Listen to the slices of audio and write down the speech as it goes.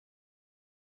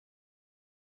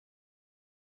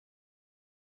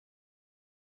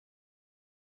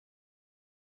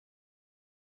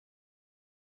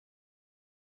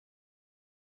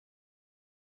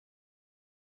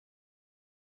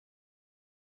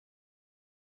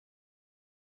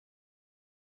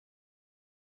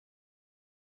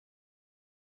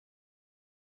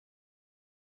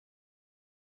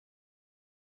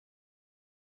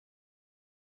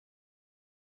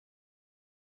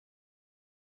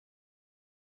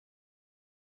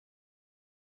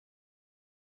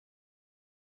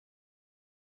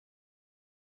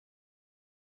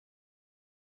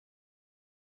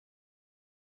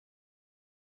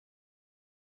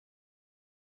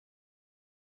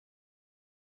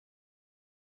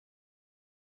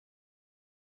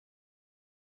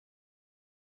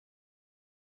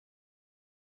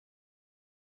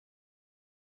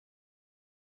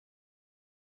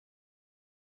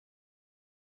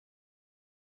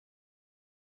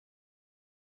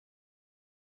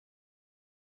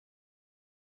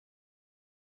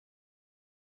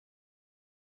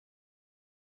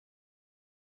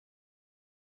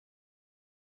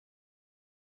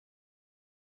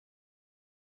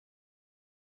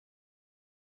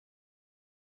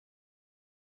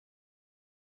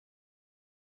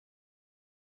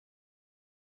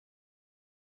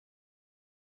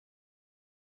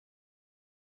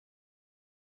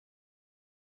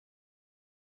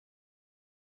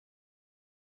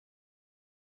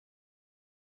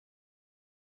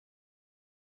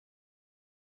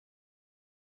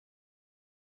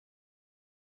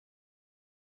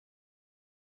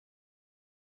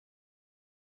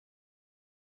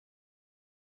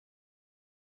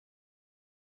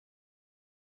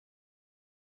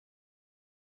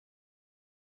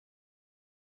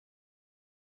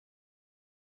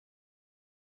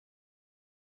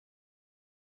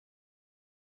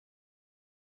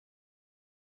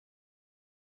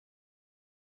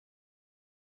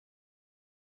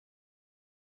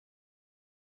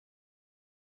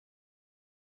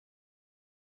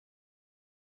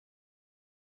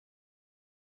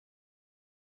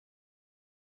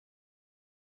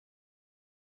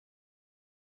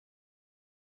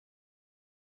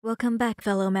Welcome back,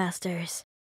 fellow masters.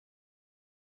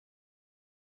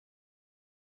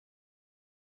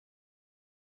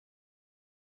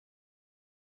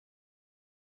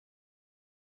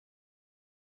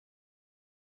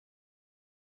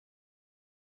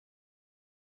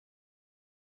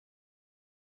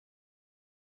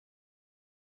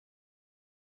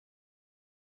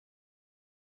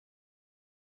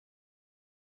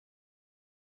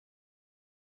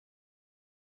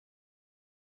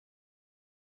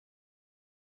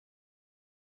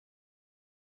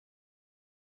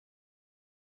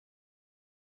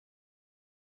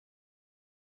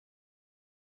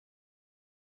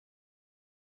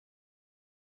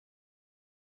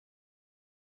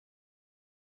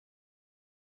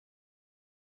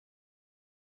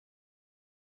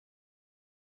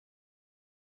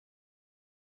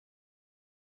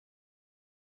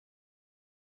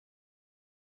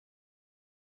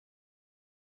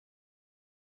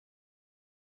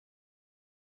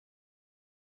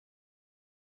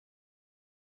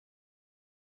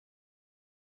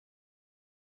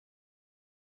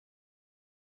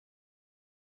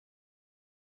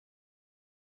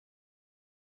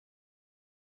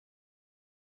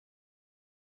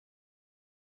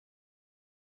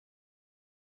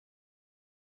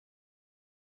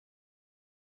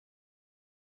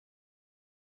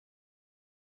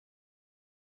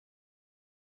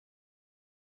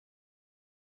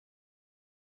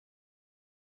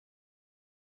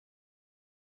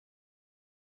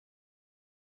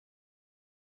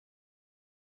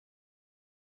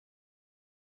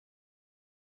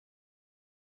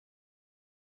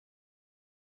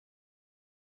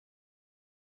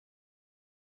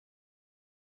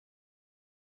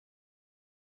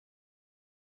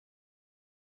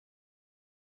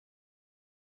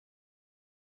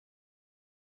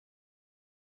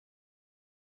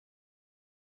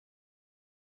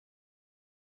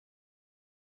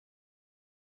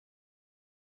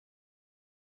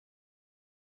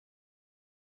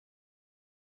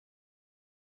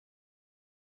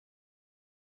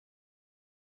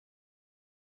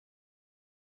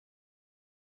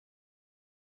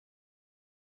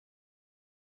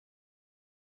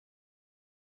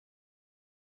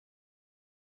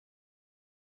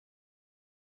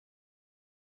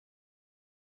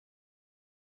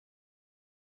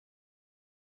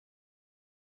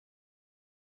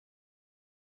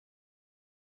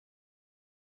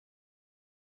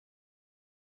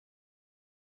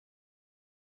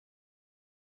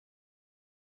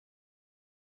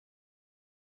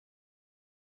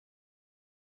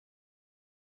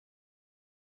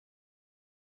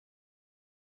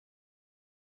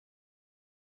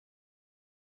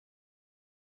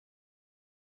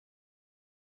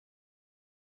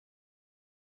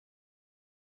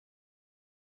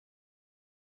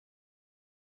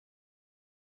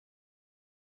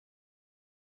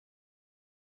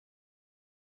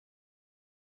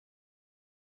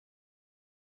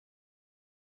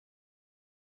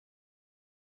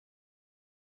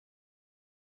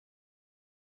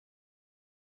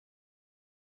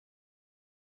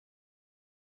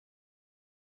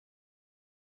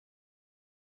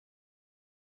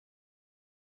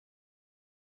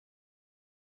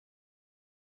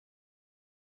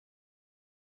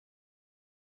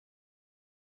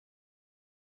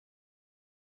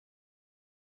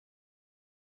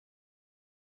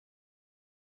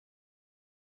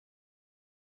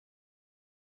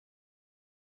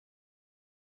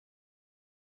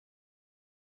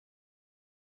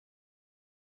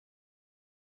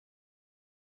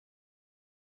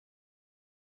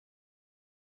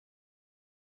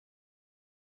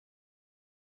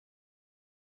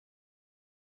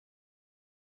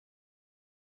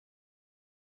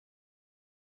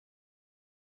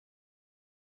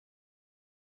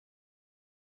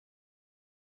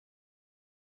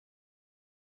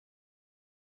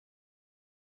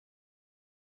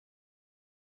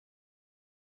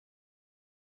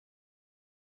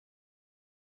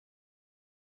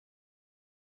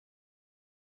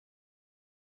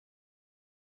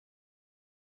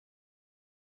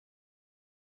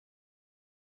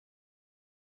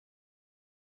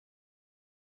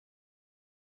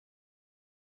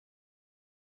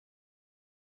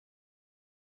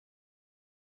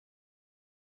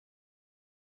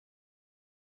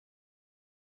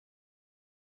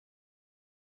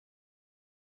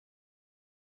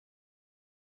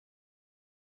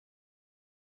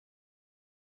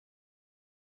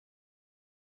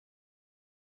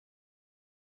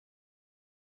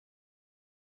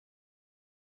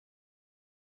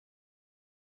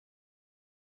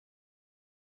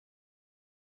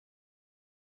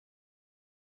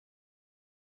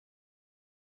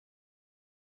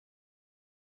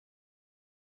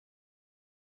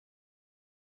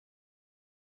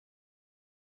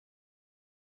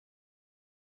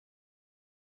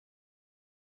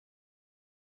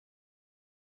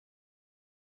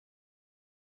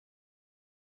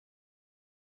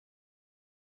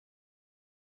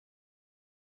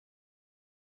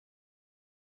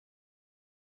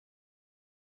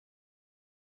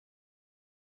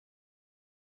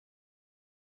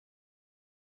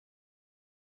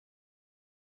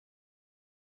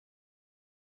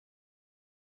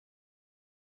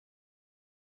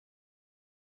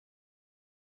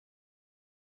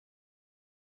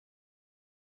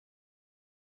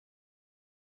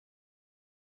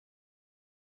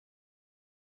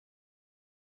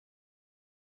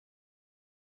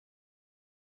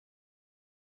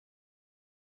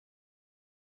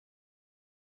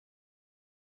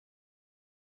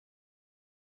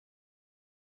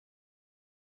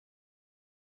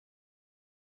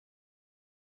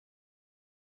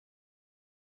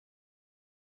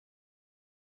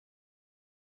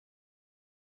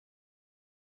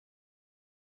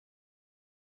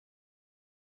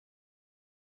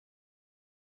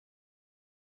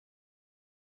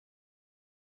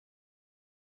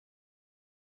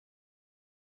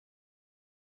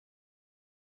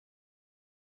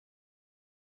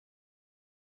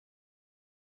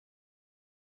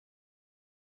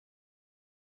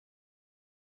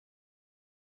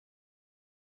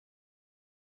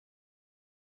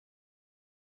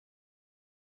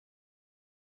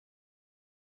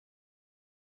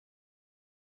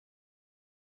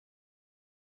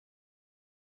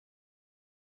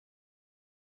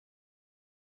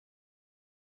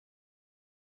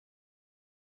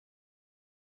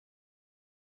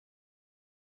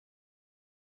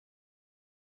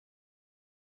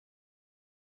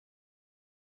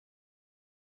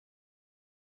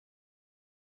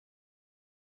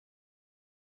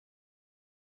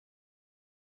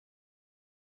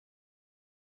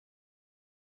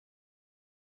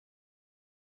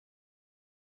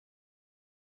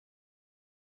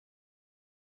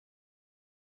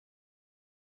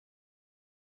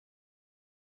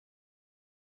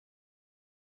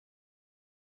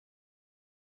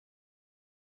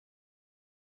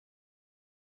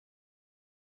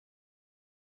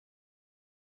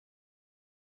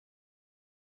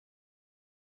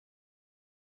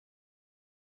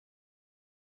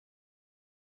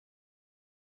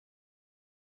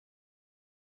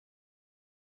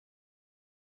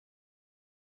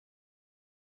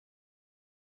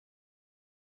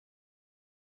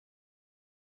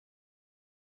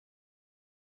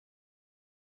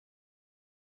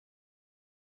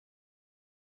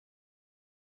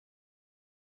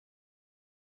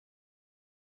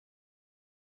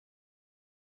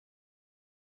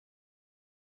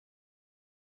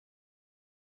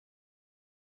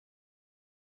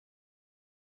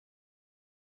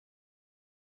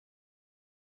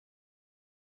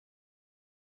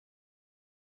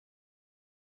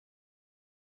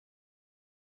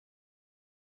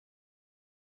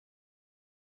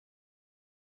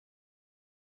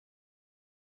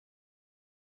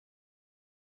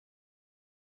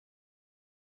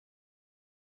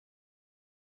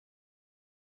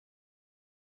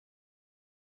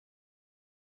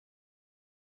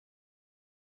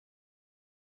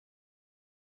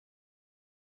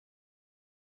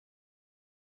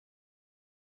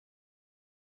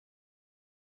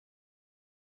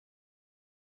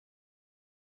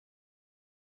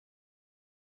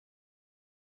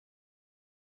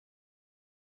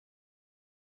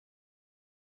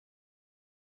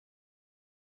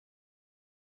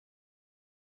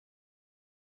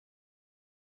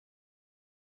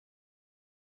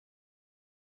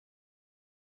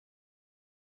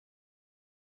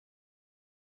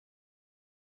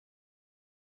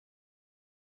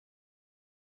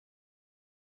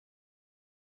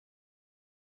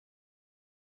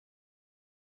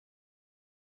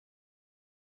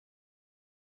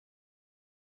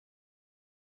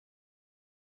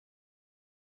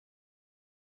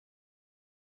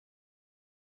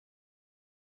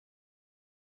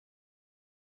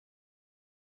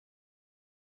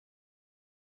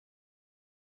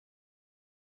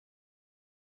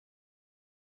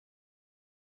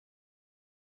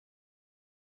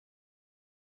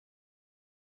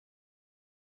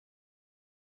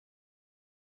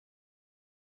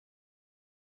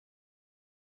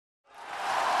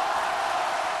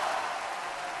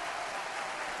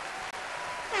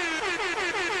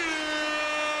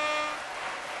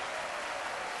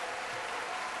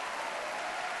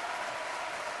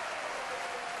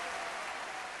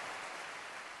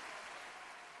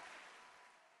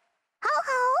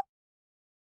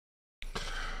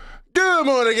 Good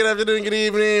morning, good afternoon, good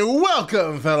evening.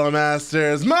 Welcome, fellow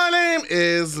masters. My name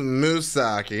is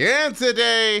Musaki, and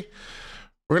today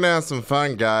we're gonna have some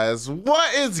fun, guys.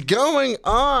 What is going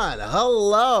on?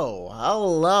 Hello.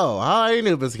 Hi,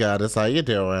 Anubis Goddess. How you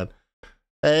doing?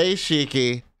 Hey,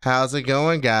 Shiki. How's it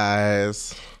going,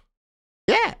 guys?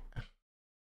 Yeah.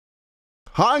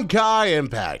 Honkai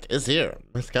Impact is here.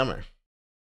 It's coming.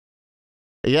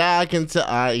 Yeah, I can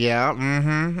tell. Yeah.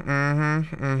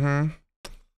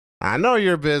 I know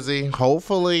you're busy.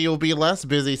 Hopefully you'll be less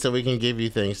busy so we can give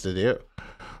you things to do.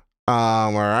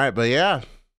 All right, but yeah.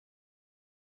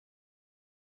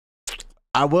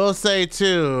 I will say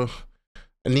too,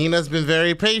 Nina's been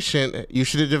very patient. You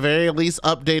should at the very least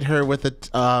update her with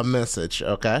a message,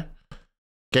 okay?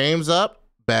 Game's up?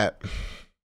 Bet.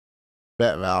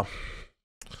 Bet, Val.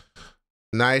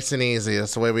 Nice and easy.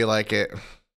 That's the way we like it.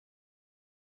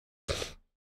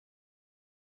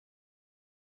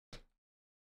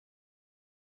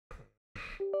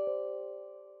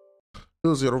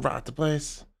 Who's gonna rock the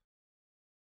place?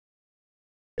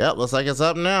 Yep, looks like it's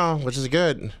up now, which is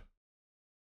good.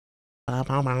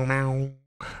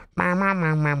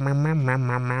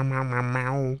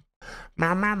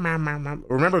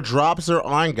 Remember, drops are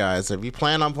on, guys. If you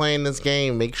plan on playing this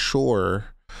game, make sure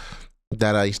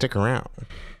that you stick around.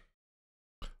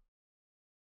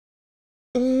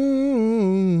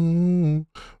 Ooh,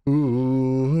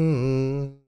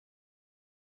 ooh.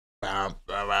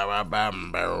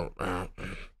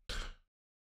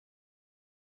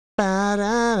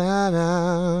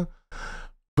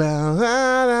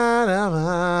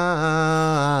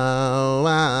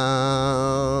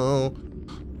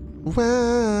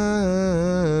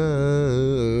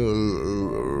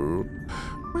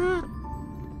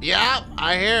 Yep,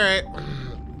 I hear it.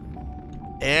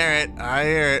 I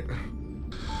hear it.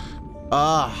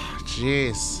 Oh,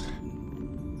 jeez.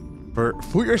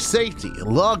 For your safety,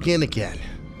 log in again.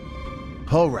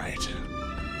 All right.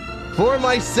 For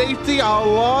my safety,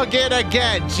 I'll log in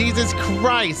again. Jesus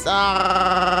Christ.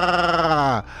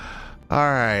 Ah. All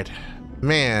right.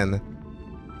 Man.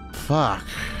 Fuck.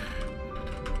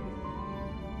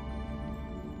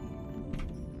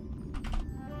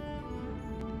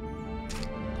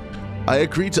 I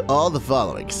agree to all the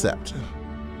following, except.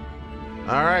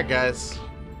 All right, guys.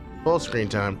 Full screen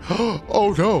time.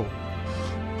 Oh, no.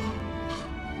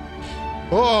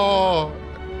 Oh.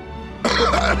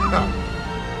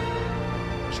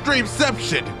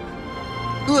 Streamception.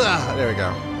 There we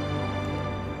go.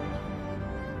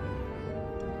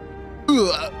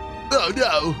 Oh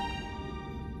no.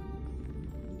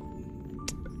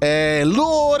 Hey,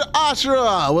 Lord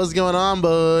Ashra, what's going on,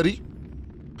 buddy?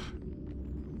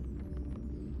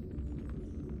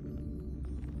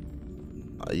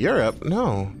 Europe?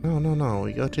 No.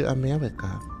 We go to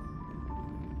America.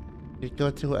 We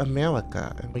go to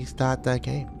America and we start that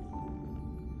game.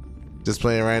 Just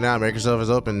playing right now. Microsoft is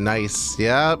open. Nice.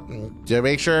 Yep. Just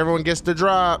make sure everyone gets the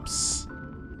drops.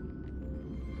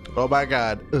 Oh my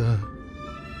God. Ugh.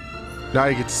 Now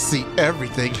you get to see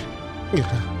everything.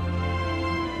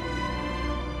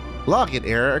 Login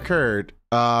error occurred.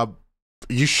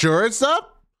 You sure it's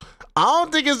up? I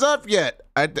don't think it's up yet.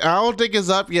 I don't think it's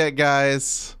up yet,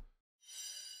 guys.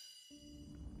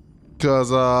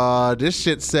 Cause this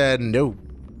shit said no.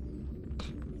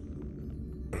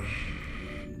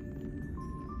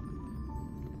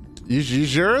 You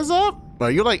sure it's up? Are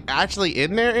you like actually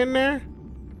in there?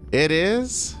 It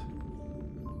is.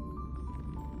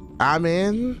 I'm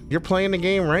in. You're playing the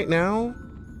game right now.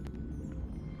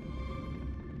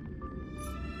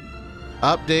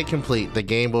 Update complete. The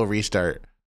game will restart.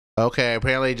 Okay,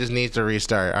 apparently it just needs to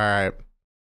restart. All right.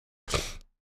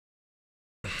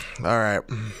 All right.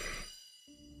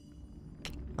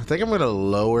 I think I'm gonna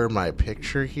lower my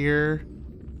picture here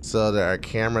so that our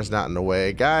camera's not in the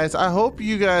way. Guys, I hope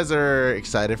you guys are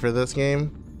excited for this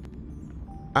game.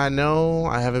 I know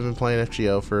I haven't been playing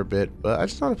FGO for a bit, but I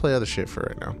just want to play other shit for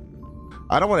right now.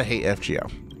 I don't want to hate FGO,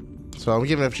 so I'm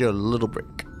giving FGO a little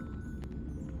break.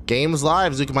 Game's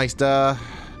live, Zukameister.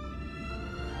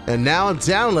 And now I'm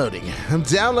downloading. I'm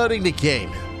downloading the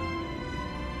game.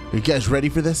 Are you guys ready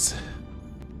for this?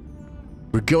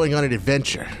 We're going on an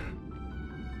adventure.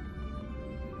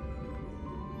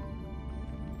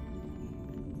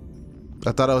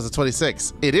 I thought it was a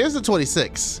 26. It is a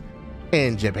 26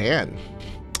 in Japan.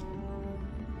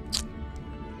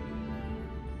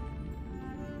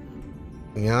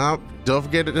 Yep. Don't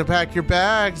forget to pack your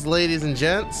bags, ladies and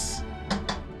gents.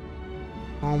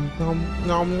 Nom nom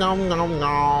nom nom nom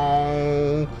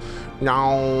nom.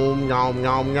 Nom nom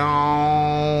nom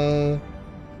nom.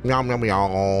 Nom nom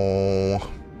nom.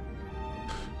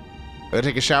 Gonna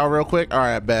take a shower real quick. All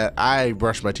right, bet. I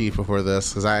brushed my teeth before this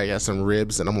because I got some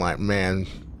ribs, and I'm like, man,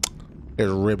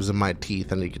 there's ribs in my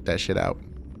teeth. I need to get that shit out.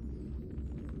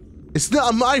 It's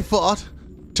not my fault.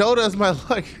 Toda's my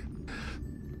luck.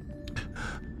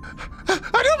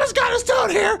 Anuba's got us down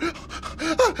here.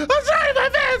 I'm sorry, my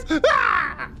fans.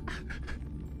 Ah!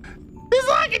 His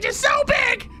luggage is so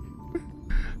big.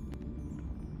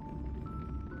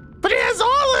 But he has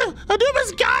all of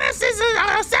Anuba's goddesses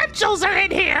and essentials are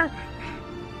in here.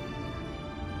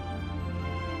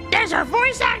 There's her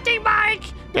voice acting mic.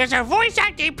 There's her voice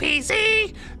acting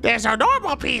PC. There's her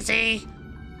normal PC.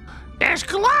 There's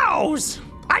clothes.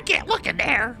 I can't look in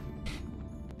there.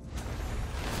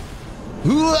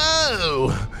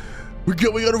 Whoa! We're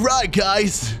going on a ride,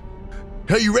 guys.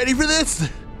 Are you ready for this?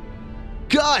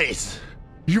 Guys,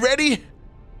 you ready?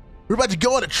 We're about to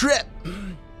go on a trip.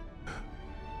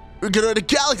 We're going on a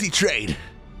galaxy train.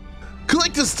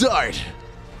 Click to start.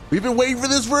 We've been waiting for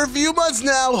this for a few months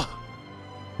now.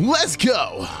 Let's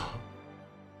go.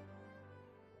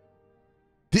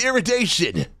 The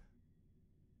irritation.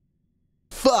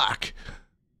 Fuck.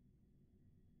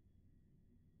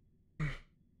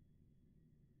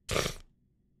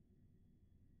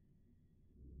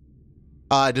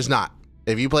 It does not.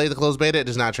 If you play the closed beta, it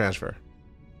does not transfer.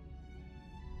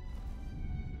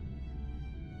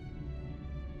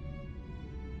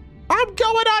 I'm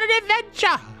going on an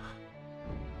adventure.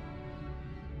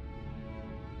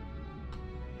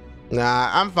 Nah,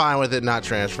 I'm fine with it not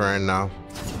transferring now.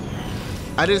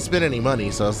 I didn't spend any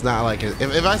money, so it's not like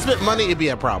if I spent money, it'd be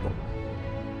a problem.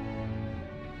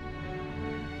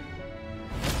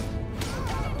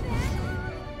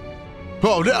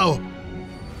 Oh no!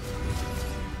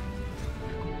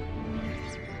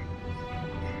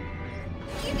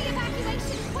 Give me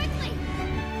evacuation quickly!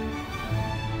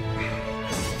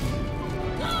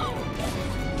 Go!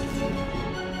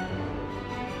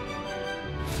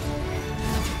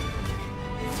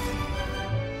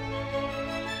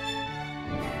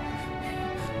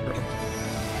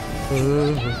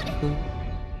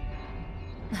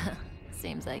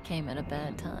 Seems I came at a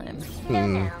bad time.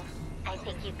 No. I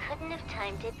think you couldn't have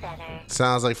timed it better.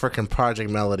 Sounds like frickin' Project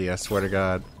Melody, I swear to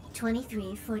God.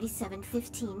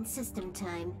 23:47:15 system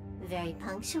time. Very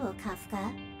punctual,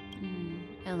 Kafka.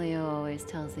 Elio always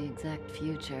tells the exact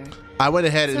future. I went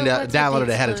ahead and what's with downloaded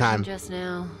the ahead of time. explosion just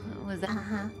now? Was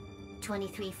that?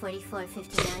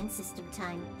 23:44:59 system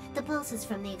time. The pulses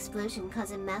from the explosion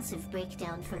cause a massive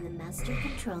breakdown from the master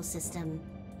control system.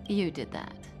 You did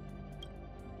that.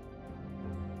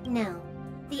 No.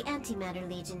 The Antimatter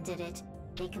Legion did it.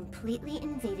 They completely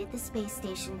invaded the space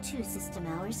station 2 system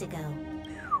hours ago.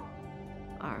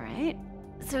 All right.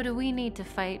 So do we need to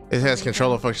fight? It has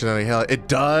controller functionality. Hell, it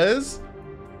does.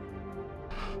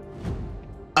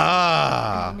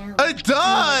 Ah, No. it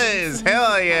does.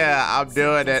 Hell yeah, I'm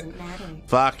doing it. Doesn't matter.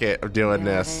 Fuck it, I'm doing Got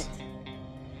this. it.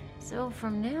 So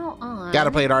from now on,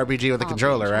 Gotta play an RPG with a I'll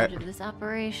controller, be in charge right? of this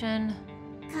operation.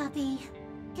 Copy.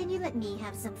 Can you let me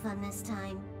have some fun this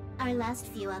time? Our last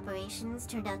few operations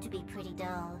turned out to be pretty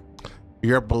dull.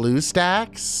 Your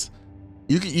BlueStacks?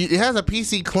 It has a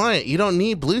PC client. You don't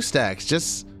need BlueStacks.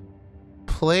 Just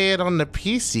play it on the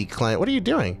PC client. What are you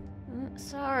doing?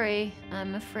 Sorry,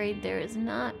 I'm afraid there is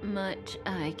not much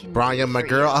I can Branya, do my for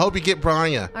girl. you. I hope you get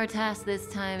Branya. Our task this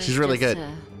time She's is really just good.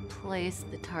 to place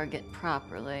the target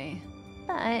properly.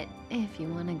 But if you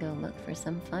want to go look for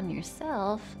some fun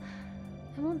yourself,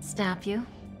 I won't stop you.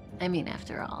 I mean,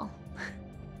 after all.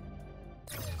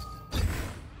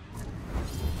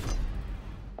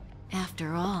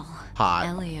 After all, Hot.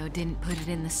 Elio didn't put it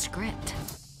in the script.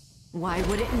 Why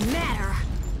would it matter?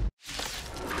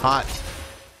 Hot.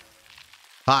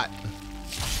 Hot.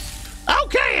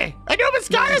 Okay! Anubis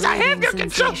Goddess, I have your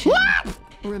control! Sensation. Whoop!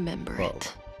 Remember Whoa.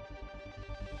 it.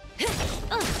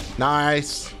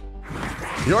 Nice.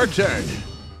 Your turn.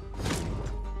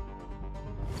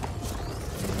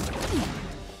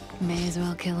 May as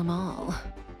well kill them all.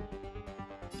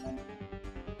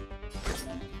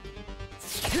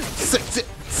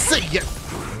 See ya.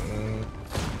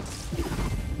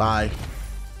 Bye.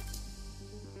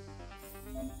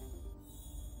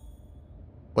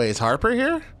 Wait, is Harper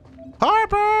here?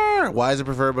 Harper! Why is it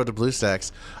preferable to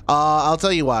BlueStacks? I'll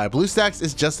tell you why. BlueStacks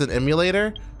is just an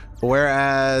emulator,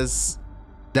 whereas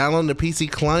downloading the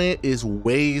PC client is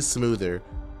way smoother.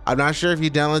 I'm not sure if you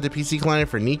download the PC client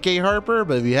for Nikkei, Harper,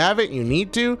 but if you haven't, you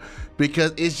need to,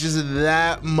 because it's just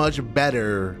that much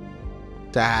better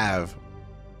to have.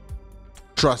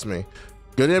 Trust me.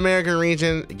 Go to the American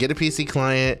region, get a PC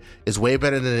client. It's way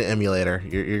better than an emulator.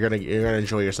 You're gonna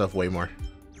enjoy yourself way more.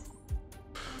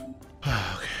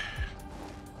 Okay.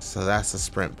 So that's the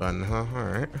sprint button, huh? All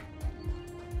right.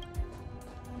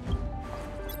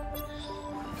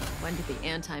 when did the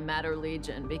Antimatter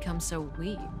Legion become so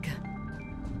weak?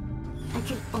 I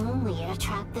could only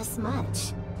attract this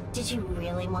much. Did you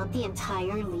really want the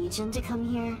entire Legion to come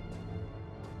here?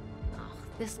 Oh,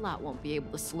 this lot won't be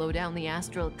able to slow down the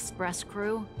Astral Express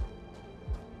crew.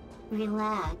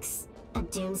 Relax. A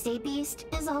Doomsday Beast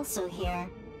is also here.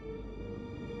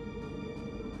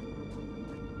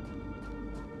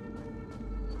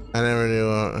 I never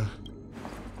knew.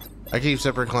 I keep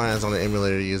separate clients on the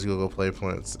emulator to use Google Play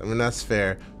Points. I mean, that's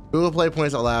fair. Google Play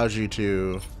Points allows you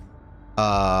to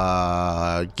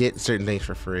get certain things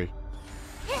for free.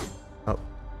 Oh,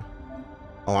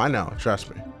 I know.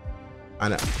 Trust me. I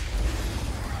know.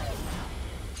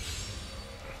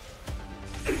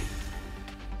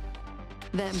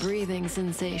 That breathing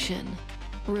sensation.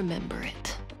 Remember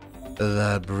it.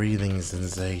 The breathing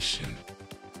sensation.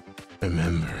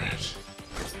 Remember it.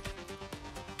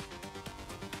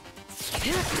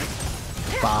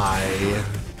 Bye.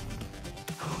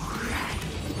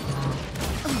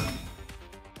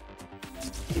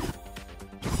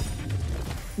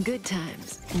 Good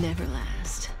times never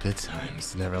last. Good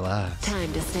times never last.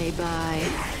 Time to say bye.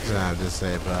 Time to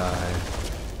say bye.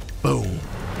 Boom.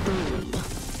 Boom.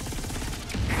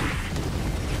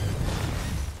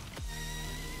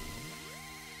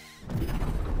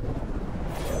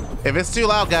 If it's too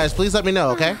loud, guys, please let me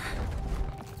know, okay?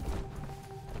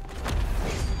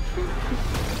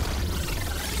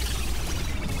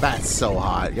 That's so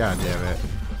hot. God damn it.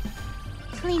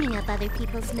 Cleaning up other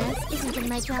people's mess isn't in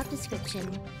my job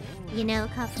description. You know,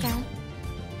 Kafka?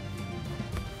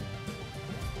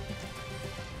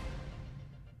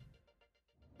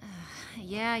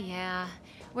 Yeah.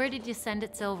 Where did you send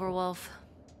it, Silverwolf?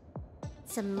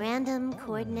 Some random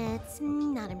coordinates,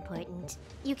 not important.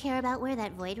 You care about where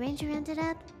that Void Ranger ended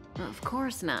up? Of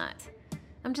course not.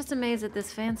 I'm just amazed at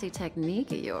this fancy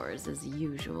technique of yours, as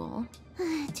usual.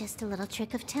 Just a little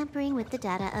trick of tampering with the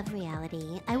data of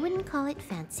reality. I wouldn't call it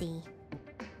fancy.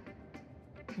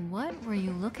 What were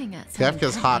you looking at?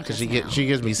 Kafka's hot because she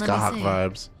gives me Skahawk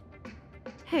vibes.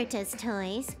 Herta's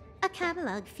Toys, a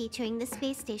catalog featuring the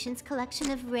space station's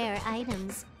collection of rare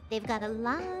items. They've got a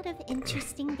lot of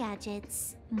interesting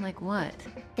gadgets. Like what?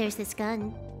 There's this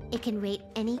gun. It can rate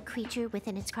any creature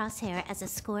within its crosshair as a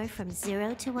score from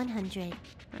 0 to 100.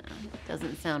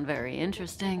 Doesn't sound very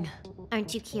interesting.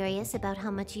 Aren't you curious about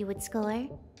how much you would score?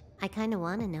 I kinda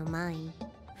wanna know mine.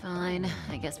 Fine,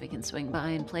 I guess we can swing by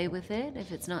and play with it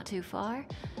if it's not too far.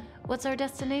 What's our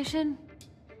destination?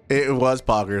 It was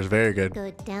Poggers, very good.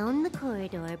 Go down the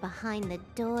corridor behind the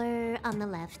door on the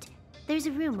left. There's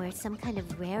a room where some kind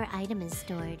of rare item is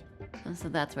stored. Oh, so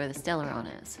that's where the Stellaron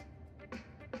is.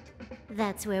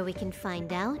 That's where we can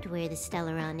find out where the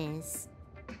Stellaron is.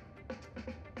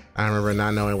 I remember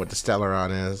not knowing what the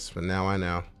Stellaron is, but now I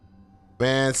know.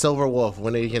 Man, Silverwolf,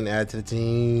 when are you gonna add to the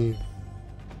team?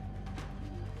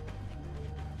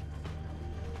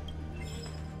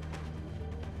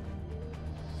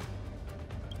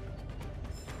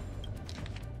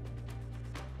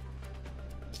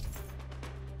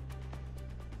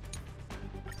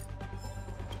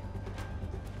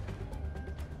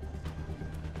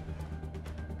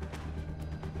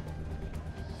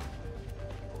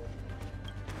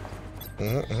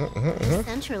 The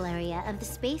central area of the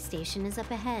space station is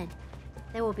up ahead.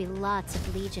 There will be lots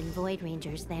of Legion Void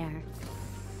Rangers there.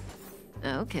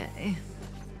 Okay.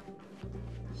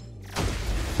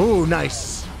 Ooh,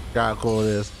 nice. God, how cool it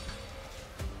is.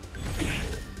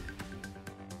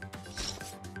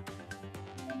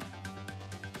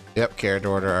 Yep, character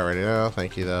order, I already know.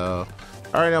 Thank you, though.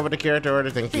 I already know about the character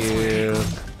order, thank you.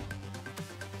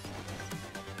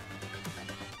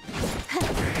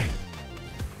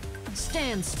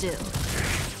 Stand still.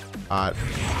 Hot.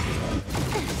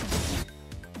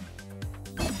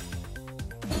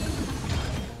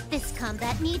 This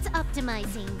combat needs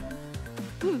optimizing.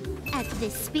 At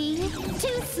this speed,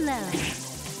 too slow.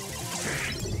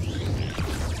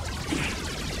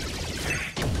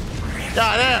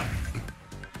 Goddamn!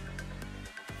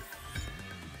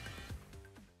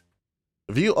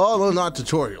 View all online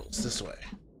tutorials this way.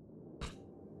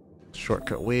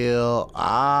 Shortcut wheel.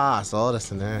 Ah, I saw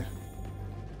this in there.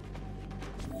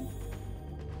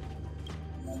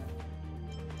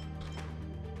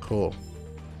 Cool.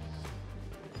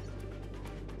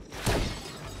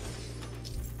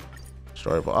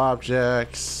 Storyable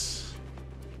objects.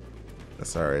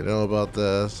 Yes, I already know about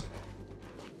this.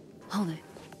 Hold it.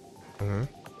 Mm-hmm.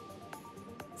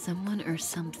 Someone or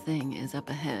something is up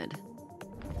ahead.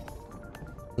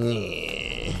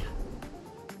 Yeah.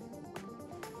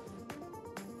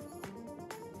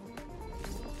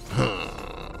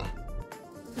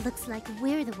 Looks like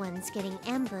we're the ones getting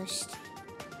ambushed.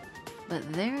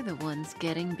 but they're the ones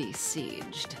getting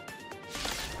besieged.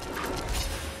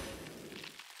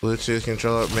 Bluetooth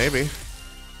controller, maybe.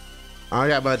 I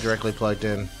got mine directly plugged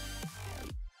in.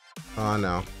 Oh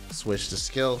no. Switch to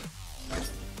skill.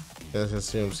 Gonna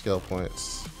consume skill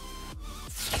points.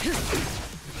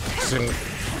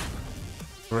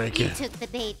 Break You it. took the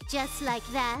bait just like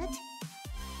that.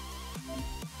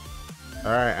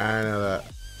 Alright, I know that.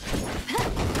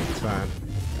 It's fine.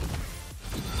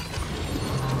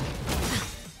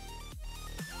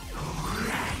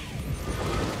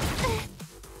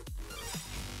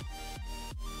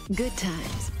 Good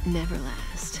times never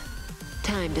last.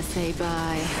 Time to say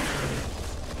bye.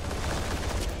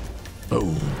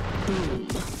 Boom. Boom.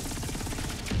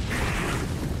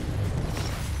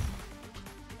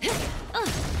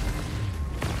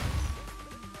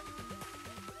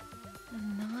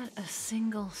 Not a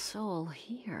single soul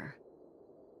here.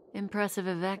 Impressive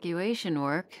evacuation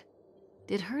work.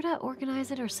 Did Herta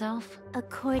organize it herself?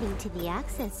 According to the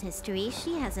access history,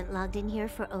 she hasn't logged in here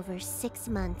for over 6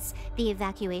 months. The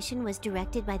evacuation was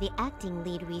directed by the acting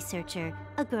lead researcher,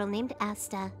 a girl named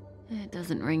Asta. It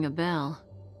doesn't ring a bell.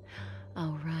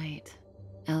 Oh, right.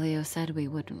 Elio said we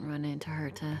wouldn't run into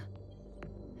Herta.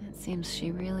 It seems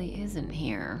she really isn't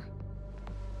here.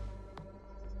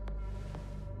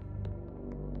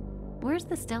 Where's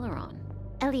the Stellaron?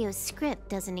 Elio's script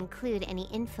doesn't include any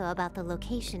info about the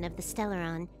location of the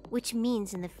Stellaron, which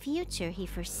means in the future he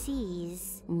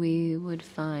foresees... We would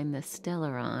find the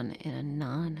Stellaron in a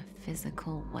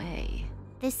non-physical way.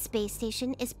 This space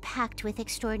station is packed with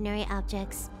extraordinary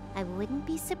objects. I wouldn't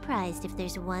be surprised if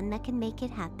there's one that can make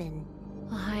it happen.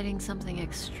 Hiding something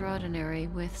extraordinary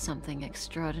with something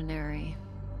extraordinary.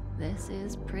 This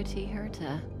is pretty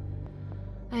Herta.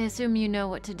 I assume you know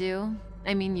what to do?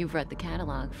 I mean, you've read the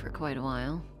catalog for quite a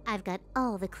while. I've got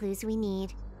all the clues we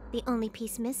need. The only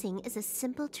piece missing is a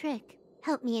simple trick.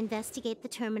 Help me investigate the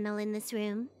terminal in this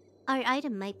room. Our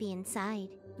item might be inside.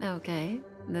 Okay,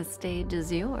 the stage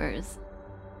is yours.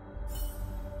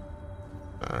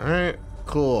 Alright,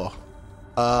 cool.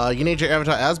 You need your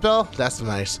avatar Asbel? That's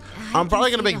nice. I'm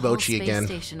probably gonna make Mochi again.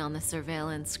 Space station on the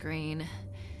surveillance screen,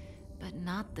 but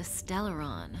not the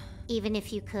Stellaron. Even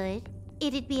if you could,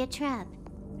 it'd be a trap.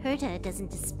 Herta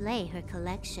doesn't display her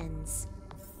collections.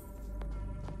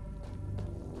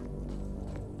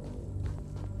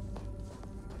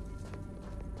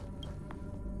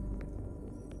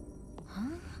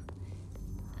 Huh?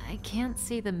 I can't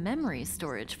see the memory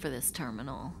storage for this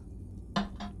terminal.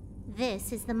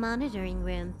 This is the monitoring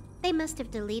room. They must have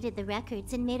deleted the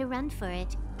records and made a run for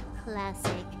it.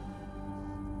 Classic.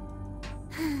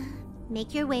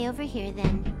 Make your way over here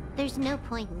then. There's no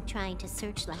point in trying to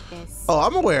search like this. Oh,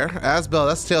 I'm aware. Asbel,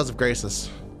 that's Tales of Graces.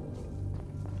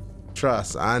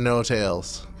 Trust, I know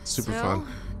Tales. Super fun.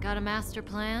 Got a master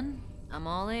plan? I'm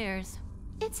all ears.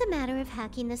 It's a matter of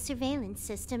hacking the surveillance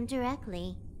system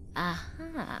directly.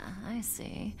 Aha, I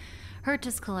see.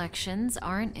 Herta's collections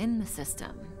aren't in the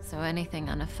system, so anything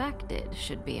unaffected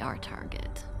should be our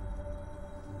target.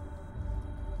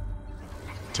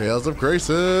 Tales of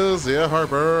Graces, yeah,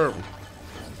 Harper.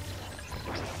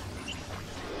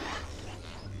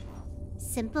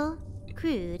 Simple,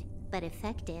 crude, but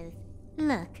effective.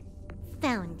 Look,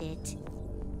 found it.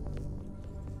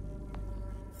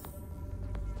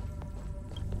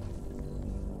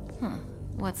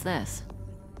 What's this?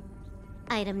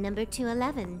 Item number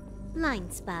 211, line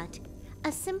spot.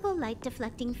 A simple light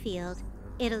deflecting field.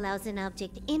 It allows an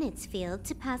object in its field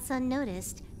to pass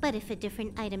unnoticed, but if a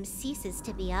different item ceases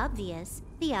to be obvious,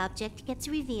 the object gets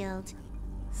revealed.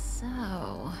 So,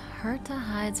 Herta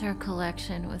hides her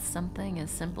collection with something as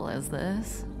simple as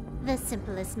this? The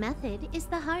simplest method is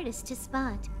the hardest to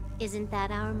spot. Isn't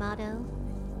that our motto?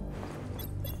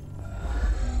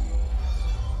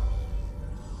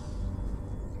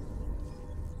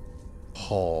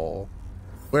 Oh,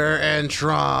 we're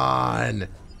Entron.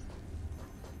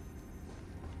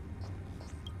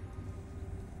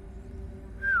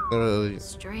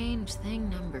 Strange thing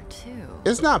number 2.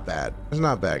 It's not bad. It's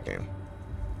not a bad game.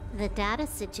 The data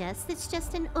suggests it's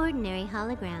just an ordinary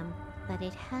hologram, but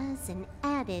it has an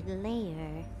added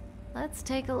layer. Let's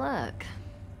take a look.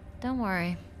 Don't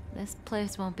worry, this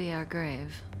place won't be our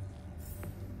grave.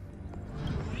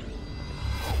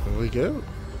 Here we go.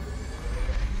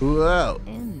 Whoa.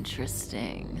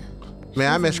 Interesting.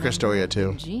 Man, I miss She's a Christoria member too.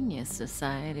 of the Genius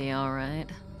Society, all right.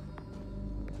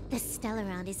 The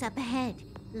Stellaron is up ahead.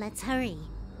 Let's hurry.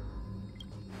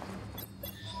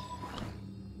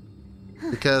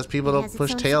 Because people It don't has its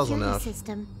push own tails security enough.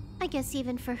 System. I guess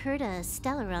even for Herta, a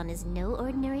Stellaron is no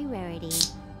ordinary rarity.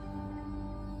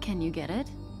 Can you get it?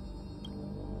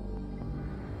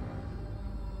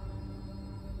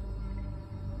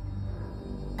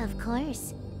 Of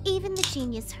course. Even the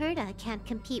genius Herta can't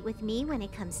compete with me when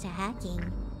it comes to hacking.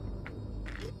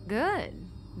 Good.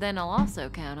 Then I'll also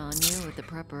count on you with the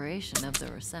preparation of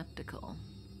the receptacle.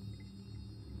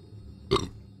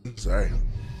 Sorry.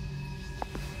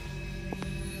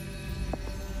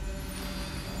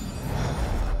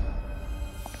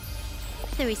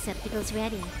 The receptacle's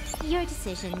ready. Your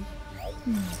decision.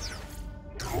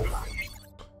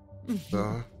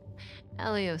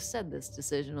 Elio said this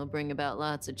decision will bring about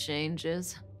lots of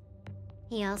changes.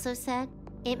 He also said,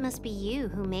 it must be you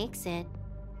who makes it.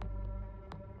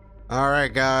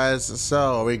 Alright guys,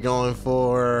 so are we going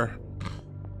for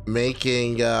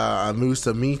making a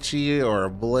Musamichi or a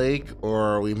Blake, or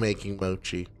are we making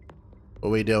Mochi? What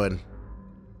are we doing?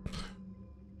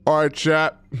 Alright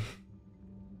chat.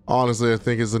 Honestly, I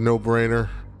think it's a no-brainer.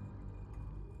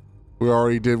 We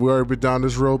already been down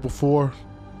this road before.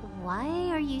 Why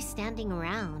are you standing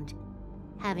around?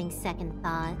 Having second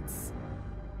thoughts?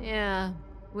 Yeah,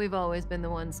 we've always been the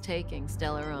ones taking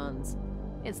Stellarons.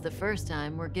 It's the first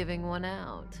time we're giving one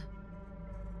out.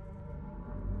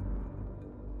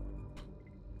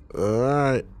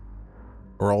 Alright.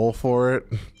 Roll for it.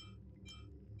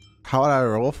 How would I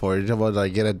roll for it? You just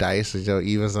like get a dice and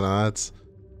evens and odds?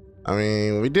 I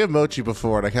mean, we did Mochi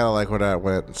before and I kinda like where that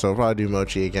went, so we'll probably do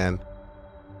Mochi again.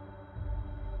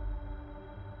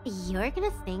 You're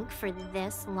gonna think for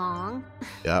this long?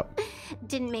 Yep.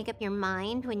 Didn't make up your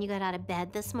mind when you got out of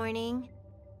bed this morning?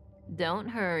 Don't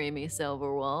hurry me,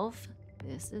 Silverwolf.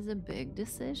 This is a big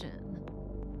decision.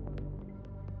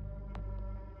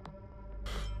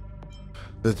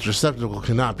 The receptacle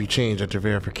cannot be changed after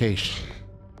verification.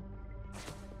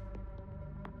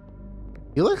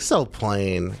 You look so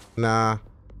plain. Nah.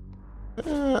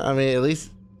 I mean, at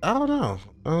least, I don't know.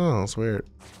 It's weird.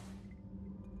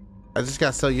 I just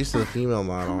got so used to the female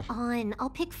model. Come on, I'll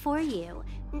pick for you.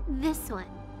 This one.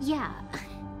 Yeah,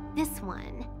 this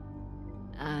one.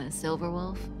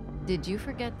 Silverwolf, did you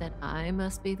forget that I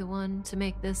must be the one to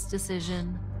make this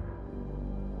decision?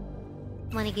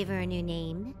 Want to give her a new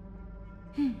name?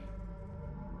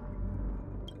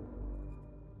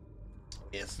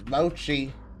 It's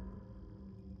Mochi.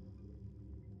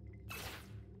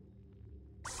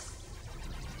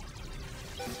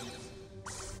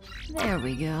 There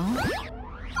we go.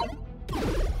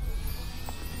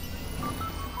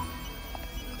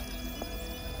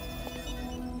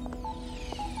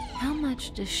 How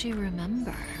much does she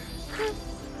remember?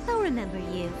 I'll remember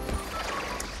you.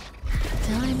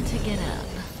 Time to get up.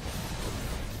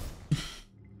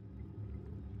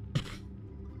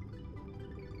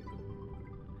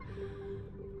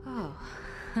 Oh.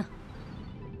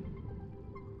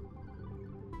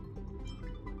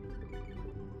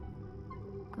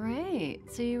 Great,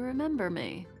 so you remember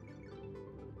me.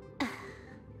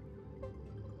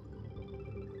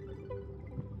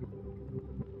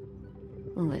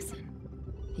 Listen,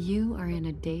 you are in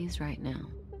a daze right now.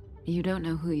 You don't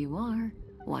know who you are,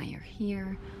 why you're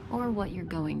here, or what you're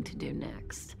going to do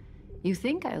next. You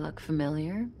think I look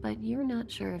familiar, but you're not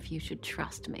sure if you should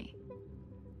trust me.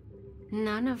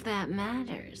 None of that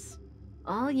matters.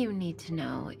 All you need to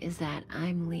know is that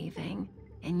I'm leaving,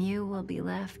 and you will be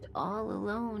left all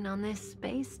alone on this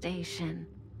space station.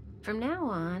 From now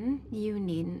on, you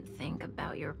needn't think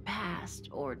about your past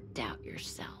or doubt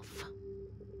yourself.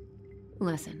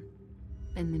 Listen,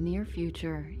 in the near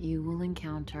future, you will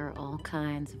encounter all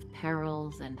kinds of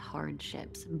perils and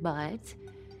hardships, but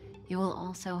you will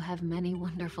also have many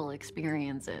wonderful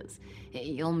experiences.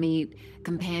 You'll meet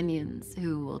companions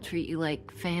who will treat you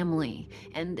like family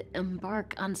and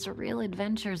embark on surreal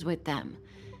adventures with them.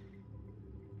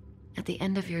 At the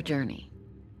end of your journey,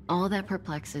 all that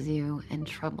perplexes you and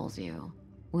troubles you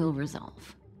will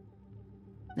resolve.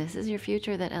 This is your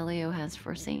future that Elio has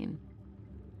foreseen.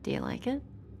 Do you like it?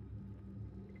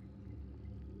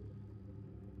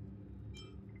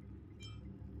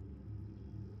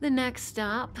 The next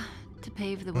stop to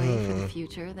pave the way for the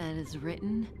future that is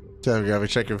written. So you gotta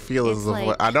check your feelings It's of like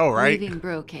what I know, right? weaving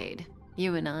brocade.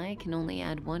 You and I can only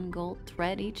add one gold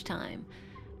thread each time,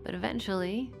 but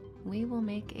eventually we will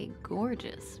make a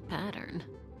gorgeous pattern.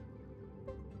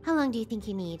 How long do you think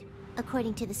you need?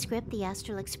 According to the script, the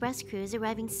Astral Express crew is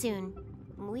arriving soon.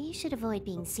 We should avoid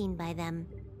being seen by them.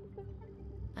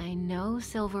 I know,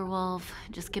 Silverwolf.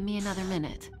 Just give me another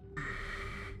minute.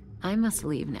 I must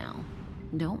leave now.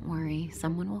 Don't worry,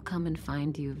 someone will come and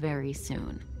find you very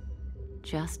soon.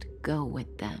 Just go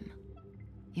with them.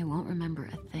 You won't remember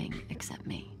a thing except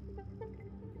me.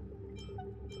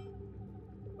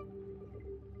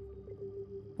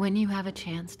 When you have a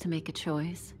chance to make a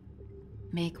choice,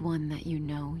 make one that you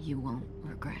know you won't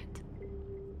regret.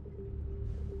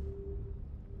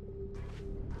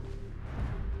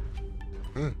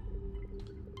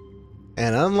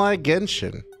 And unlike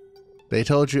Genshin, they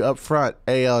told you up front,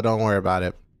 hey, yo, don't worry about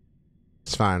it.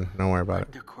 It's fine. Don't worry about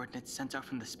it. Their coordinates sent out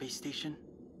from the space station?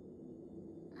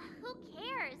 Who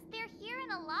cares? They're here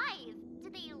and alive. Do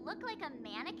they look like a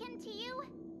mannequin to you?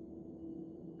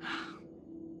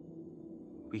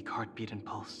 Weak heartbeat and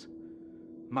pulse.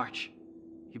 March,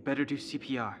 you better do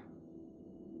CPR.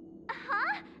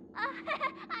 Huh?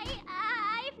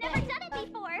 I've never done it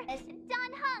before.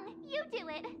 Don Hung, you do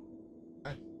it.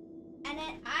 And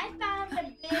then I found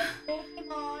a big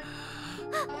Pokemon.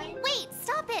 Wait,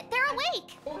 stop it. They're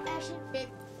awake. Oh, actually big.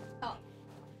 Oh.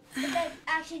 It's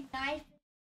actually nice.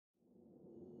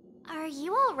 Are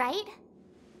you all right?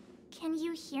 Can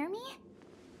you hear me?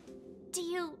 Do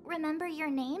you remember your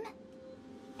name?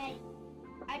 And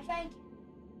I tried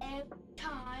every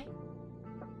time.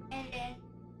 And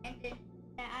then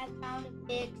I found a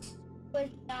big was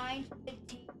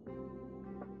 9:15.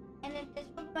 And then this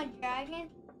was my dragon.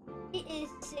 He is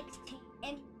 16.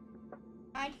 And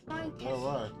I'm trying to. Oh,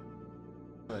 what?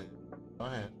 Wait, go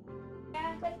ahead.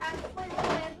 Yeah, but I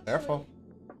put Careful.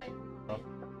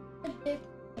 The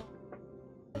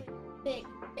big.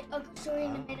 I'll show you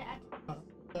in a minute.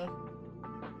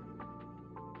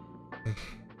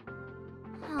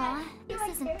 Aw, this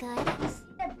isn't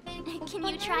good. Can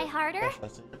you try harder?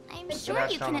 I'm sure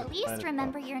you can at least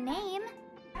remember your name.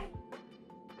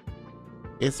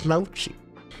 It's Mochi.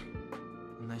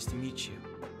 Nice to meet you.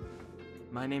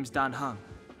 My name's Don Hung,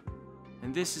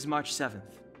 and this is March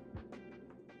 7th.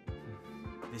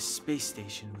 This space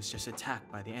station was just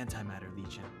attacked by the Antimatter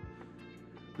Legion.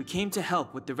 We came to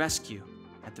help with the rescue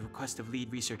at the request of lead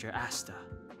researcher Asta.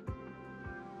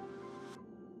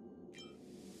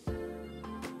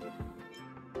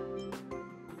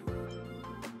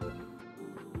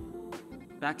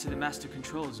 Back to the Master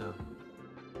Control Zone.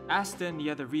 Asta and the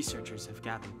other researchers have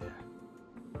gathered there.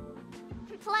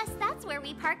 Plus, that's where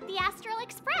we parked the Astral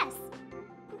Express.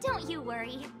 Don't you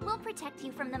worry. We'll protect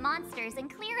you from the monsters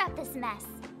and clear up this mess.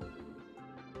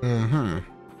 Mm-hmm.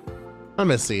 I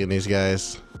miss seeing these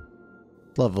guys.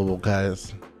 Lovable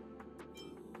guys.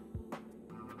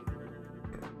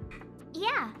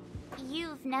 Yeah.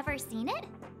 You've never seen it?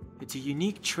 It's a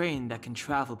unique train that can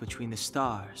travel between the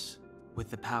stars with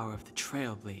the power of the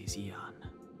Trailblaze Eon.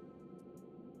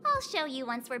 I'll show you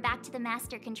once we're back to the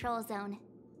Master Control Zone.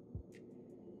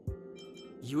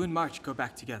 You and March go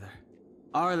back together.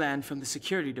 Arlan from the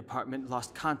security department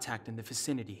lost contact in the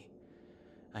vicinity.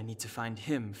 I need to find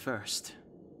him first.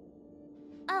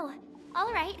 Oh,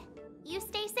 all right. You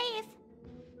stay safe.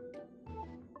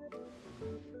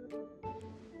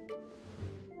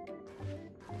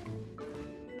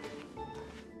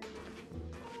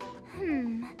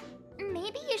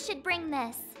 Maybe you should bring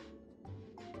this.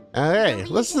 Hey,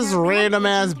 let's this random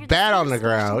ass bat on the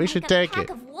ground. We should take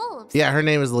it. Yeah, her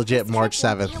name is legit March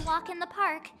 7th.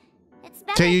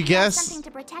 Can you guess? Something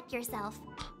to protect yourself.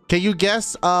 Can you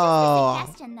guess? Why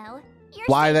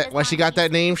she got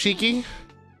that name, Shiki?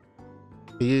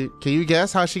 Can you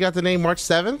guess how she got the name March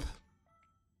 7th?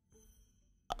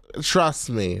 Trust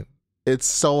me, it's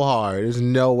so hard. There's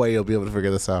no way you'll be able to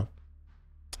figure this out.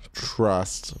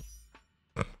 Trust.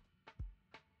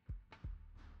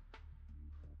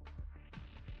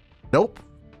 Nope.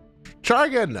 Try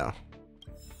again now.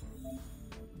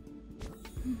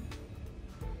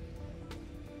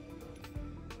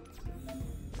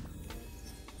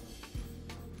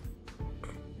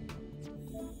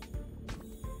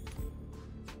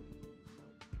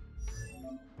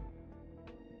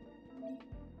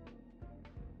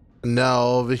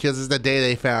 No, because it's the day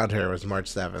they found her was March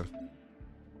 7th.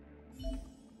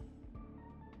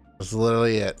 That's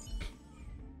literally it.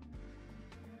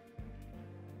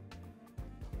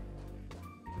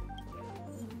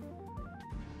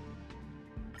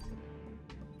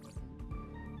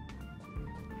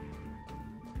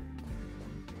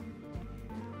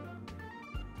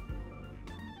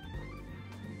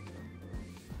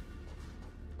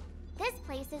 This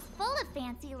place is full of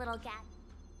fancy little gadgets.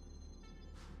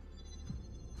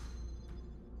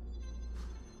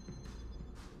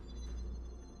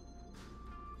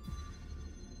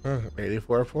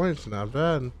 84 points, not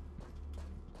bad.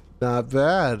 Not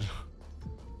bad.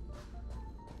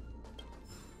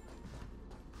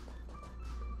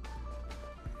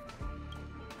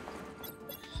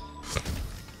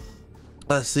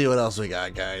 Let's see what else we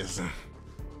got, guys.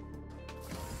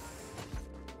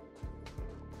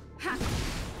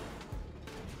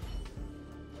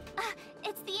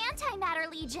 It's the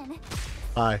Antimatter Legion.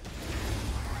 Hi.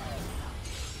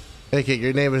 Hey kid,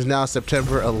 your name is now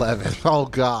September 11th. Oh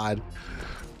God.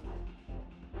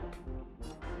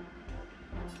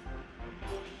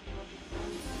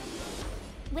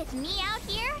 With me out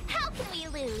here, how can we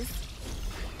lose?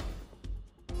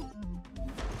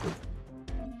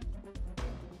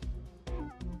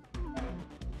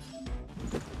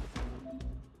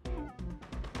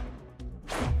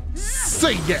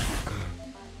 Say yeah.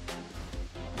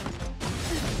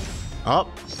 Oh.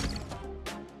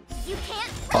 You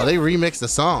can't. Oh, they remixed the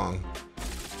song.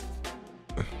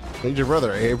 Meet your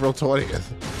brother, April 20th,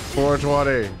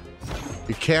 420.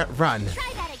 You can't run.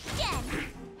 Try that again.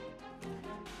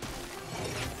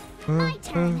 My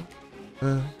turn.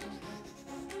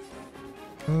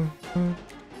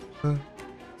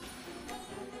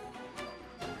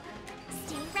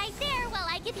 Stay right there while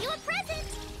I give you a present.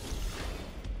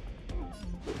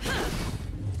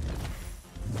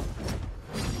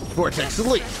 Vortex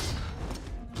Elite.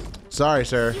 Sorry,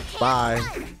 sir. Bye.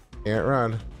 Can't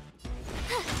run.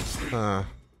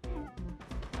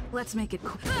 Let's make it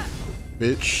quick.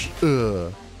 Bitch.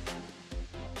 Ugh.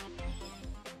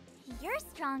 You're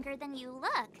stronger than you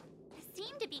look.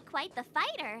 Seem to be quite the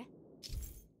fighter.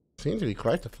 Seems to be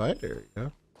quite the fighter, yeah.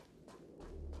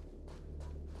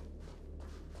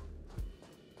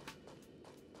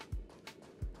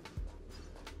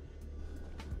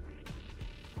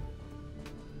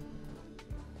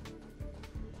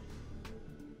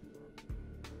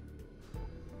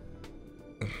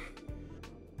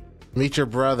 Meet your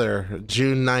brother,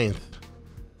 June 9th.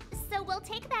 So we'll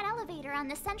take that elevator on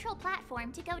the central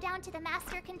platform to go down to the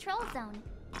master control zone.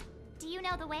 Do you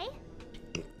know the way?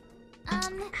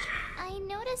 I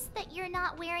noticed that you're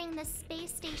not wearing the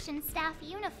space station staff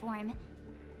uniform.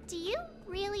 Do you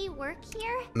really work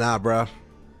here? Nah, bro.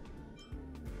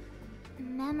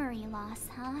 Memory loss,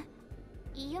 huh?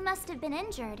 You must have been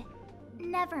injured.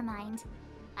 Never mind.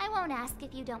 I won't ask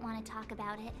if you don't want to talk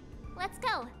about it. Let's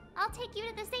go. I'll take you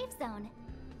to the safe zone.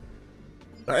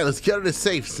 All right, let's go to the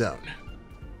safe zone.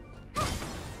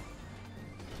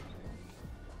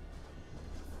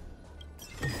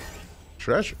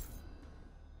 Treasure.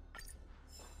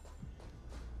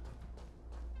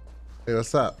 Hey,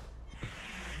 what's up?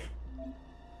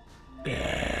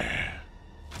 Yeah.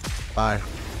 Bye.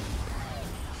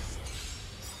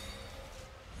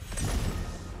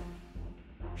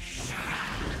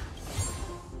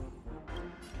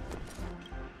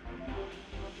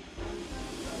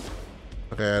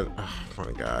 Okay. Oh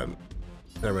my god.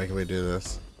 They're making me do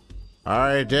this.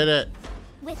 Alright, did it.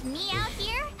 With me out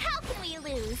here, how can we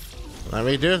lose? Let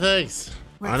me do things.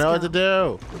 I Let's know what go. to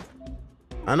do.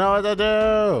 I know what to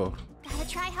do. Gotta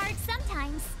try hard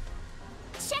sometimes.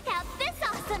 Check out this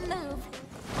awesome move.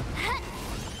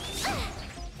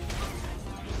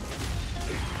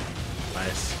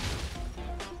 Nice.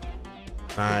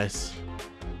 Nice.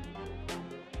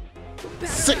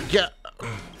 Sick. Yeah.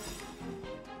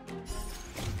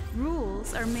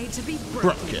 Rules are made to be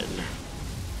broken. Broken.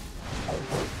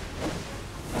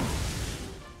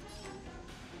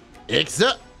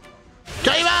 Exit.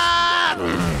 Game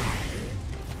on!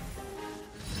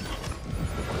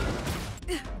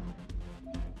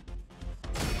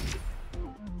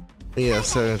 Yeah,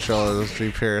 so controllers,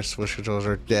 3 pairs, switch controllers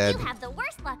are dead. You have the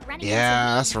worst luck running Yeah,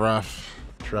 into me. that's rough.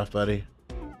 It's rough, buddy.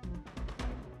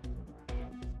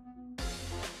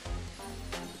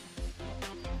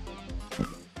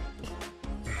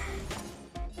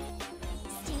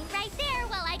 Stay right there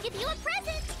while I give you a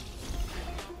present.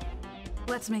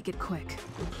 Let's make it quick.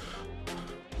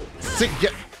 Sick. Yeah.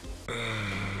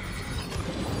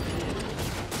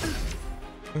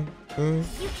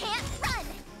 You can't run.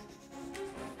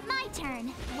 My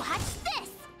turn. Watch this.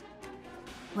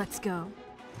 Let's go.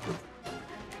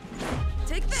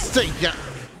 Take this. Sick. Yeah.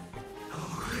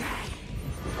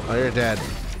 Oh, you're dead.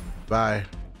 Bye.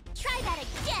 Try that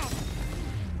again.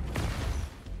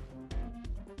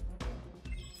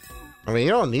 I mean,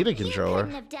 you don't need a You controller.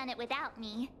 couldn't have done it without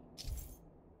me.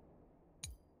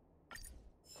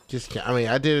 Just, I mean,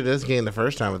 I did it this game the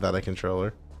first time without a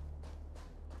controller.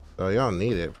 So you don't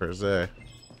need it per se.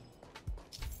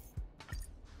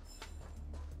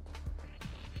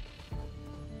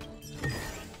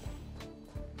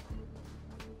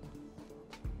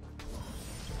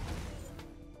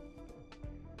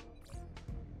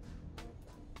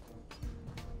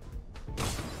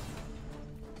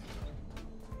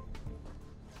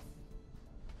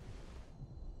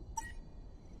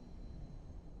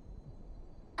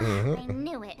 I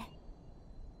knew it.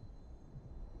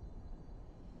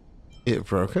 It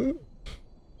broken?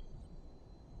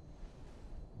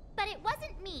 But it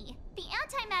wasn't me. The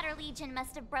Antimatter Legion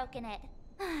must have broken it.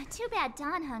 Too bad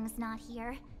Dan Hung's not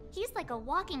here. He's like a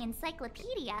walking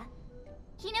encyclopedia.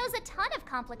 He knows a ton of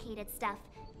complicated stuff.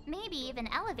 Maybe even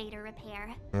elevator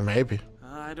repair. Maybe.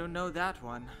 I don't know that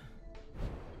one.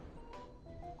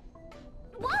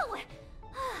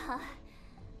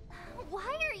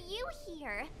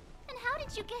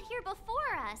 you get here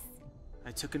before us?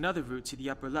 I took another route to the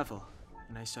upper level,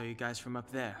 and I saw you guys from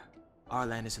up there.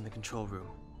 Arlan is in the control room.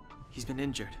 He's been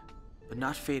injured, but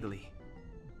not fatally.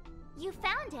 You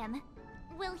found him.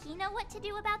 Will he know what to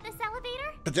do about this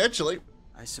elevator? Potentially.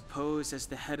 I suppose as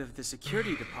the head of the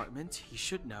security department, he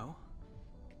should know.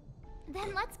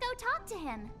 Then let's go talk to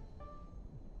him.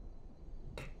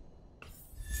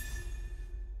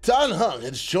 Don Hung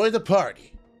has joined the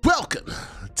party. Welcome,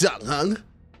 Don Hung.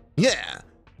 Yeah,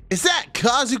 is that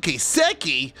Kazuki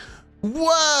Seki?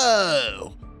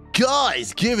 Whoa!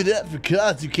 Guys, give it up for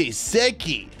Kazuki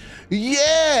Seki.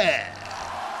 Yeah!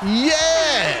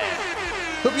 Yeah!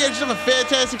 Hope you guys have a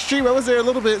fantastic stream. I was there a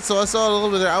little bit, so I saw a little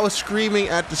bit there. I was screaming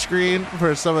at the screen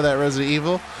for some of that Resident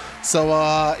Evil. So,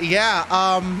 yeah,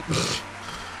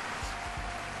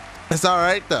 it's all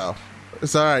right, though.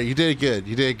 It's all right. You did good.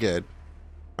 You did good.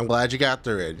 I'm glad you got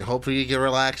through it. Hopefully you can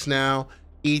relax now.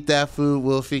 Eat that food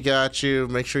Wolfie got you.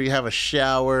 Make sure you have a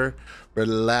shower.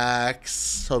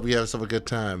 Relax. Hope you have yourself a good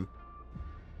time.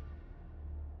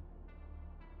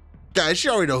 Guys,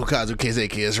 you already know who Kazuki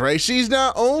Seki is, right? She's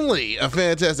not only a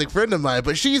fantastic friend of mine,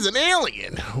 but she's an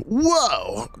alien.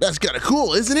 Whoa, that's kind of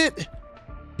cool, isn't it?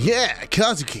 Yeah,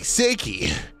 Kazuki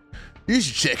Seki. You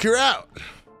should check her out.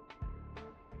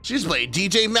 She's playing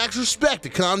DJ Max Respect to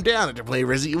calm down after playing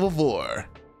Resident Evil 4.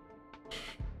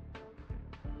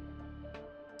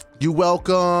 You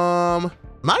welcome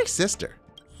my sister.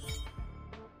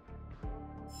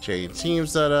 Change team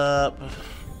setup.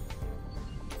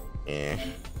 Yeah.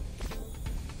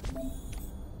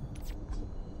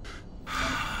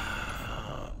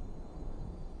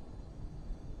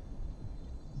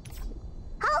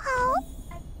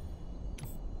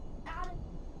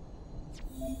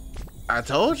 I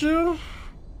told you.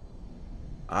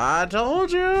 I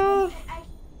told you.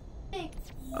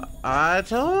 I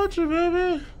told you,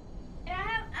 baby. I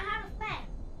have a friend.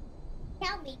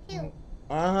 Tell me too.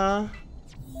 Uh-huh.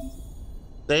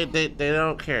 They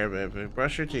don't care, baby.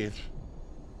 Brush your teeth.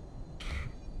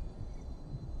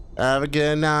 Have a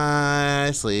good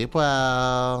night. Sleep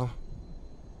well.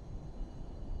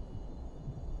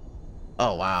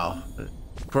 Oh, wow.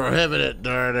 Prohibited.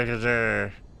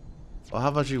 Well, how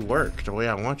about you work the way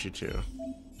I want you to?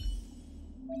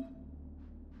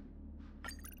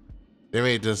 They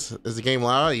made this. Is the game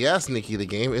live? Yes, Nikki, the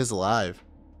game is live.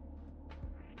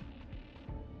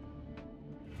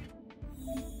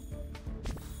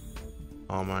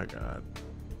 Oh my god.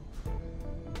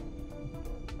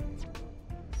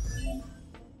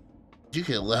 You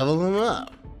can level them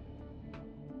up.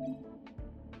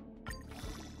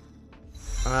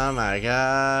 Oh my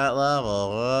god,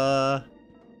 level.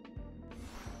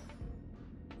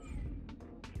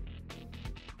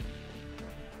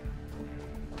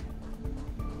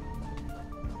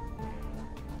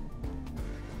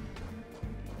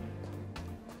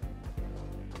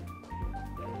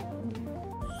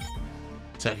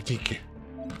 Technique.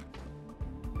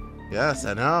 Yes,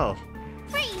 I know.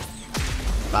 Freeze!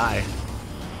 Bye.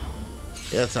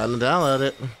 Yeah, it's time to download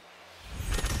it.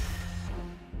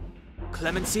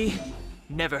 Clemency?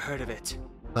 Never heard of it.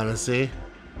 Let me see.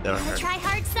 Never Gotta heard. try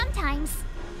hard sometimes.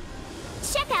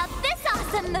 Check out this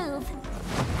awesome move!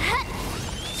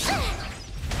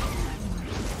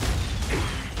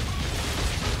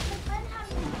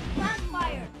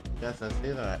 Bonfire. Yes, I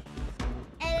see that.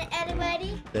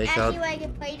 Anybody? They Actually, called- I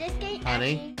can play this game.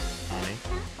 Honey? Honey?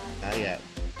 Not yet.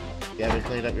 You haven't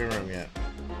cleaned up your room yet.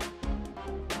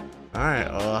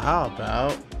 Alright, well, how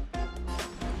about...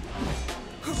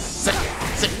 Sing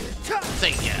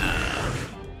ya.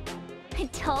 I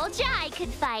told ya I could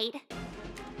fight.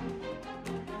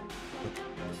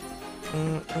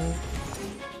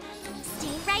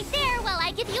 Stay right there while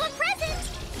I give you a present.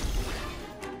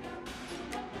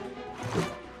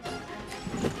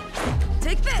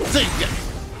 Take this! Sing ya.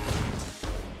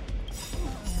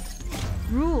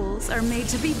 Rules are made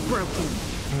to be broken.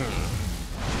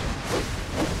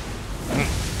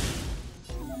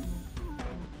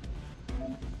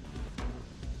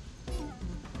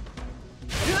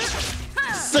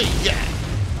 Sing ya.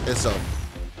 It's over.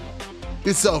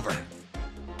 It's over.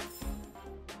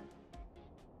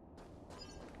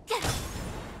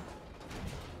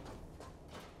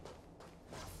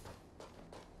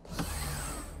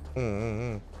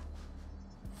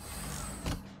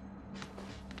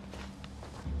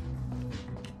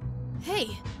 Hey,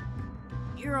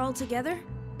 you're all together?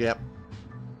 Yep.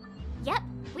 Yep,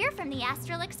 we're from the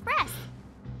Astral Express.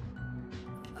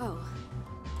 Oh.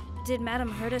 Did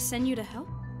Madame Herta send you to help?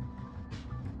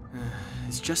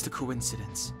 It's just a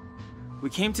coincidence. We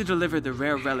came to deliver the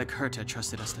rare relic Herta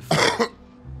trusted us to find.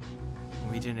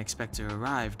 We didn't expect to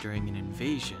arrive during an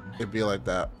invasion. It'd be like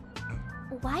that.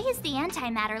 Why is the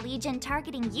Antimatter Legion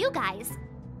targeting you guys?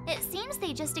 It seems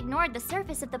they just ignored the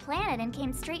surface of the planet and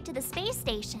came straight to the space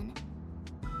station.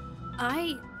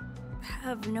 I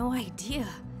have no idea.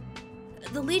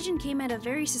 The Legion came at a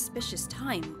very suspicious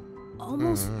time,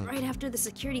 almost right after the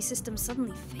security system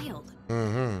suddenly failed.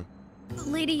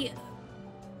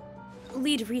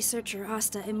 Lead researcher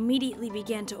Asta immediately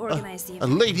began to organize the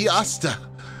evacuation. Lady Asta!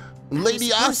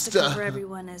 Lady I was supposed to cover Asta!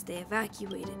 everyone as they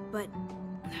evacuated, but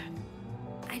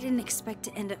I didn't expect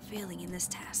to end up failing in this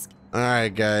task.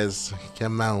 Alright, guys.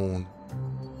 Come on.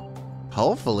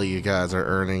 Hopefully you guys are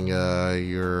earning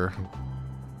your...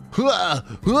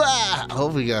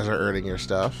 Hopefully you guys are earning your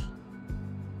stuff.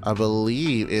 I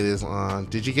believe it is on...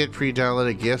 Did you get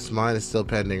pre-downloaded gifts? Mine is still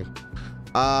pending.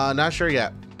 Not sure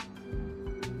yet.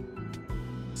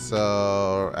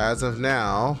 So, as of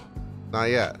now, not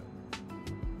yet.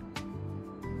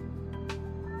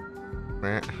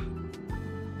 Meh.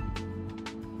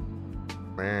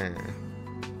 Meh.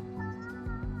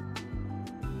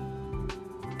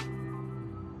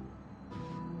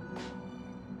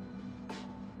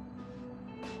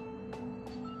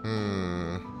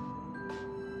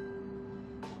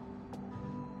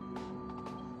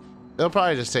 It'll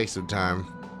probably just take some time.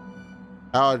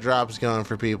 How are drops going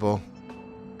for people?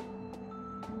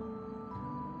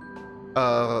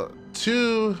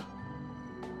 Churito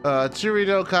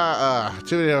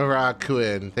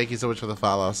Rakuen. Thank you so much for the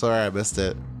follow. Sorry I missed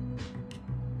it.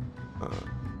 I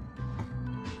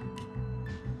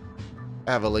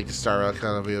have a link to Star Rail,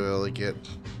 kind of be able to get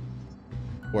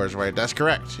words right. That's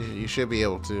correct. You should be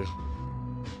able to.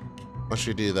 Once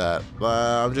you do that.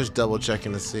 I'm just double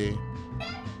checking to see.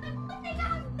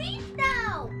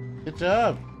 Good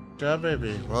job. Good job,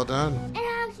 baby. Well done.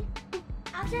 And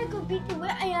after I go beat the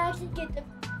wit, I actually get the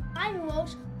final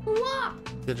rolls.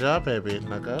 Good job, baby.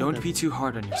 Now go. Don't be too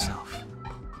hard on yourself.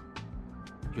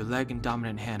 Your leg and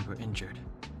dominant hand were injured.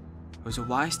 It was a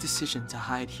wise decision to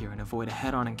hide here and avoid a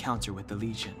head-on encounter with the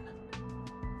Legion.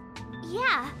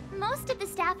 Yeah, most of the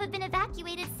staff have been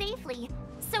evacuated safely.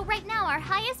 So right now our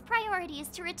highest priority is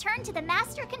to return to the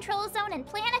master control zone and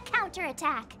plan a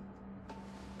counterattack.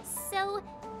 So,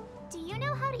 do you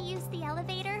know how to use the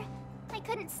elevator? I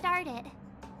couldn't start it.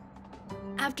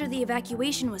 After the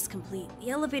evacuation was complete, the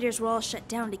elevators were all shut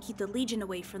down to keep the Legion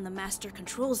away from the master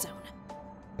control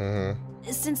zone.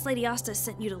 Since Lady Asta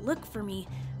sent you to look for me,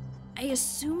 I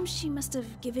assume she must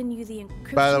have given you the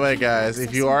encryption. By the way, key for guys,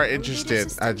 if you accessing are the elevator interested,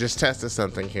 system. I just tested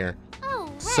something here. Oh,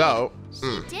 right. So,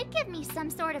 She did give me some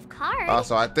sort of card.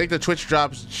 also, I think the Twitch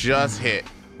drops just hit.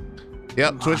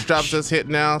 Yep, Twitch drops just hit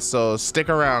now, so stick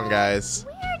around, guys.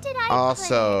 Where did I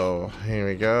Also, here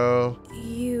we go.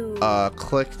 You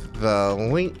Click the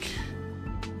link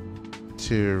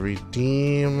to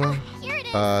redeem Here it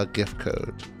is. gift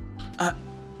code.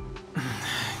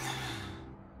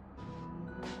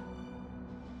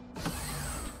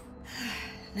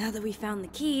 Now that we found the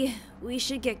key, we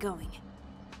should get going.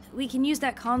 We can use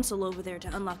that console over there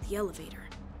to unlock the elevator.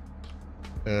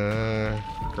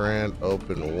 Grand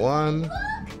open 1.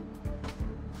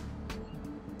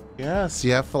 Yes,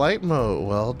 you have flight mode.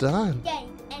 Well done. Yeah,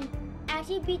 and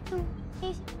actually beat the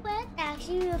wet,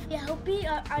 actually with the helping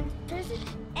on person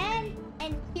and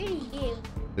here to you.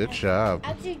 Good job.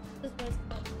 Actually, this was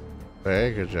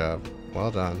Very good job.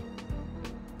 Well done.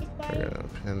 We're gonna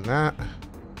pin that.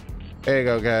 There you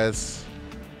go, guys.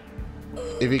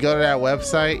 If you go to that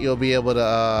website, you'll be able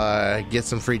to get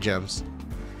some free gems.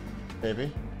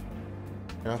 Baby.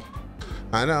 Yeah.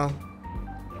 I know.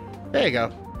 There you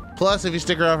go. Plus, if you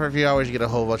stick around for a few hours, you get a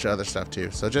whole bunch of other stuff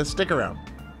too. So just stick around.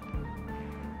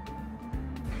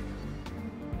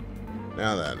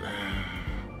 Now then.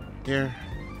 Here.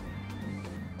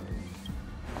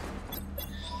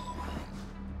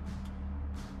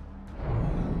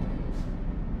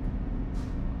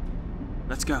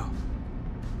 Let's go.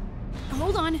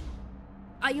 Hold on.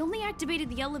 I only activated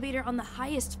the elevator on the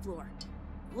highest floor.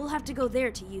 We'll have to go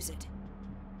there to use it.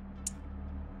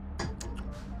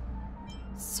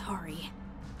 Sorry.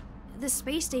 The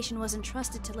space station was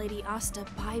entrusted to Lady Asta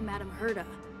by Madame Herda.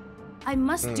 I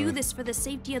must do this for the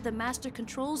safety of the master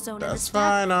control zone and the That's staff.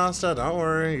 fine, Asta. Don't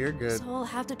worry. You're good. So I'll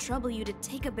have to trouble you to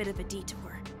take a bit of a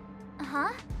detour.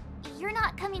 Huh? You're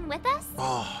not coming with us?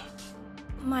 Oh.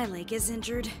 My leg is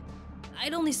injured.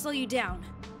 I'd only slow you down.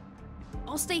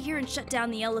 I'll stay here and shut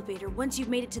down the elevator once you've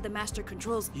made it to the master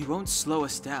controls. You won't slow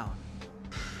us down.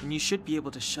 And you should be able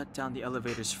to shut down the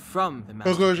elevators from the master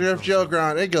Of course, your control FGO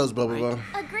ground. It goes, blah, blah, blah.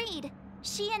 Agreed.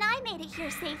 She and I made it here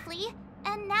safely,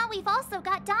 and now we've also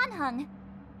got Dan Hung.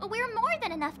 We're more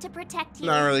than enough to protect you.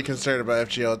 Not really concerned about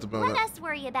FGO at the moment. Let us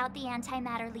worry about the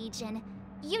Antimatter Legion.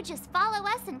 You just follow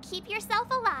us and keep yourself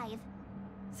alive.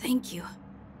 Thank you.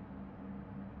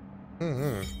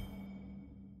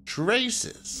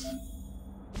 Traces.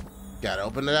 Gotta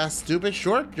open that stupid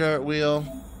shortcut wheel.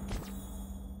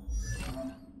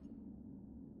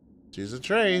 Choose a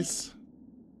trace.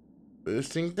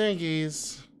 Boosting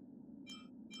thingies.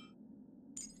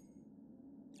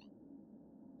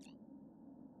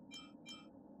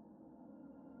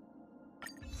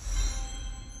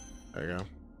 There you go.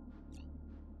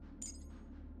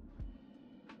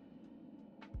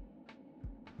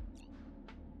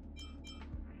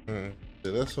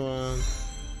 Do this one.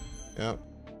 Yep.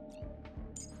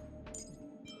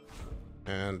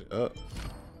 And oh.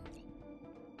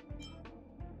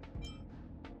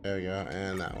 There we go.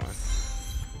 And that one.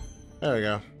 There we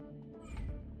go.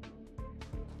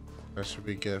 That should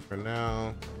be good for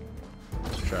now.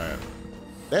 Let's try it.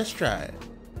 Let's try it.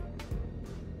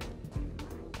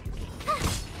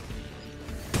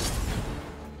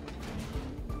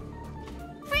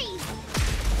 Freeze!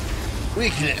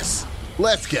 Weakness.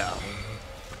 Let's go.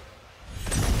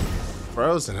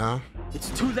 Frozen, huh? It's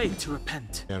too late to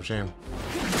repent. Damn shame.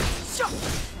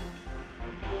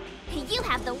 You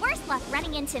have the worst luck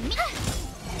running into me.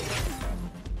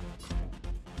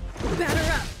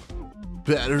 Batter up!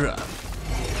 Better up.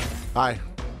 Hi.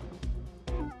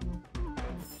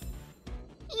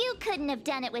 You couldn't have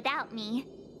done it without me.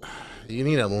 You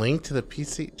need a link to the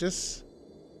PC? Just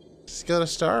go to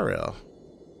Star Rail.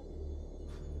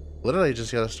 Literally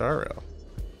just go to Star Rail.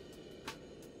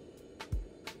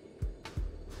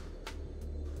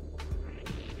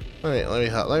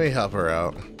 Let me help her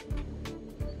out.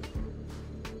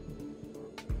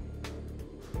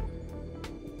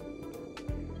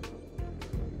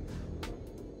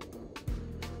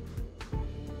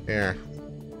 Here.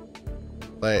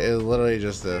 Like, it's literally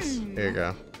just this. Here you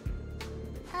go.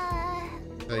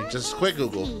 Like, just quick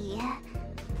Google.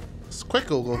 Just quick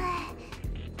Google.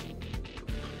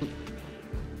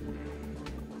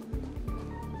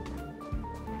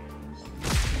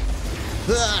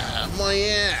 Ah, my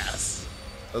ass.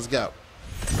 Let's go.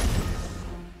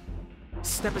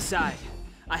 Step aside.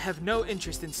 I have no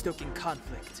interest in stoking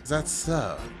conflict. Is that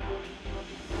so?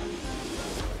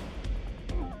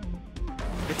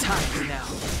 The time is now.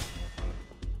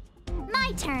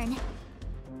 My turn.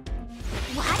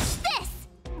 Watch this.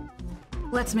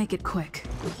 Let's make it quick.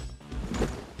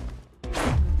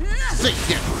 Sit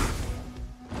down.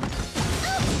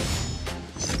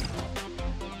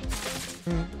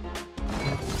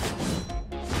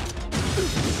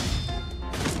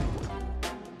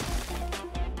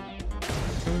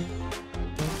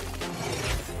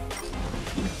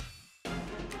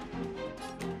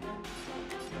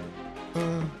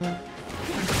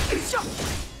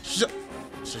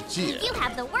 You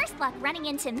have the worst luck running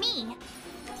into me.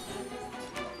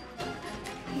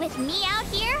 With me out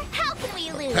here, how can we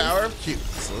lose? Power of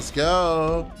cutes. Let's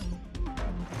go.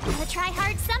 Gotta try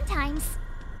hard sometimes.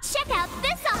 Check out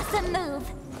this awesome move.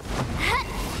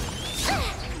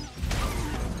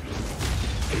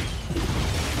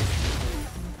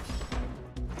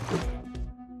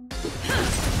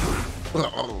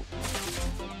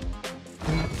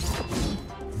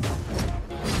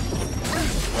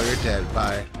 Oh, you're dead.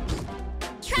 Bye.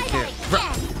 Try that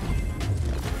again.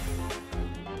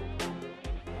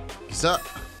 He's up.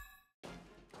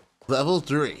 Level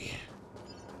 3.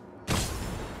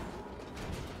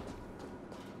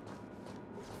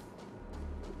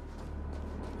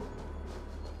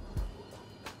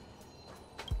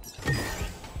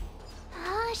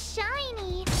 Oh,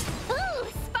 shiny. Ooh,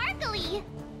 sparkly.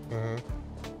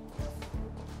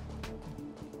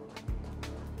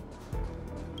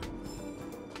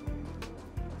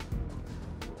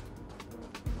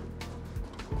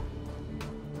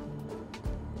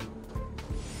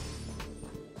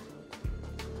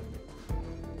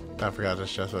 I forgot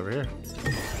this chest over here.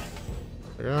 There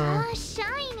we go. Oh,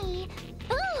 shiny.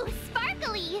 Ooh,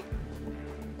 sparkly.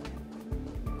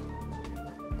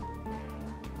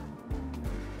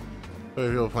 How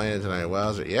many people playing it tonight?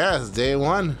 Wowzer. Yeah, it's day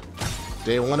one.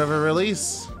 Day one of a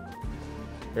release.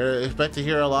 Expect to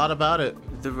hear a lot about it.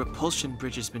 The repulsion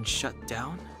bridge has been shut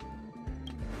down?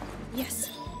 Yes,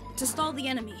 to stall the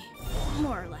enemy,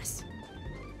 more or less.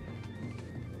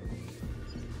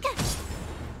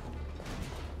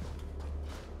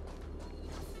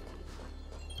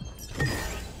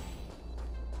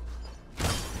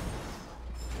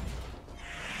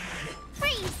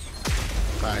 Freeze.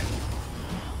 Bye.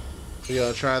 You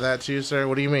gonna try that too, sir?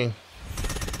 What do you mean?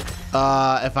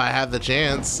 If I had the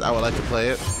chance, I would like to play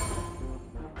it.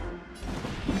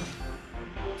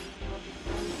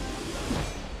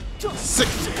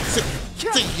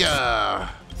 See ya.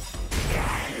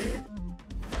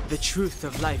 The truth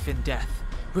of life and death,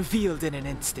 revealed in an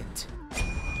instant.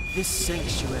 This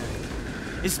sanctuary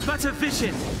is but a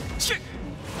vision.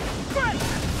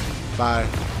 Bye.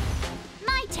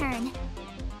 My turn.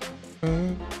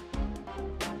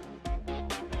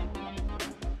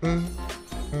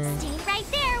 Stay right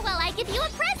there while I give you a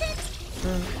present.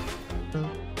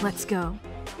 Let's go.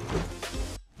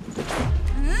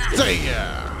 See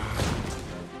ya.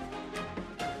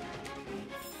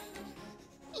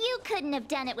 You couldn't have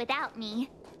done it without me.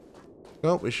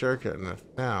 Nope, we sure couldn't have.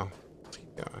 Now, let's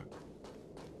keep going.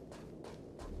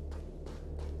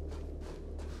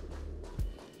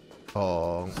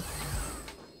 Oh.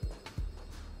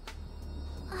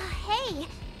 Hey,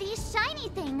 these shiny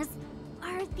things.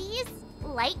 Are these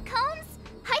light cones?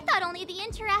 I thought only the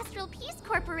Interastral Peace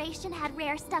Corporation had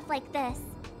rare stuff like this.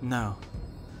 No.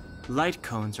 Light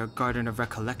cones are Garden of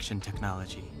Recollection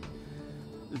technology.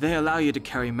 They allow you to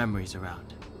carry memories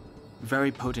around.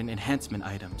 Very potent enhancement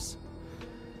items.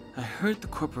 I heard the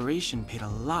corporation paid a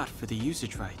lot for the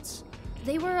usage rights.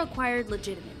 They were acquired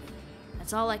legitimately.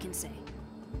 That's all I can say.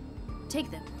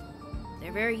 Take them.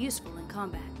 They're very useful in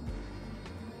combat.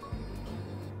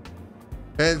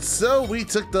 And so we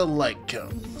took the light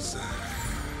cones.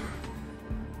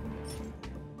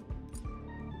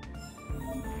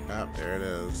 Oh, there it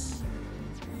is.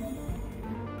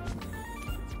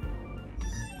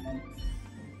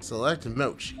 Select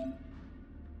Mochi.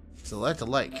 Select a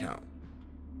light cone.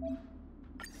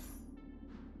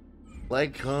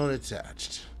 Light cone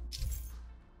attached.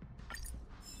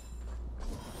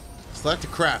 Select a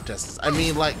craft test. I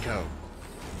mean light cone.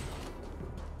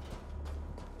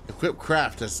 Equip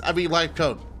craft test. I mean light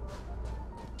cone.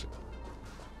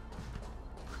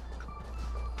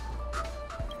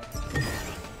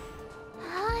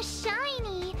 Oh,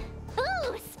 shiny.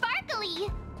 Ooh,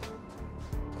 sparkly.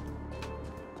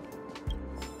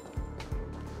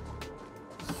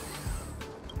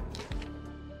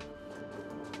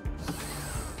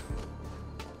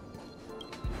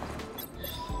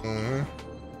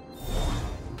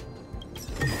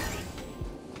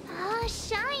 Oh,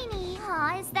 shiny.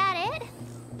 Aw, is that it?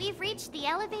 We've reached the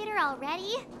elevator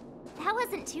already? That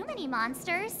wasn't too many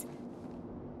monsters.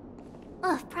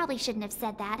 Ugh, probably shouldn't have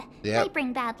said that. Yep. Might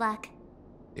bring bad luck.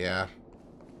 Yeah.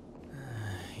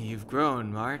 You've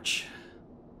grown, March.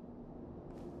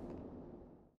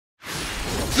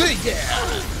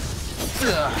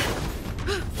 Yeah.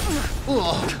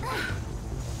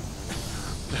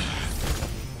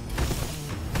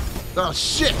 Oh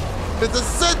shit! It's a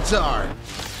centaur!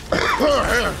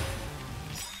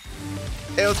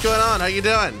 Hey, what's going on? How you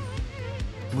doing?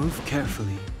 Move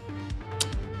carefully.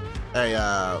 Hey,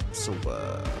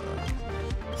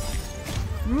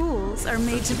 Rules are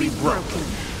made to be broken.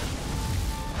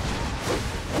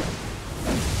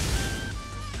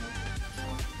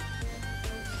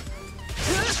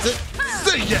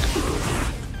 See ya!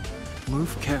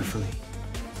 Move carefully.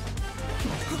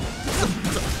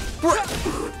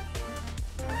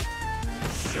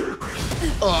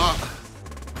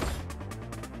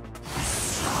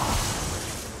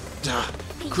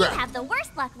 You Crap. have the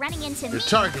worst luck running into You're me.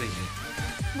 targeting me.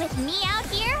 With me out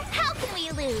here, how can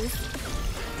we lose?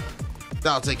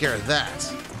 I'll take care of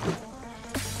that.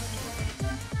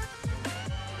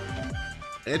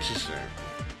 Interesting.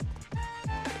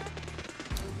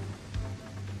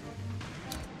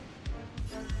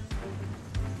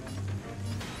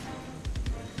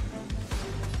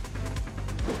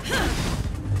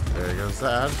 There goes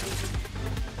that.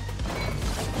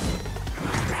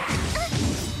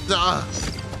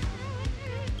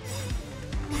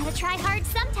 Gotta try hard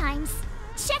sometimes.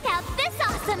 Check out this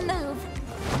awesome move.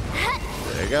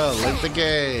 There you go, live the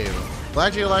game.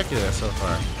 Glad you like it so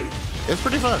far. It's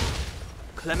pretty fun.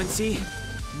 Clemency?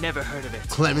 Never heard of it.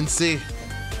 Clemency?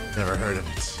 Never heard of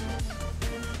it.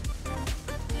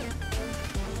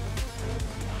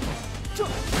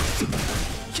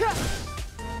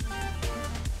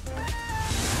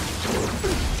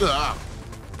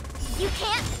 You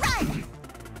can't run.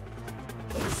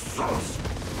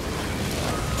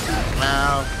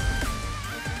 Ow.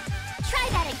 Try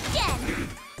that again.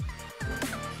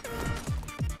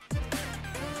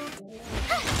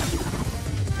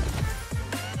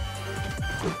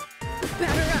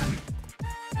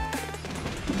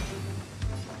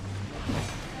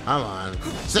 Come on.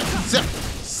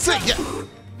 Sit ya.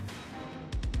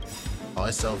 Oh,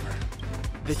 it's over.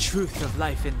 The truth of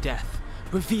life and death,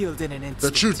 revealed in an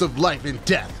instant. The truth of life and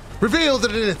death, revealed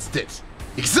in an instant.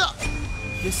 Except.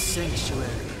 This sanctuary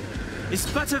is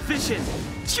but a vision.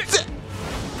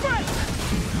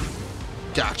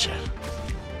 Gotcha.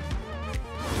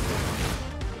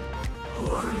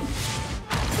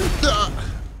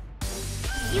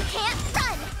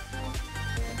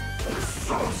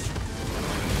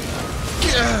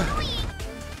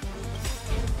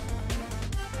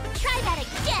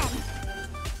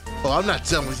 Oh, I'm not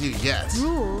done with you yet.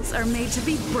 Rules are made to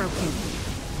be broken.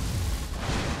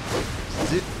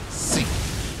 Sit, see.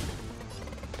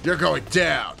 You're going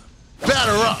down.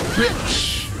 Batter up,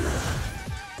 bitch.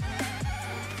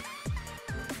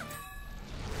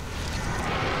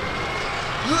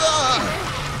 Ah!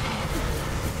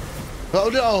 Oh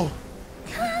no!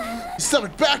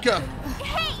 Summon backup!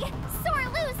 Hey, sore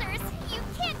losers! You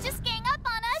can't just gang up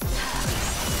on us!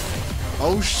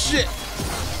 Oh shit!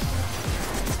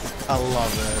 I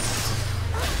love this.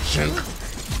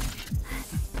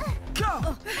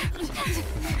 Go!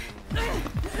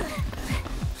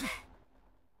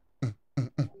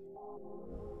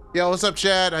 Yo, what's up,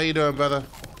 Chad? How you doing, brother?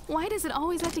 Why does it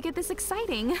always have to get this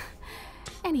exciting?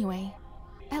 Anyway,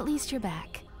 at least you're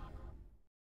back.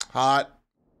 Hot.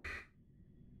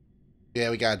 Yeah,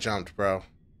 we got jumped, bro.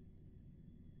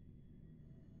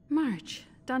 March,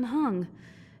 Dunhung,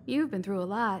 you've been through a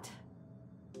lot.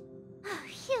 Oh,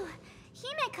 phew.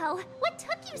 Himeko, what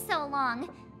took you so long?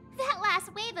 That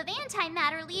last wave of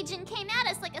antimatter legion came at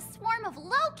us like a swarm of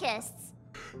locusts.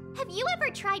 Have you ever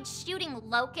tried shooting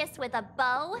locusts with a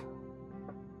bow?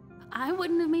 I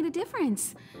wouldn't have made a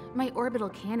difference. My orbital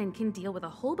cannon can deal with a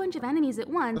whole bunch of enemies at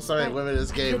once. Sorry, but women in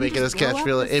this I game couldn't making us just blow catch up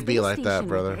feeling. the It'd be space like that, station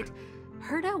brother. with it.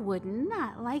 Herta would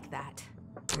not like that.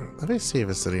 Let me see if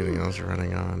it's anything else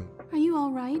running on. Are you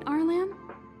all right, Arlan?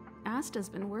 Asta's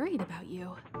been worried about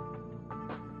you.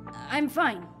 I'm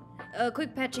fine. A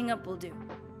quick patching up will do.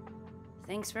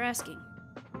 Thanks for asking.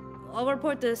 I'll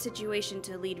report the situation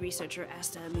to lead researcher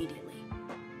Asta immediately.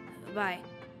 Bye.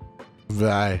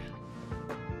 Bye.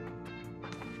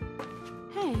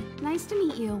 Hey, nice to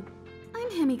meet you. I'm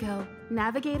Himiko,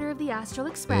 navigator of the Astral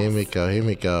Express.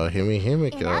 Himiko.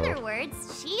 In other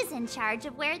words, she's in charge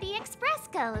of where the express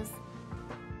goes.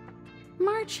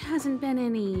 March hasn't been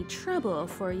any trouble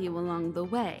for you along the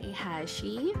way, has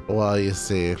she? Well, you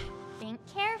see. Think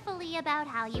carefully about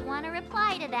how you want to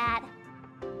reply to that.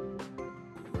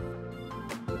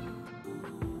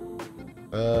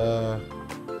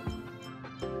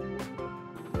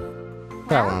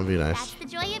 That one would be nice. That's the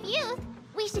joy of youth.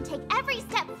 We should take every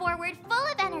step forward full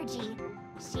of energy.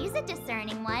 She's a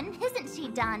discerning one, isn't she,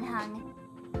 Donhung?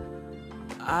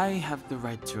 I have the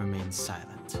right to remain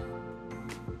silent.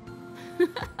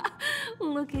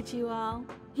 Look at you all.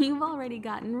 You've already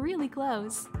gotten really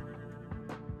close.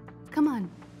 Come on.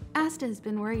 Asta's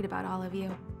been worried about all of you.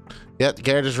 Yep, the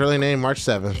character's really named March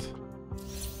 7th.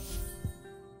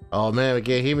 Oh man, we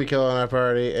get Himiko on our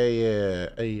party. Hey,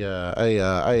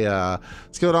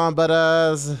 what's going on,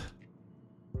 buddas?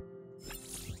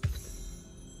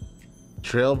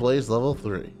 Trailblaze level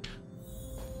 3.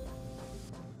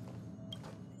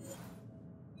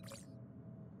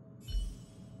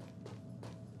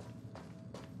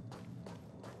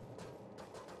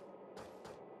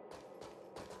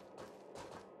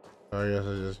 I guess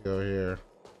I just go here.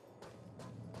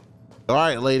 All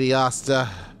right, Lady Asta.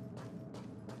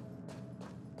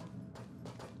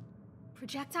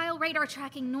 Projectile radar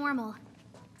tracking normal.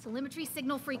 Telemetry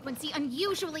signal frequency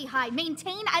unusually high.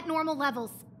 Maintain at normal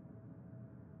levels.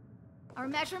 Our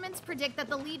measurements predict that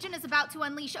the Legion is about to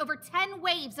unleash over 10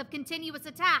 waves of continuous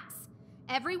attacks.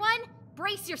 Everyone,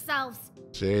 brace yourselves.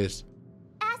 Jeez.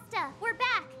 Asta, we're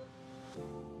back.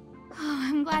 Oh,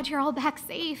 I'm glad you're all back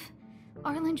safe.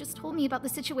 Arlen just told me about the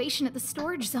situation at the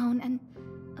storage zone and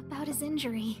about his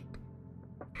injury.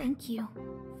 Thank you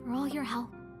for all your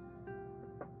help.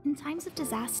 In times of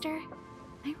disaster,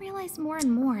 I realize more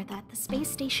and more that the space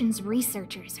station's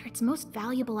researchers are its most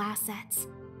valuable assets.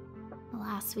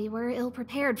 Alas, we were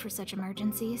ill-prepared for such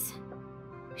emergencies.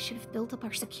 We should have built up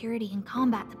our security and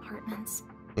combat departments.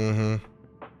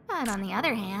 But on the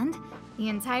other hand, the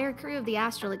entire crew of the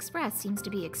Astral Express seems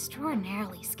to be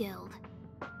extraordinarily skilled.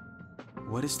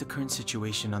 What is the current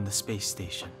situation on the space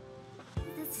station?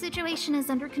 The situation is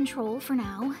under control for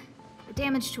now. The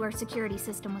damage to our security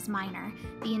system was minor.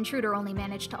 The intruder only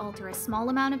managed to alter a small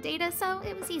amount of data, so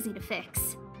it was easy to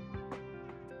fix.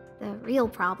 The real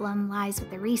problem lies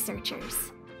with the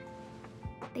researchers.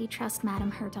 They trust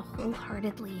Madame Herta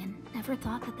wholeheartedly and never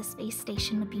thought that the space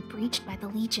station would be breached by the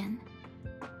Legion.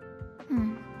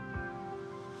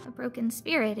 A broken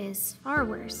spirit is far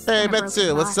worse. Hey, than a Betsu,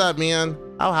 broken what's body. up, man?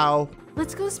 How?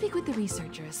 Let's go speak with the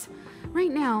researchers.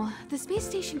 Right now, the space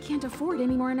station can't afford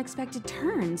any more unexpected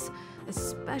turns,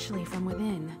 especially from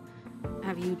within.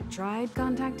 Have you tried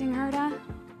contacting Herta?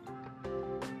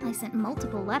 I sent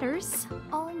multiple letters,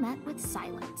 all met with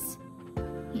silence.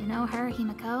 You know her,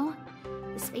 Himiko.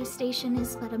 The space station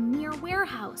is but a mere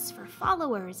warehouse for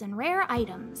followers and rare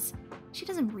items. She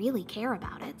doesn't really care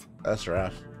about it. That's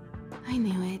rough. I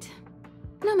knew it.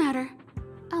 No matter.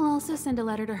 I'll also send a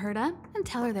letter to Herta and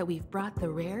tell her that we've brought the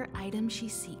rare item she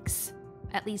seeks.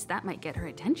 At least that might get her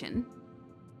attention.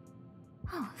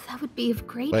 Oh, that would be of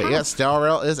great But help. yeah, Star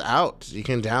Rail is out. You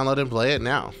can download and play it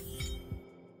now.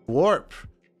 Warp.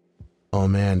 Oh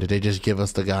man, did they just give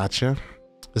us the gotcha?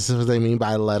 This is what they mean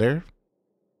by letter.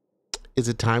 Is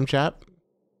it time, chap?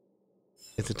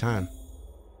 It's a time.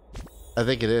 I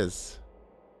think it is.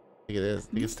 I think it is. I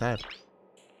think it's time.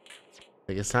 I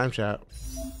think it's time, chap.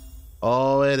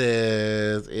 Oh, it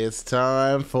is. It's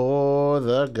time for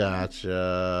the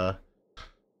gotcha.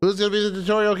 Who's gonna be the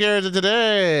tutorial character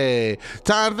today?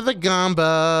 Time for the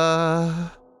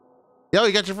Gamba. Yo,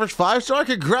 you got your first 5-star?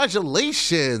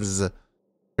 Congratulations.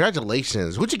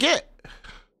 Congratulations. What'd you get?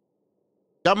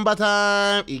 Gamba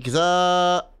time.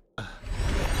 Ikiza.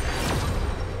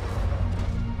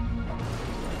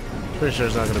 Pretty sure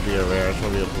it's not gonna be a rare. It's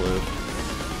gonna be a blue.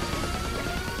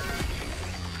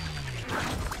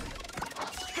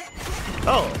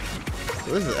 Oh,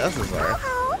 this is SSR.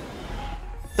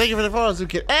 Thank you for the follow,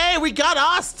 Zuki. Hey, we got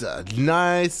Asta.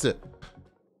 Nice.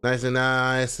 Nice and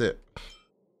nice.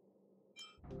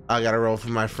 I gotta roll for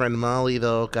my friend Molly,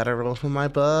 though. Gotta roll for my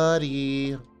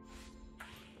buddy.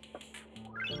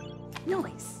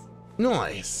 Nice.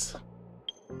 Nice.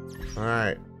 All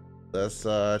right. Let's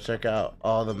check out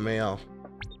all the mail.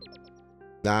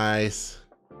 Nice.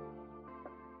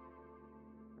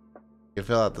 You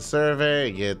fill out the survey,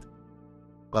 you get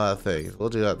a lot of things. We'll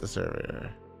do out the survey.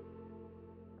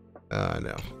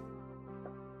 No.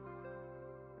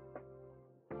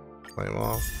 Claim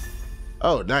all.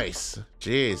 Oh, nice.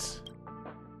 Jeez.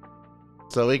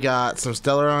 So we got some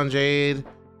Stellar on Jade,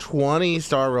 20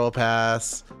 Star Roll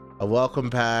Pass, a welcome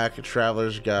pack, a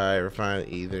Traveler's Guide, Refined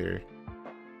Ether,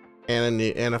 and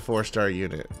a 4-star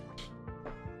unit.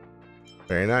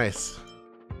 Very nice.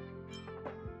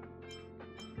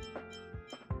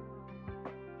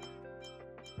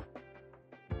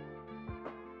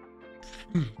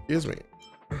 Excuse me.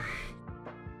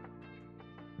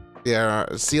 Yeah,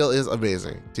 Seal is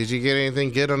amazing. Did you get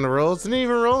anything good on the rolls? Didn't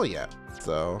even roll yet.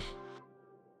 So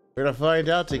we're gonna find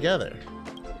out together.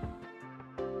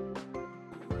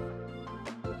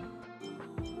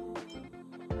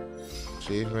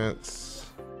 Achievements.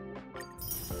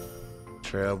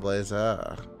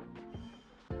 Trailblazer.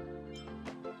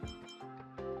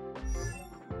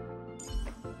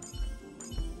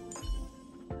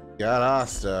 Got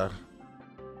Asta.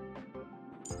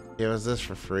 Give us this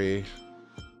for free.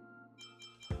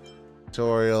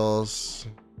 Tutorials.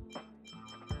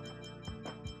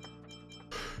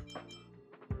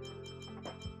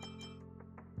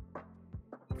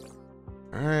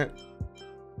 Alright.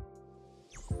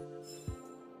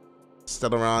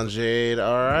 Still around Jade.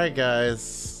 Alright,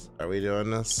 guys. Are we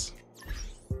doing this?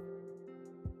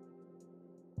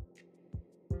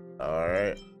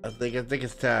 Alright. I think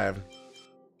it's time.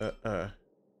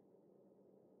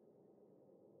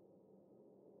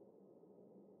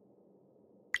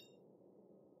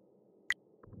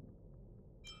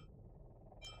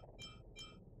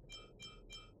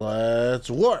 Let's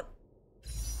warp.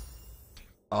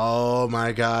 Oh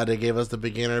my god, they gave us the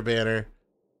beginner banner.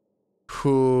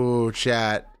 Whoo,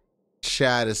 chat.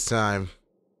 Chat is time.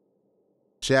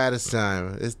 Chat is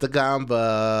time. It's the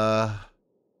Gamba.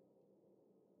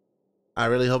 I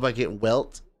really hope I get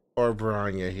Welt or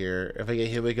Bronya here. If I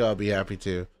get Himiko, I'll be happy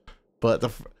too. But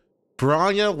the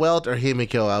Bronya, Welt, or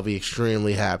Himiko, I'll be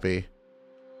extremely happy.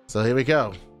 So here we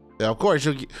go. Yeah, of course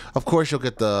you'll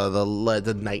get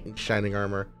the knight in shining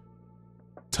armor.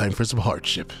 Time for some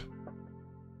hardship.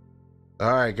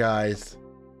 All right, guys.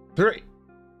 3,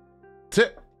 2,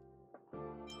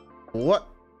 1.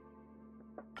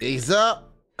 Ease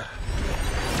up. I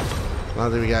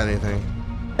don't think we got anything.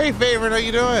 Hey, favorite, how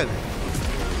you doing?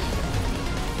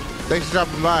 Thanks for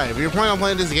dropping by. If you're planning on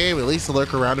playing this game, at least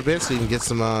lurk around a bit so you can get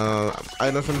some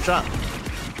items from the shop.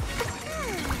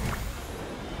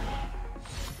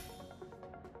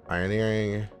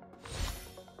 Pioneering,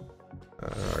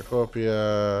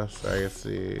 Arcopia,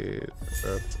 Sagacy.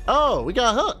 Oh, we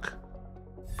got Hook.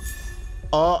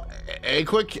 Oh, a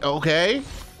quick, okay.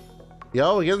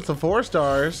 Yo, we're getting some 4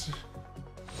 stars.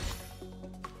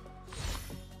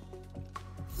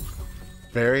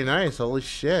 Very nice. Holy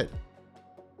shit.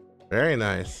 Very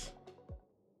nice.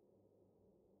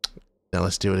 Now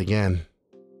let's do it again.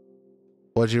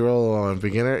 What'd you roll on?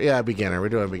 Beginner? Yeah, beginner. We're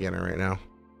doing beginner right now.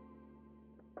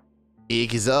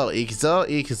 Ikizo, Ikizo,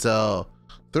 Ikizo.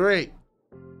 3,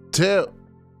 2,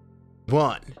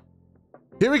 1.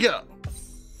 Here we go.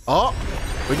 Oh,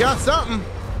 we got something.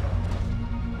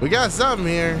 We got something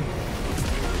here.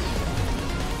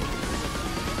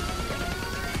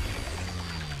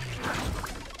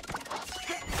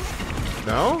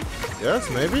 No? Yes,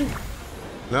 maybe?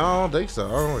 No, I don't think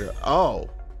so. Oh.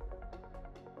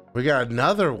 We got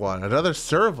another one, another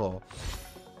serval.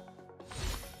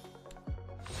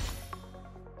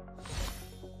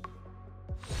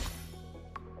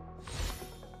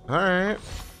 All right.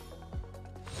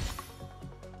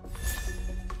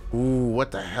 Ooh,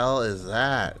 what the hell is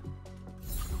that?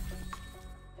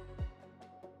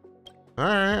 All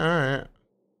right.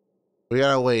 We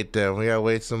gotta wait then. We gotta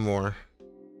wait some more.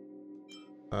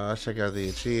 Check out the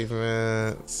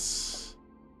achievements.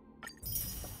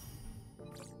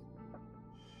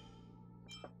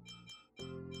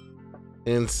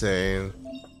 Insane.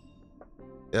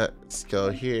 Yeah, let's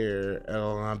go here.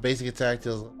 Basic attack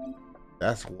deals.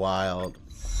 That's wild.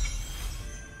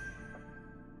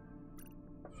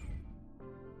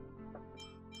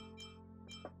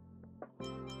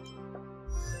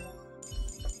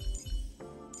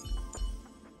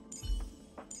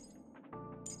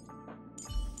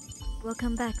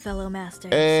 Welcome back, fellow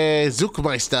masters. Hey,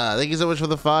 Zuckmeister, thank you so much for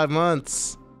the 5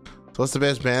 months. So what's the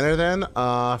best banner then?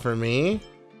 For me,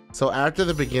 so after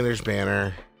the beginner's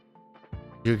banner,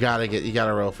 you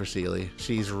gotta roll for Seely.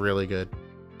 She's really good.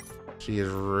 She is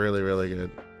really, really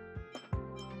good.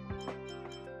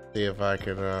 See if I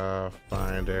can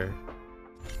find her.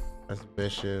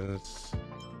 Missions.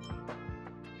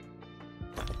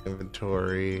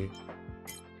 Inventory.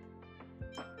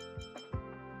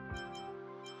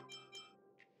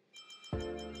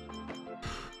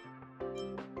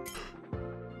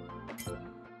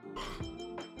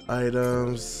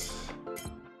 Items.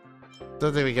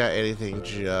 Don't think we got anything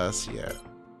just yet.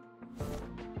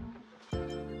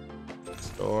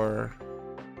 Store.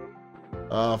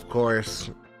 Oh, of course.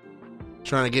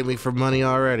 Trying to get me for money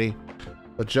already.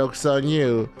 But joke's on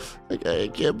you. Like, I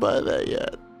can't buy that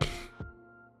yet.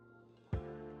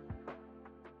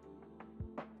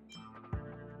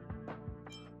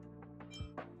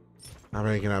 How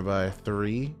many can I buy?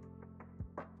 3?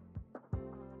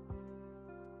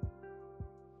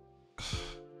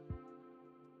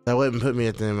 That wouldn't put me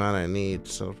at the amount I need,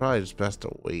 so probably just best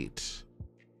to wait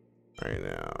right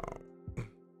now.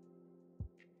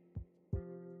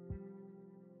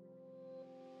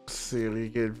 Let's see if we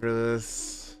good for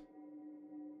this.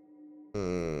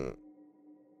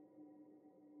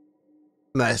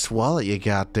 Nice wallet you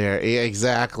got there. Yeah,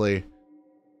 exactly.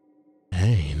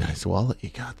 Hey, nice wallet you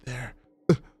got there.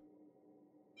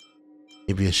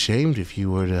 You'd be ashamed if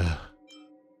you were to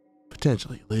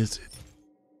potentially lose it.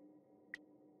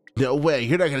 No way,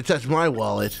 you're not gonna touch my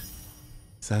wallet.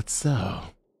 Is that so?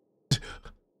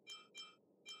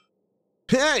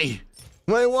 Hey,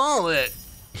 my wallet.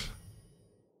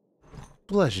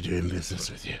 Pleasure doing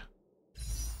business with you.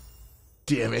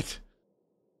 Damn it.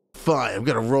 Fine, I'm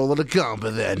gonna roll in a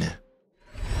compa then.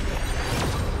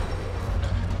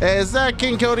 Hey, is that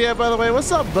King Kodiak, by the way?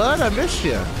 What's up, bud? I missed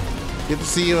you. Good to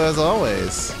see you as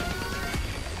always.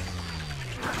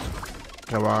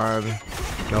 Come on.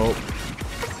 Nope.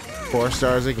 4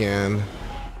 stars again.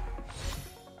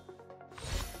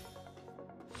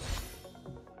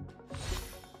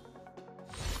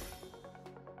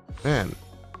 Man.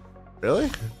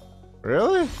 Really?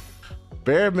 Really?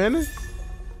 Bare minute?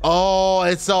 Oh,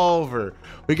 it's over.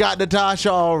 We got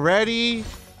Natasha already.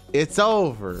 It's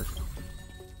over.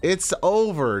 It's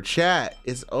over, chat.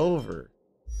 It's over.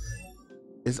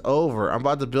 It's over. I'm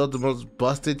about to build the most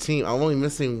busted team. I'm only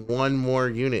missing 1 more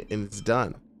unit and it's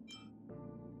done.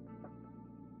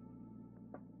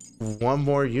 1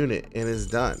 more unit and it's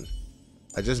done.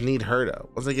 I just need Herta.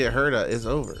 Once I get Herta, it's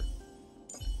over.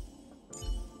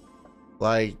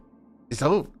 Like, it's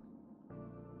over.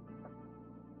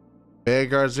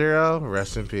 Vanguard 0,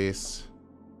 rest in peace.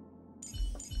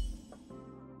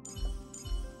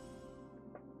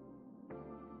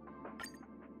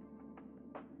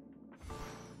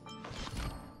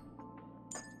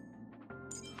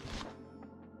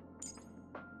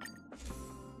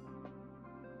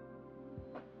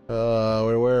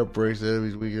 Where it breaks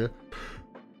enemies weaker.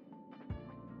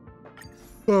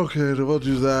 Okay, then we'll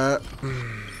do that.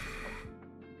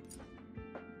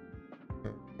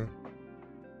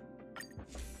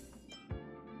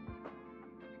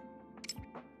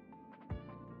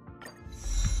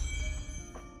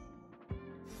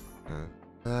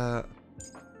 That.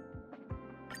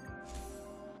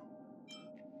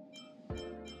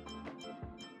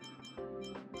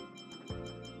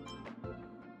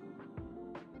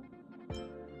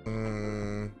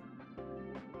 I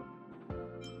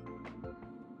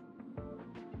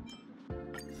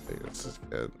think this is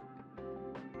good.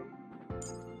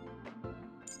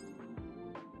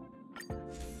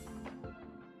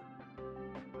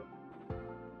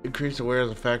 Increase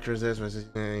awareness of factors this was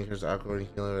increase alcohol and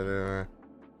healing.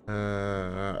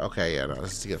 Okay, yeah, no,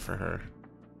 this is good for her.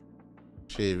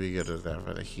 She'd be good at that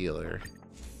for the healer.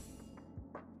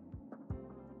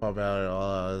 How about it all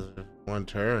out as one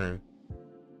turn?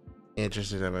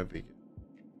 Interesting, that might be good.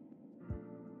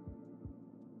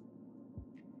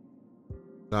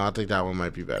 No, I think that one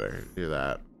might be better. Do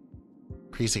that.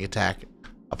 Increasing attack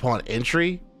upon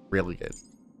entry, really good.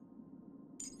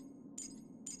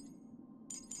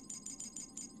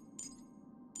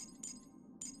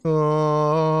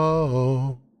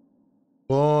 Oh,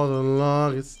 for the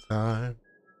longest time.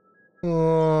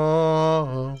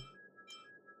 Oh,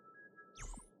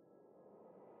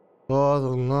 for the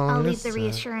longest I'll leave the time.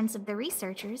 reassurance of the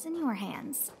researchers in your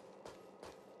hands.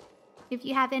 If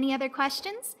you have any other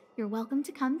questions, you're welcome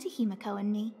to come to Himiko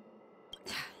and me.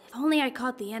 If only I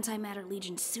caught the Antimatter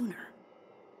Legion sooner.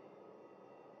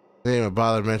 They didn't even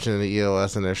bother mentioning the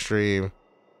EOS in their stream.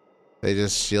 They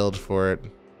just shield for it.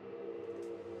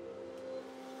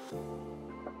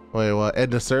 Wait, what?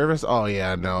 End of service? Oh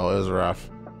yeah, no, it was rough.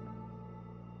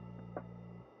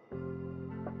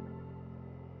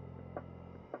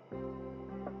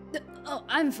 Oh,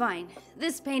 I'm fine.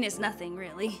 This pain is nothing,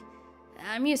 really.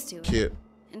 I'm used to it. Cute.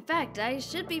 In fact, I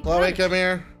should be Chloe, proud. come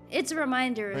here. It's a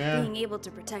reminder of Yeah. being able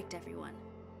to protect everyone.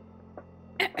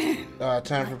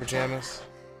 Time for pajamas.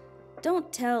 Don't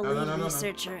tell No, no, lead no, no, no.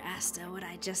 researcher Asta what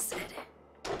I just said.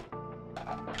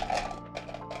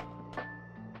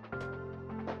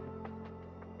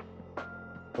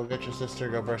 Go get your sister,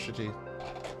 go brush your teeth.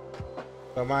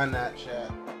 Don't mind that, chat.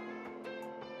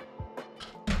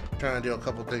 Trying to do a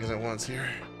couple things at once here.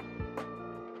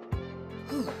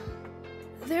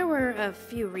 There were a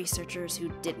few researchers who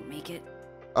didn't make it.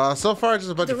 So far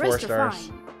just a bunch The of 4 rest are stars.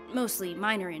 fine, mostly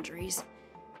minor injuries.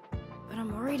 But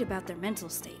I'm worried about their mental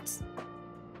states.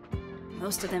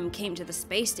 Most of them came to the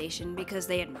space station because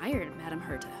they admired Madame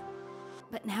Herta.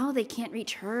 But now they can't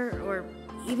reach her or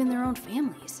even their own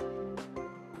families.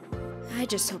 I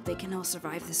just hope they can all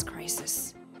survive this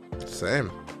crisis.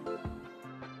 Same.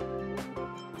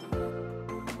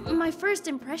 My first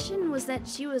impression was that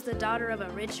she was the daughter of a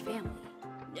rich family,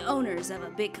 owners of a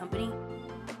big company.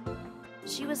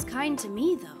 She was kind to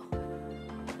me, though.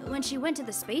 When she went to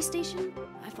the space station,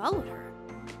 I followed her.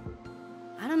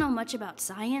 I don't know much about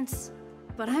science,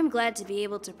 but I'm glad to be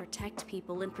able to protect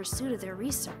people in pursuit of their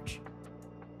research.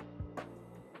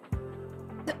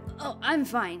 Oh, I'm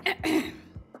fine.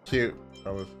 Cute.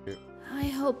 That was cute. I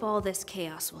hope all this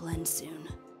chaos will end soon.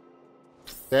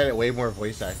 They had way more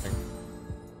voice acting.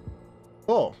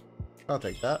 Cool. I'll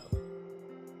take that.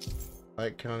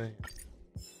 Like counting.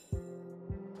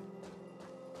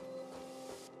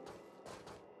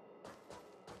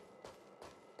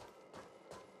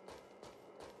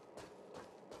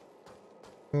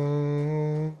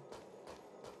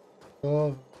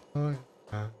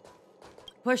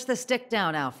 Push the stick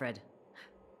down, Alfred.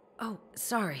 Oh,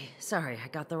 sorry, I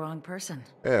got the wrong person.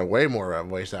 Yeah, way more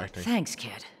voice acting. Thanks,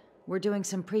 kid. We're doing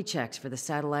some pre-checks for the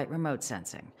satellite remote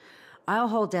sensing. I'll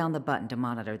hold down the button to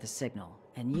monitor the signal,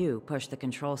 and you push the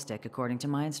control stick according to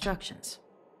my instructions.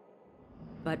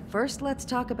 But first, let's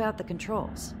talk about the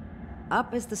controls.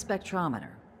 Up is the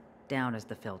spectrometer, down is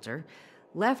the filter,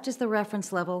 left is the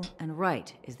reference level, and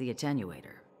right is the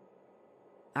attenuator.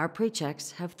 Our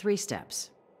pre-checks have 3 steps.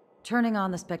 Turning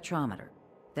on the spectrometer,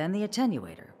 then the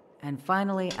attenuator, and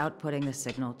finally outputting the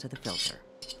signal to the filter.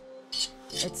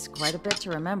 It's quite a bit to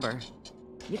remember.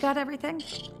 You got everything?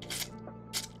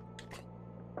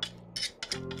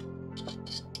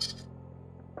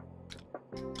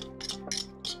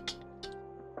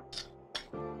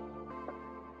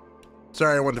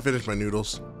 Sorry, I wanted to finish my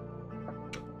noodles.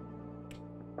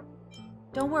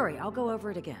 Don't worry, I'll go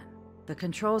over it again. The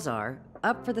controls are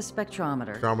up for the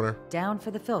spectrometer, down for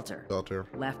the filter,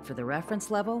 left for the reference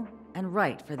level, and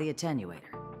right for the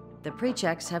attenuator. The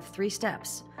pre-checks have 3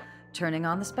 steps. Turning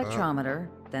on the spectrometer,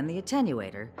 then the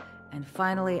attenuator, and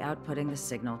finally outputting the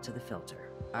signal to the filter.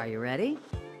 Are you ready?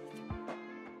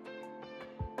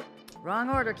 Wrong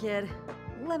order, kid.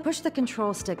 Push the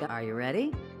control stick. Are you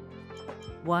ready?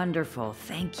 Wonderful,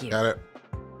 thank you. Got it.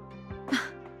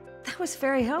 That was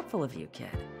very helpful of you, kid.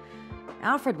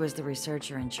 Alfred was the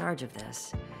researcher in charge of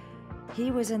this.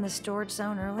 He was in the storage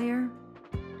zone earlier.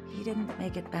 He didn't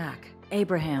make it back.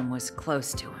 Abraham was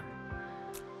close to him.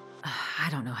 I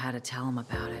don't know how to tell him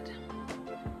about it.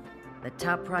 The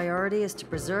top priority is to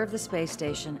preserve the space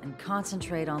station and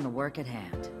concentrate on the work at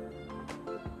hand.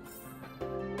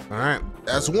 Alright,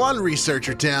 that's one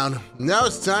researcher down. Now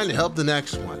it's time to help the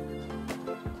next one.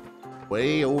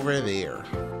 Way over there.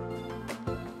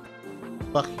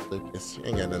 Fuck you, Lucas.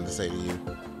 Ain't got nothing to say to you.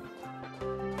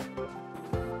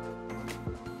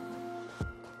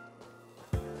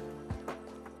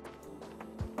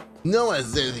 No one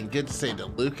has anything good to say to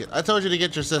Lucas. I told you to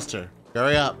get your sister.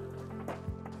 Hurry up.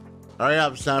 Hurry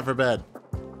up, it's time for bed.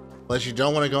 Unless you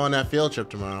don't want to go on that field trip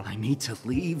tomorrow. I need to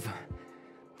leave.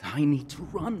 I need to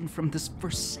run from this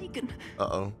forsaken...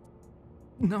 Uh-oh.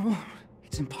 No,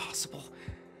 it's impossible.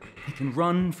 I can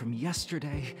run from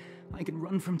yesterday. I can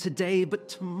run from today, but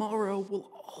tomorrow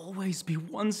will always be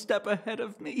one step ahead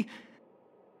of me.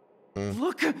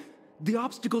 Look! The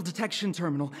obstacle detection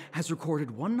terminal has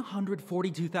recorded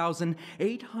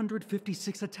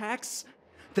 142,856 attacks.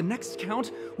 The next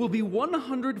count will be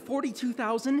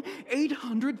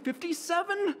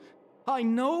 142,857. I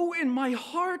know in my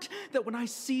heart that when I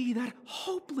see that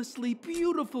hopelessly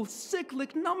beautiful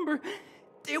cyclic number,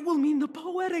 it will mean the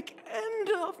poetic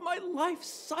end of my life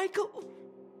cycle.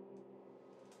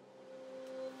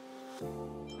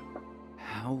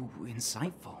 How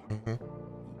insightful.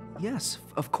 Yes,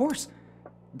 of course.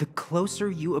 The closer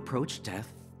you approach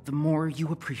death, the more you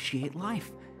appreciate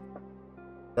life.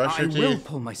 I will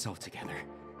pull myself together.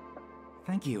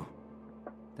 Thank you.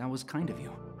 That was kind of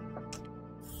you.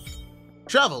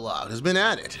 Travelogue has been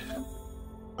added.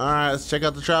 Alright, let's check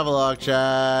out the travelogue,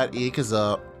 chat. Eek is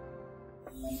up.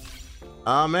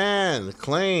 Oh man,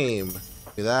 claim.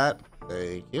 See that?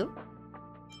 Thank you.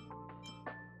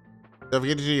 Don't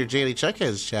forget to do your daily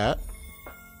check-ins, chat.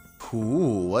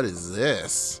 Ooh, what is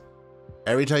this?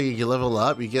 Every time you level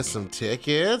up, you get some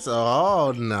tickets.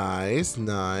 Oh, nice,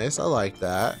 nice. I like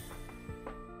that.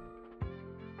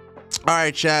 All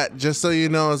right, chat, just so you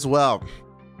know as well.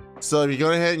 So if you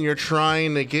go ahead and you're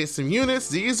trying to get some units,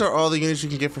 these are all the units you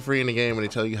can get for free in the game when they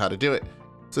tell you how to do it.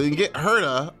 So you can get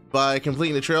Herta by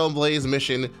completing the Trailblaze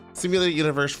mission, Simulated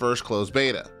Universe First Closed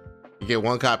Beta. You get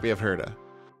 1 copy of Herta.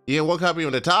 You get 1 copy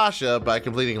of Natasha by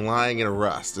completing Lying in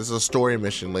Rust. This is a story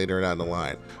mission later down the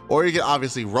line. Or you can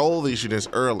obviously roll these units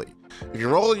early. If you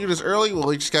roll units early,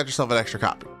 well, you just got yourself an extra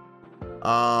copy.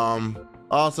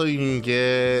 Also, you can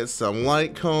get some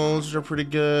light cones, which are pretty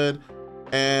good,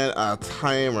 and a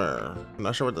timer. I'm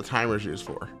not sure what the timer is used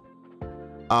for.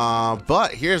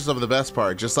 But here's some of the best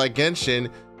part. Just like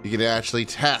Genshin, you can actually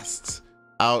test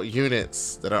out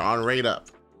units that are on rate up,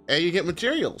 and you get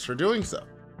materials for doing so.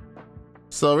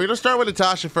 So we're gonna start with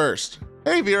Natasha first.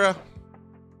 Hey, Vera.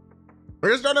 We're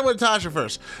gonna start with Natasha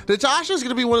first. Natasha is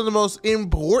gonna be one of the most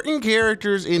important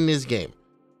characters in this game.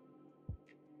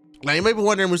 Now you may be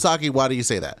wondering, Musaki, why do you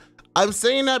say that? I'm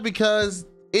saying that because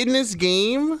in this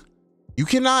game, you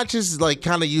cannot just like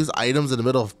kind of use items in the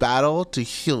middle of battle to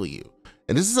heal you.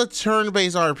 And this is a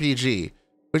turn-based RPG,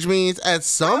 which means at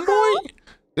some point,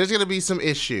 there's gonna be some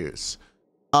issues.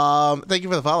 Thank you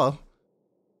for the follow.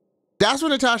 That's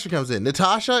when Natasha comes in.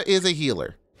 Natasha is a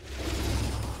healer.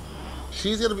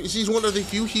 She's one of the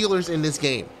few healers in this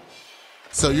game.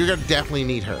 So you're gonna definitely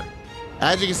need her.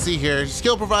 As you can see here, her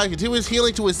skill provides continuous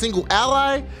healing to a single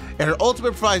ally, and her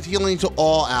ultimate provides healing to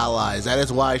all allies. That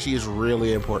is why she is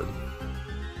really important.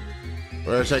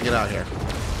 We're gonna check it out here.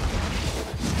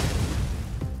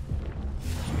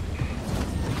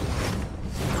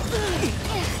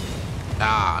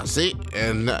 See,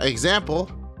 an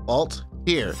example, alt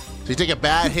here. So you take a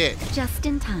bad hit. Just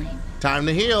in time. Time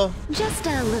to heal. Just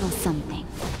a little something.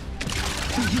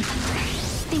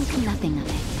 Think nothing of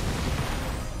it.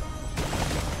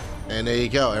 And there you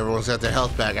go. Everyone's got their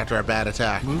health back after a bad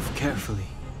attack. Move carefully.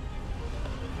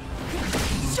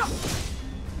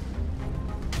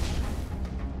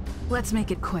 Let's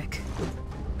make it quick.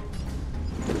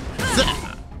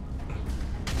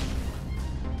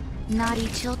 Naughty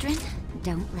children,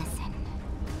 don't listen.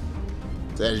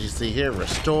 So as you see here,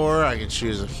 restore. I can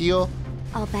choose a heal.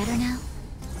 All better now?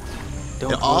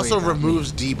 It also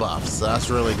removes debuffs, so that's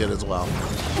really good as well.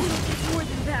 More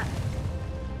than that.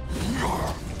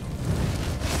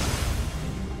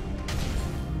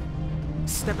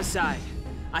 Step aside.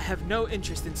 I have no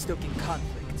interest in stoking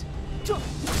conflict.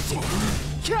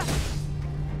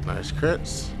 Nice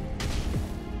crits.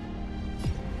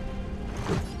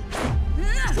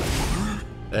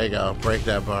 There you go. Break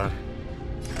that bar.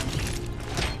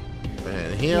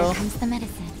 And heal. Here comes the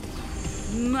medicine.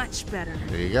 Much better.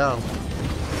 There you go.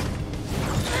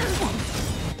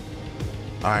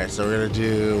 Alright, so we're gonna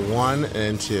do 1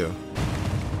 and 2.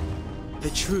 The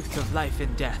truth of life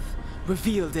and death,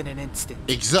 revealed in an instant.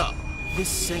 Exact. This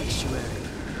sanctuary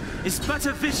is but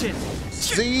a vision.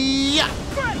 See ya!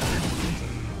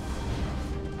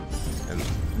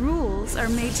 Rules are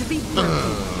made to be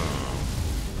broken.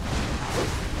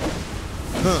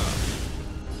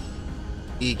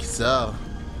 Eek so.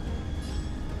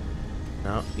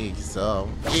 No, eek so.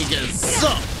 Eek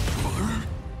so!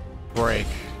 Break.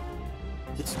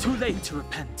 It's too late to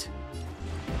repent.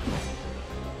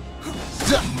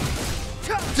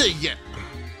 ya.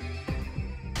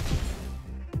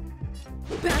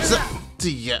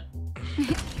 Ya.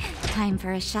 Time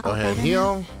for a shot. Go ahead and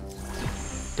heal.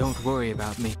 Don't worry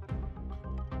about me.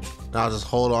 Now I'll just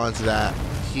hold on to that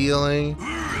healing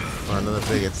for another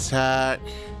big attack.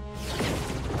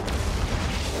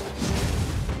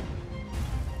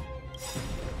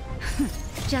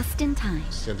 Just in time.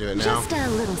 Just gonna do it now. Just a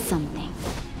little something.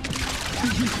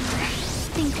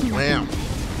 Think nothing Wham. of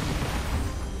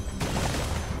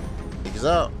it. He's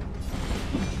up.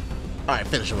 Alright,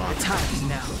 finish him off. Time's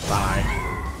now. Bye.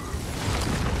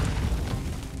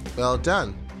 Well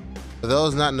done. For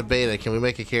those not in the beta, can we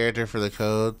make a character for the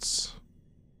codes?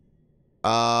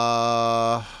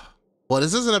 Well,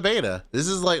 this isn't a beta. This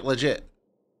is like legit.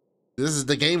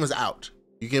 The game is out.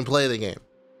 You can play the game.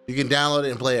 You can download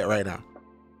it and play it right now.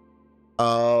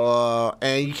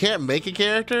 And you can't make a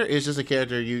character. It's just a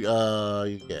character you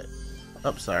get.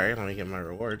 Oh, sorry. Let me get my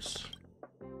rewards.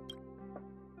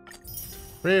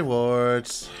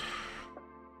 Rewards.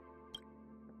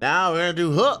 Now we're gonna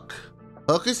do Hook.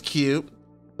 Hook is cute.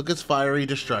 Hook is fiery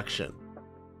destruction.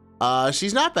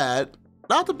 She's not bad.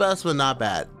 Not the best, but not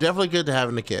bad. Definitely good to have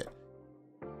in the kit.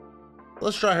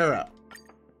 Let's try her out.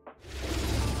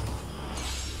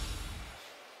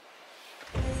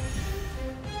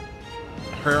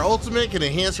 Her ultimate can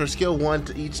enhance her skill one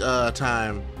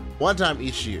time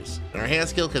each use. Her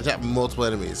enhanced skill can attack multiple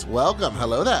enemies. Welcome,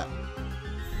 hello there.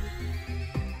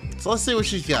 So let's see what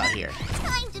she's got here.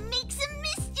 Time to make some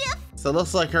mischief. So it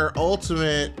looks like her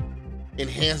ultimate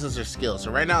enhances her skill.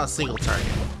 So right now, a single target.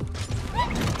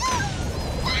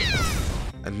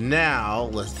 And now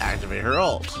let's activate her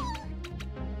ult. Follow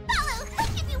Hook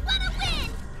if you want to win.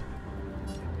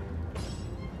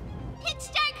 Hit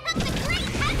start Hook the Great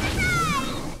has arrived.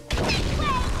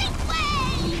 Make way.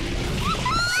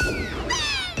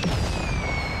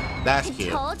 That's cute.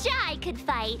 Told ya I could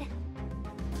fight.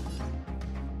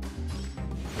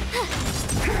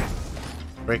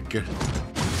 Breaker.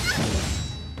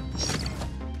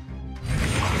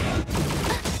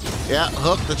 Yeah,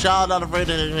 Hook, the child not afraid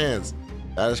to hit hands.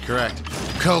 That is correct.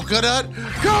 Coconut!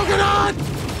 Coconut!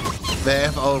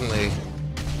 If only.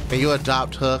 And you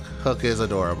adopt Hook. Hook is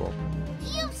adorable.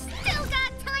 You've still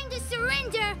got time to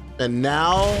surrender. And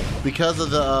now, because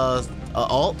of the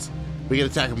ult, we can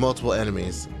attack multiple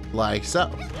enemies. Like so.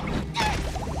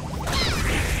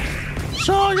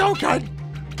 Shoryuken!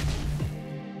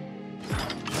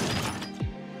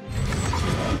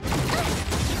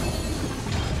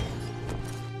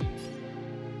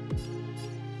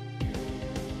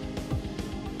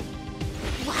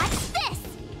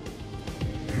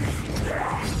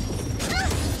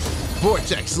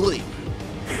 Vortex leap.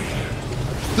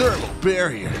 Thermal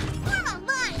barrier.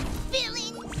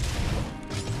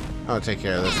 I'll take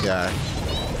care of this guy.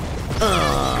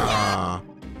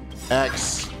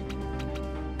 X.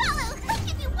 Follow Hook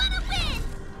if you want to win.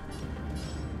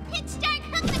 Hit start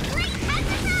Hook the Great has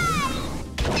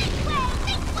arrived.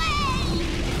 Make way.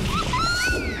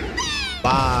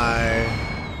 Bye.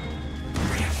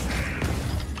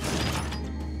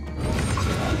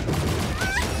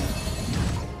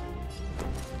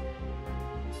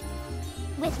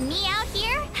 With me out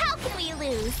here, how can we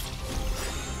lose?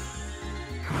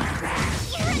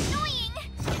 You're annoying!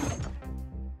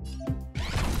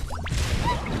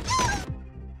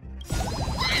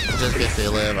 Just in case they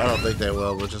live. I don't think they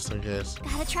will, but just in case.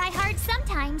 Gotta try hard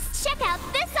sometimes. Check out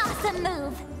this awesome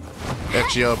move!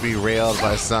 FGO be railed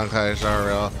by Honkai Star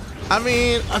Rail. I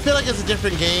mean, I feel like it's a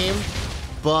different game,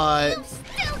 but You've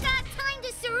still got time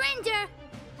to surrender!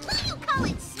 Why do you call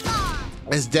it small?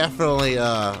 it's definitely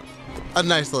a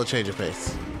nice little change of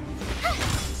pace.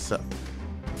 So,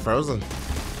 Frozen.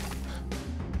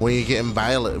 When you getting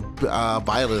Violet though, I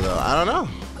don't know.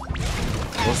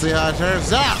 We'll see how it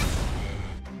turns out. Follow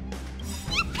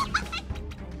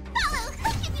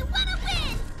Hook if you want to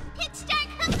win! Hit start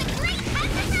Hook the Great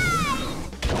has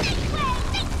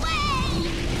arrived! Make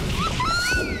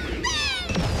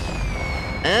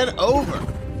way! And over.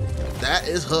 That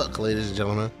is Hook, ladies and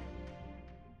gentlemen.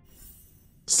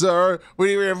 Sir, we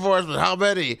need reinforcement. How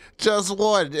many? Just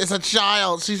one. It's a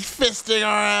child. She's fisting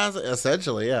our ass.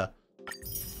 Essentially, yeah.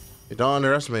 You don't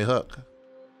underestimate Hook.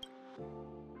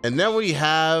 And then we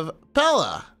have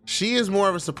Bella. She is more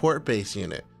of a support base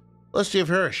unit. Let's give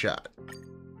her a shot.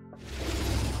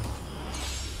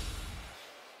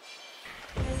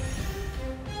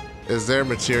 Is there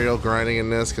material grinding in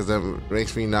this? Because that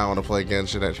makes me not want to play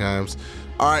Genshin at times.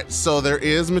 All right, so there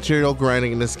is material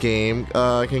grinding in this game.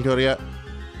 Can go to yet?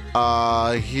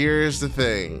 Here's the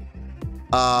thing.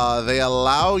 They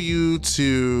allow you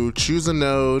to choose a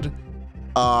node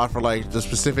for like the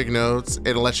specific nodes.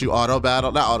 It lets you auto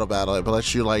battle, not auto battle it, but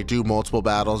lets you like do multiple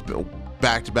battles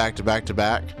back to back to back to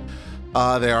back.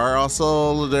 There are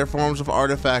also their forms of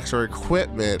artifacts or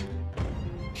equipment.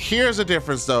 Here's a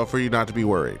difference though for you not to be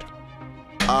worried.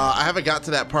 I haven't got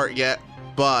to that part yet,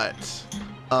 but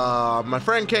my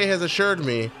friend Kay has assured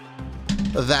me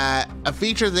that a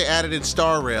feature they added in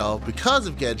Star Rail because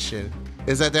of Genshin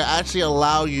is that they actually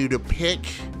allow you to pick,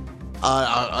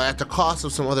 at the cost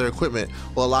of some other equipment,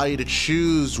 will allow you to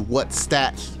choose what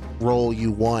stat roll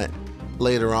you want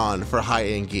later on for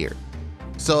high-end gear.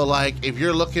 So like if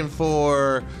you're looking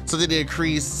for something to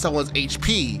increase someone's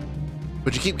HP,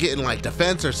 but you keep getting like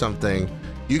defense or something,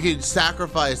 you can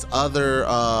sacrifice other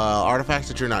artifacts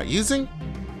that you're not using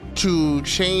to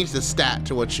change the stat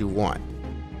to what you want,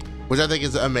 which I think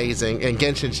is amazing, and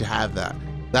Genshin should have that.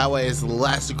 That way it's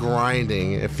less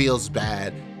grinding, it feels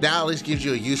bad. Now at least gives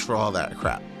you a use for all that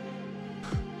crap.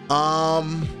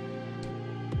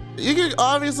 You can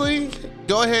obviously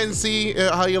go ahead and see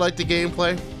how you like the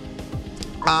gameplay.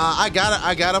 I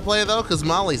gotta play though, cause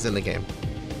Molly's in the game.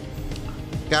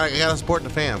 Gotta support the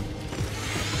fam.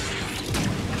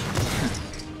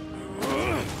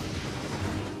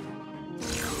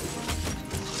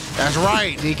 That's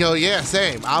right, Nico. Yeah,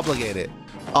 same. Obligated.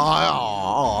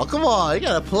 Oh, come on. You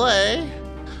gotta play.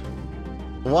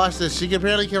 Watch this. She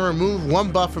apparently can remove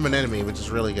one buff from an enemy, which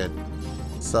is really good.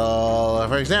 So,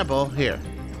 for example, here.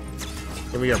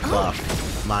 Give me your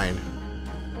buff. Mine.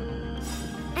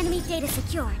 Enemy data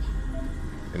secured.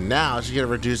 And now she's gonna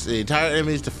reduce the entire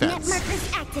enemy's defense. Net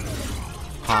markers activated.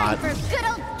 Hot. Time for good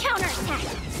old counterattack.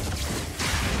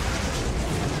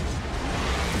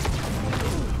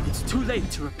 It's too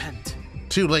late to repent.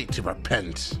 Too late to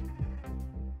repent.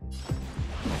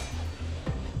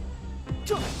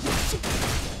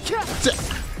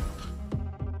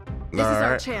 This is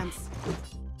our chance.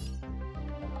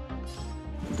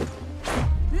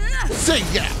 Say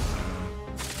yeah.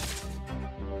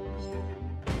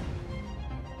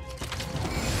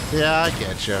 Yeah, I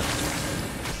get you.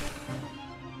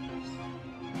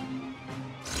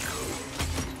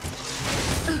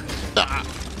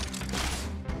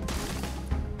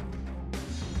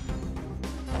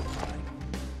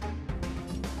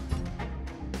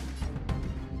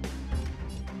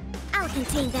 I'll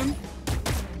contain them.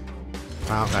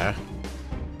 Okay.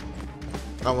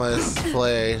 I want to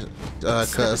play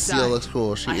because Seal looks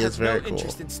cool. She is very cool. I have no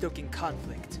interest in stoking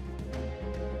conflict.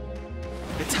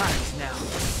 The time is now.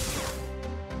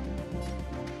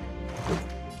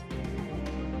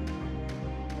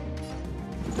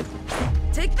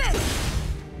 Take this!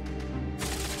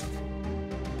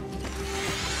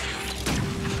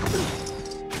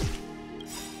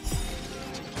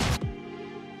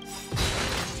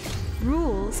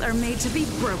 Rules are made to be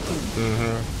broken.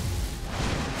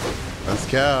 Let's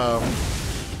go.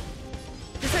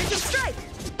 Decisive strike!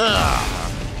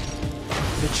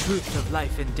 The truth of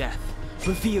life and death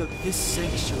revealed this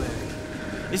sanctuary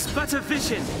is but a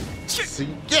vision. See,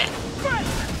 yeah.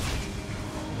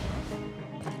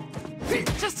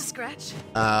 Just a scratch.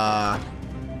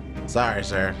 Sorry,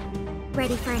 sir.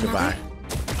 Ready for another?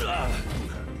 Goodbye.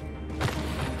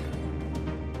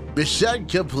 Mission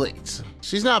complete.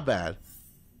 She's not bad.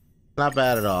 Not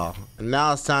bad at all. And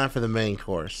now it's time for the main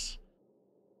course.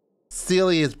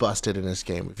 Celia is busted in this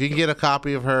game. If you can get a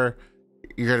copy of her,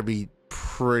 you're gonna be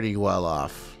pretty well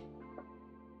off.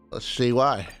 Let's see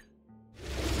why.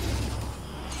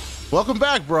 Welcome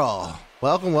back, Brawl.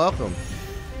 Welcome, welcome.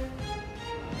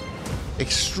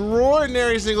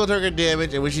 Extraordinary single target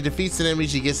damage, and when she defeats an enemy,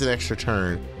 she gets an extra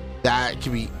turn. That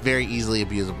can be very easily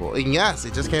abusable. And yes,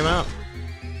 it just came out.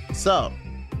 So,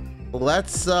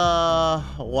 let's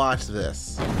watch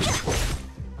this.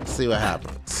 See what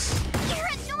happens. You're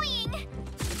annoying.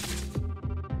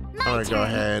 I'm gonna go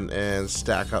ahead and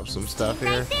stack up some stuff here.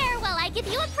 Right there while I give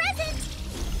you a present.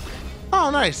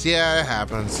 Oh, nice. Yeah, it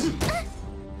happens.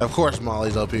 Of course,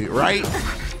 Molly's OP, right?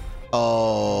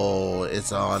 Oh,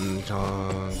 it's on.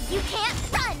 You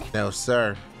can't run. No,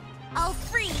 sir. I'll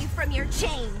free you from your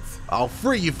chains. I'll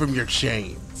free you from your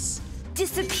chains.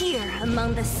 Disappear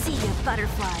among the sea of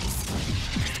butterflies.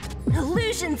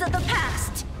 Illusions of the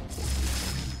past.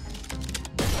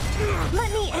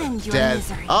 Let me end your Dead.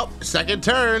 misery. Oh, second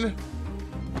turn.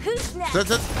 Who's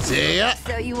next? See ya.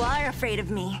 So you are afraid of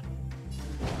me.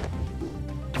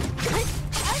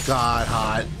 God,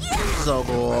 hot. So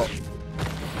cool.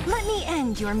 Let me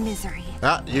end your misery.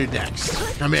 Ah, you're next.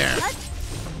 Come here.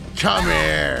 Come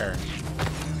here.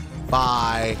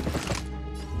 Bye.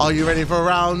 Are you ready for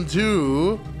round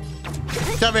two?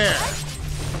 Come here.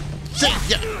 See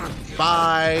ya.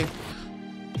 Bye.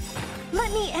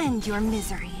 Let me end your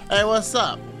misery. Hey, what's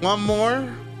up? One more?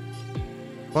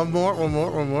 One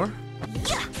more?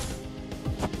 Yeah.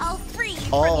 I'll free you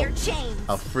Oh, from your chains.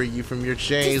 I'll free you from your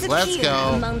chains. Disappear Let's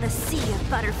go. among the sea of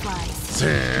butterflies.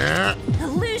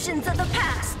 Illusions of the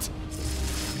past.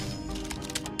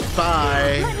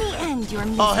 Bye. Let me end your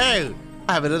misery. Oh, hey,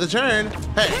 I have another turn.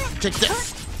 Hey, take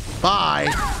this.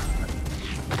 Bye.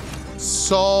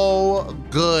 So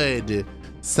good.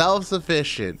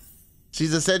 Self-sufficient.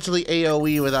 She's essentially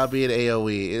AoE without being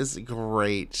AoE. It's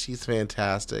great. She's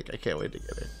fantastic. I can't wait to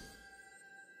get her.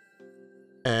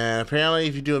 And apparently,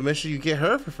 if you do a mission, you get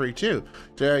her for free too.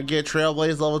 To get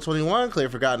Trailblaze level 21, clear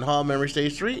Forgotten Hall, Memory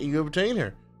Stage 3, and you obtain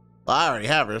her. Well, I already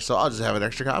have her, so I'll just have an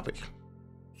extra copy.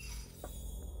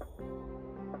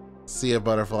 Sea of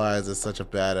Butterflies is such a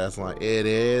badass line. It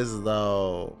is,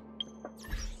 though.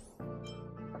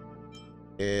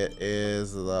 It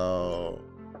is, though.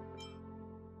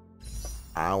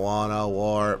 I wanna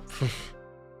warp.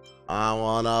 I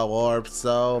wanna warp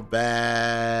so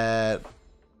bad.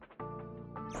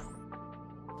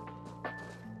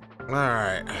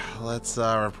 Alright, let's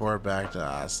report back to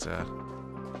Asta.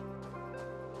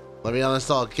 Let me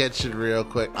uninstall Genshin real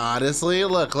quick. Honestly,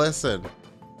 look, listen.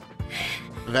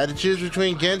 If I had to choose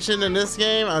between Genshin and this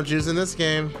game, I'm choosing this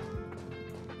game.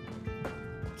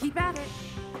 Keep at it.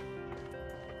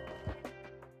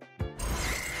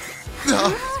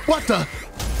 What the?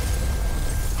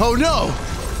 Oh no!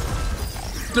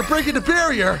 They're breaking the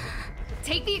barrier!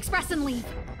 Take the express and leave.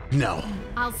 No.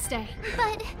 I'll stay.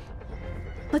 But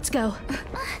let's go.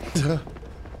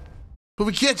 But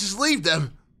we can't just leave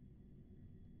them.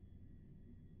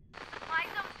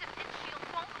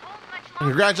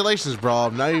 Congratulations, bro.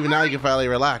 Now you can finally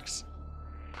relax.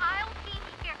 I'll be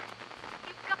here.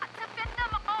 You've got to fend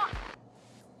them off.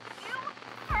 You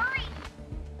hurry.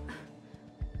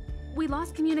 We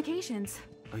lost communications.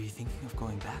 Are you thinking of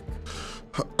going back?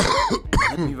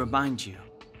 Let me remind you.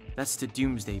 That's the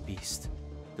Doomsday Beast.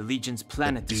 The Legion's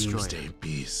planet destroyer. Doomsday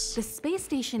Beast. The space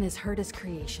station is Herta's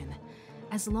creation.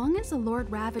 As long as the Lord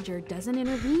Ravager doesn't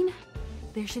intervene,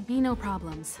 there should be no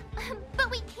problems. But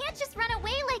we can't just run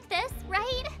away like this,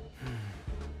 right?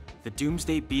 The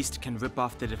Doomsday Beast can rip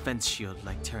off the defense shield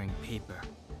like tearing paper.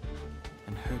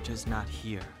 And Herta's not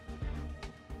here.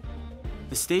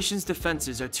 The station's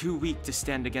defenses are too weak to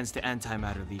stand against the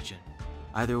Antimatter Legion.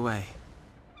 Either way,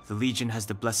 the Legion has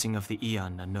the blessing of the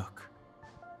Aeon Nanook.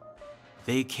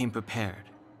 They came prepared,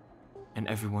 and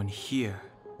everyone here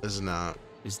is not.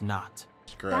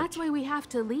 Correct. That's why we have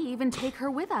to leave and take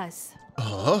her with us.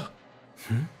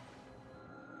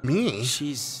 Me?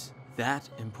 She's that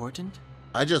important?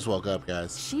 I just woke up,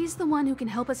 guys. She's the one who can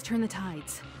help us turn the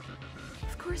tides.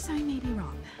 Of course, I may be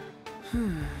wrong.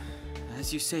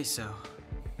 As you say so.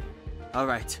 All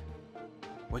right.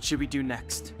 What should we do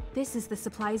next? This is the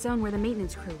supply zone where the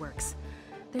maintenance crew works.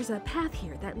 There's a path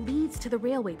here that leads to the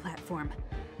railway platform.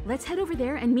 Let's head over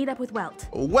there and meet up with Welt.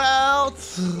 Welt!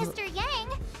 Mr. Yang?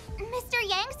 Mr.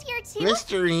 Yang's here too?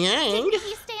 Mr. Yang? Didn't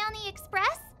he stay on the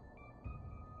express?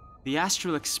 The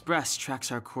Astral Express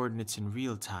tracks our coordinates in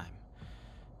real time.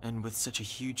 And with such a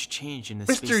huge change in the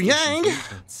space station's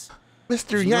movements,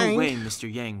 there's no way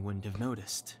Mr. Yang wouldn't have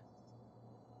noticed.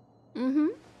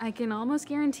 I can almost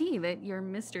guarantee that your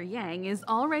Mr. Yang is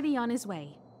already on his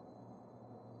way.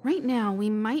 Right now, we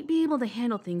might be able to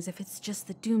handle things if it's just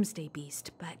the Doomsday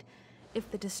Beast, but if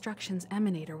the Destruction's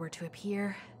Emanator were to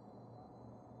appear...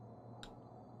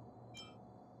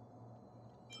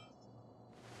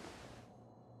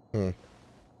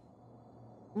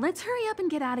 Let's hurry up and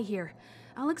get out of here.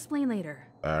 I'll explain later.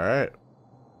 Alright.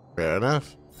 Fair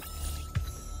enough.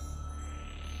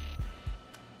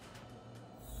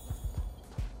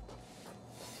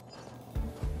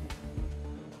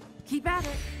 Keep at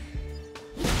it.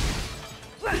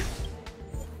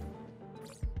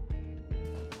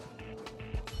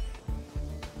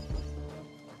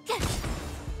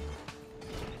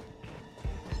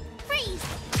 Freeze!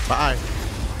 Bye.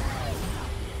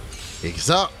 Peace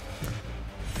up.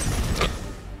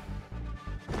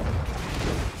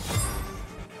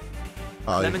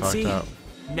 Oh, you Lemon fucked Sea? up.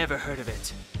 Never heard of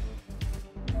it.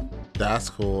 That's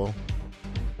cool.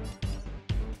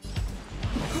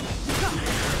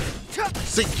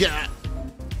 Sigat.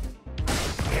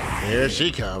 Here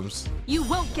she comes. You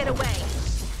won't get away.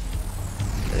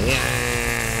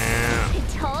 Yeah. I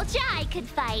told ya I could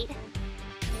fight.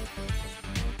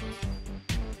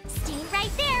 Stay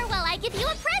right there while I give you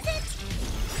a present.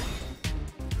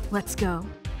 Let's go.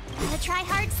 Gotta try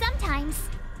hard sometimes.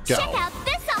 Go. Check out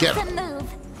this Get awesome move.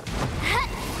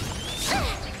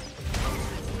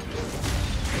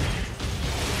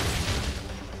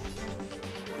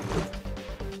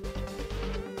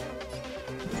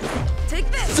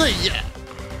 Like this! See ya!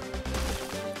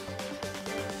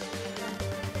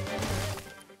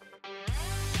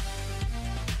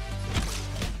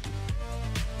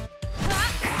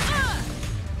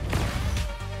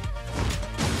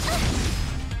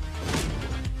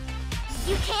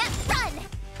 You can't run!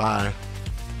 Bye.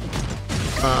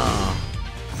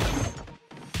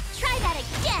 Try that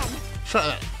again! Try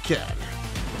that again.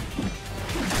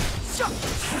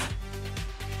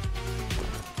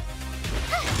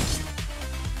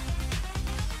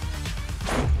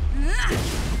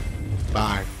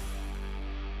 Bye.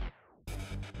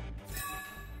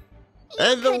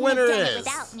 And the Couldn't winner have done it is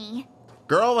without me.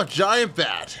 Girl with Giant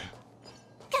Bat.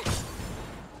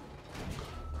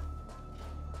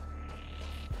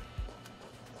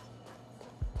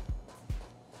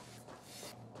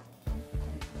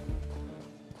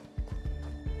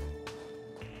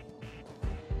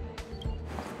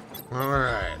 All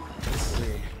right, let's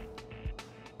see.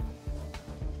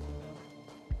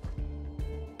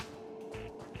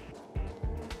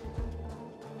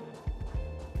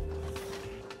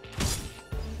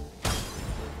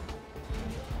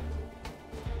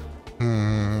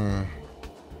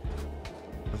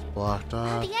 It's blocked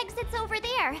off. The exit's over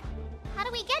there. How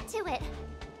do we get to it?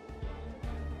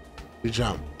 You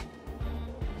jump.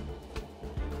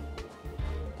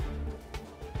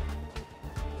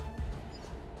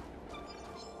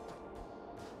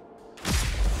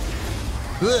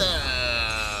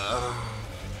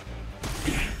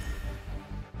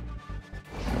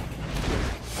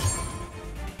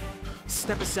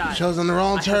 Step aside. Chosen the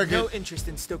wrong I target. have no interest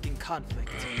in stoking conflict.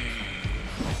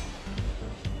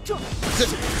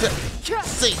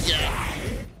 See ya.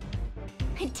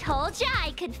 I told ya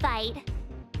I could fight.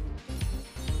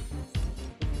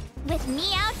 With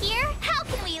me out here, how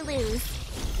can we lose?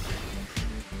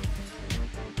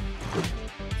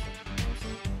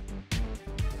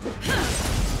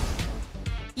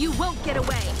 You won't get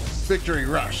away! Victory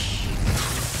rush.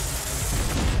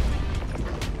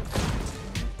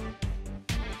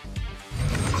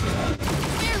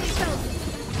 There we go.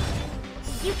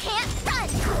 You can't run.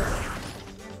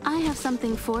 I have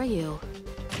something for you.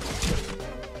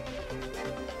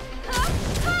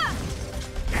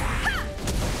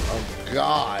 Oh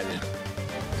God.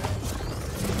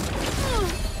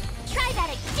 Try that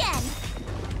again.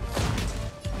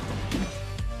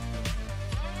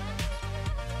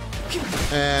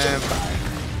 And bye.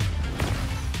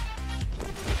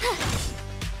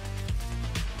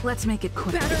 Let's make it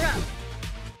quick. Batter up!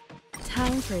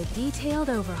 Time for a detailed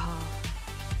overhaul.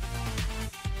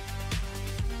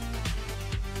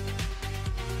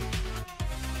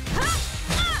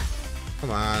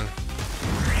 Come on.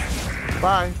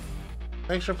 Bye.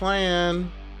 Thanks for playing.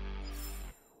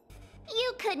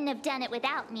 You couldn't have done it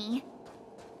without me.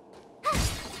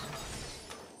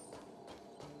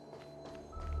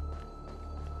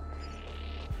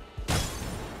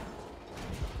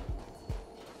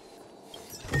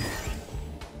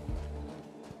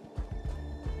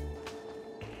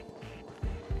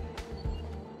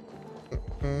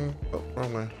 Oh,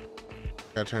 wrong way.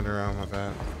 Got turned around, my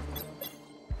bad.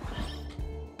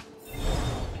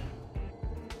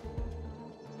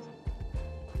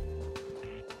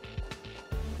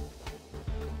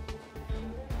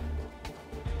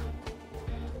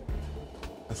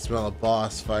 I smell a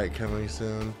boss fight coming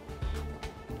soon.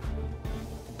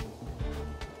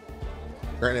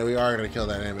 Granted, we are gonna kill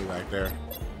that enemy back there.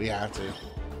 We have to.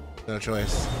 No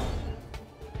choice.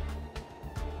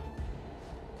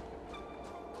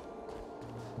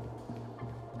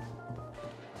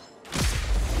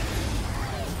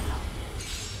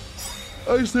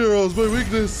 Ice arrows, my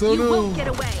weakness. Oh You no. won't get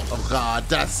away! Oh God,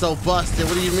 that's so busted.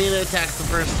 What do you mean it attacks the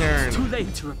first turn? Too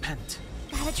late to repent.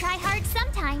 Gotta try hard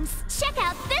sometimes. Check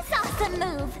out this awesome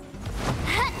move.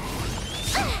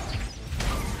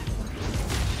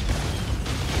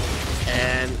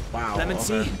 And wow. Lemon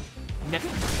okay. C.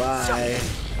 Bye.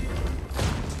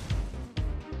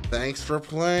 Thanks for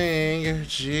playing.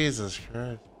 Jesus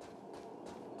Christ.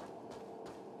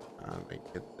 Let me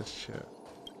get this shit.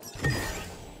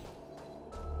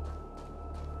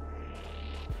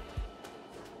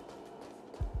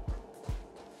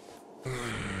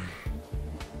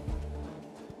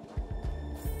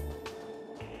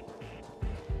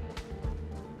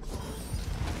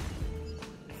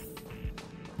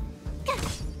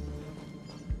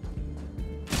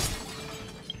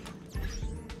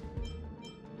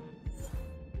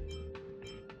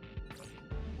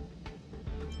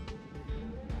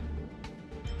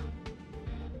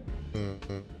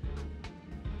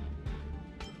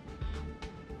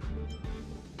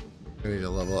 I need to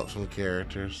level up some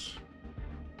characters.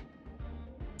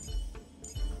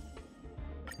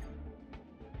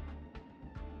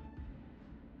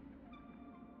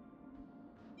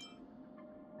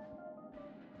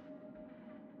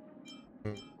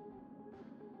 Do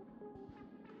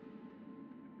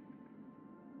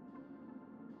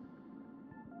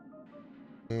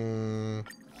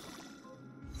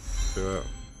it.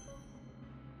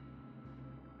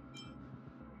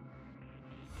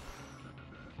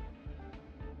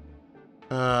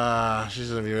 She's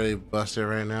gonna be really busted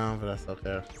right now, but that's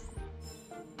okay.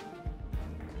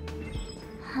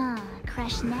 Huh,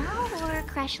 crush now or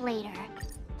crush later?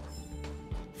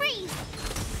 Freeze!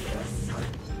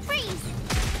 Freeze!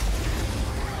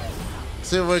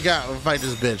 See what we got. We'll fight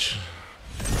this bitch.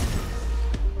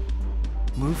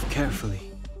 Move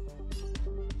carefully.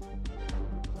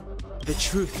 The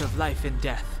truth of life and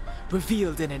death,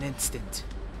 revealed in an instant.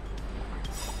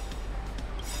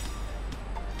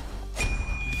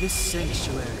 This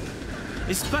sanctuary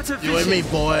is but a vision. You and me,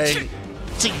 boy.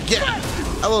 Together.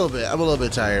 I'm a little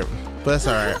bit tired, but that's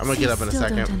all right. I'm gonna get up in a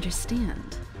second. Don't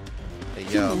understand. Hey,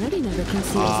 yo. Humanity never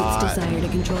conceals its desire to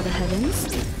control the heavens,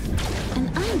 and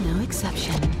I'm no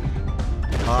exception.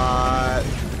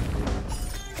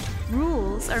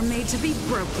 Rules are made to be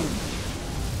broken.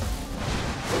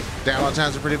 Download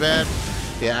times are pretty bad.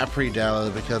 Yeah, I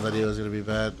pre-downloaded because I knew it was gonna be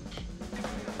bad.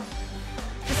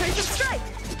 Decisive strike!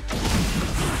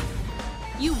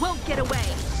 You won't get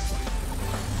away.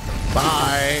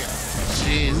 Bye.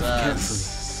 Jesus.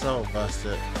 So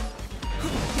busted.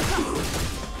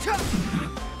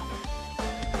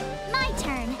 My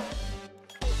turn.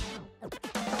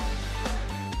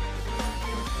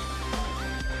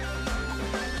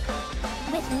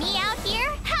 With me out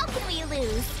here, how can we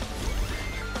lose?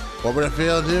 What would it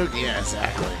feel, Duke? Yeah,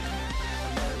 exactly.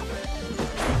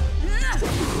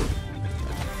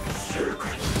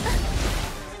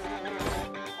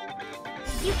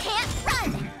 You can't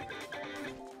run!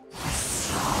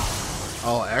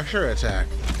 Oh, extra attack.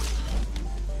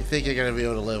 You think you're gonna be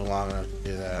able to live long enough to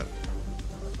do that?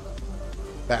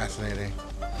 Fascinating.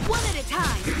 One at a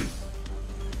time.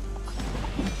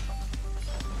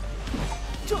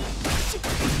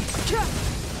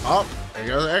 Oh, there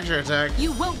goes the extra attack.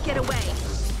 You won't get away.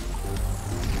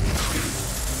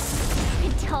 I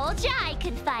told ya I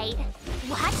could fight.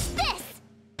 Watch this!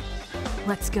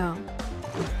 Let's go.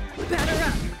 Batter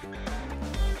up.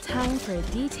 Time for a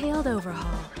detailed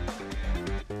overhaul.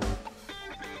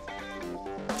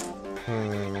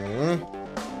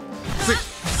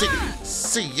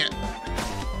 See ya.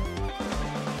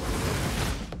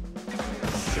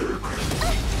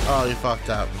 Oh, you fucked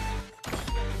up.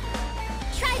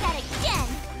 Try that again!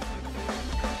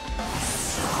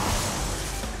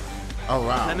 Oh,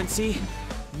 wow. Lemon Sea?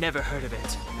 Never heard of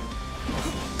it.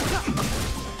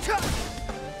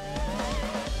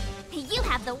 You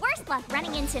have the worst luck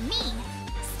running into me.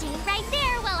 Stay right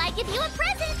there while I give you a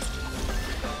present!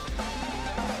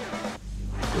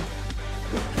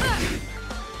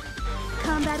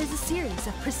 Combat is a series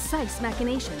of precise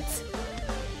machinations.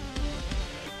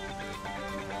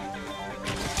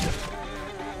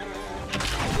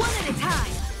 One at a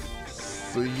time.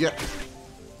 See ya.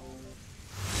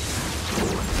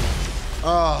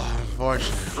 Oh,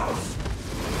 unfortunate.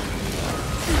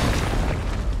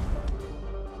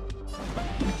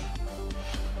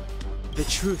 The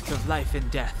truth of life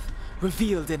and death,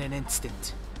 revealed in an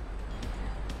instant.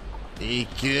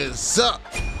 Eek is up.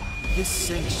 This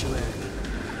sanctuary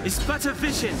is but a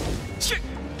vision.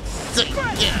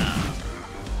 Yeah.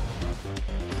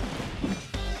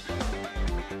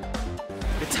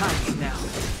 The time is now.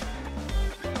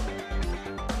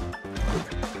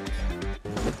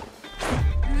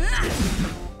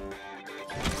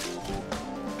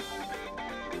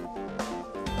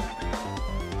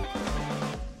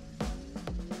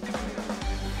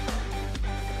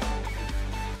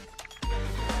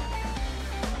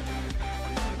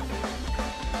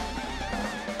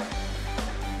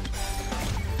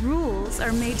 Rules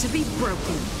are made to be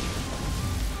broken.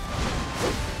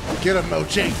 Get him,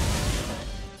 Mochi.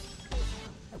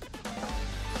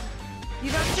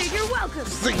 You don't say you're welcome.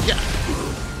 See ya.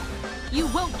 You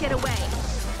won't get away.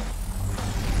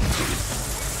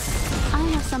 I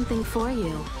have something for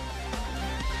you.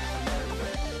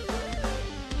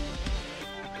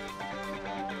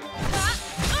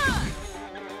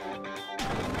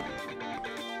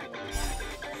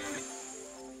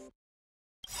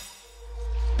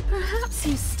 Perhaps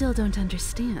you still don't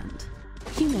understand.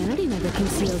 Humanity never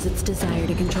conceals its desire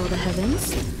to control the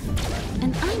heavens,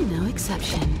 and I'm no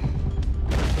exception.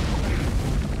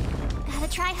 Gotta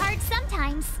try hard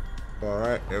sometimes. All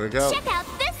right, here we go. Check out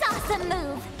this awesome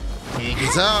move! Eek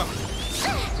is up.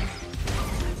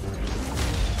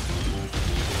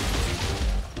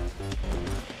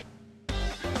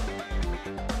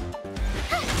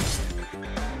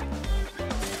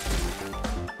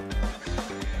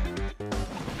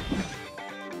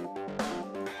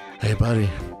 Hey, buddy.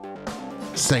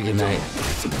 Say goodnight.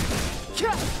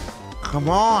 Come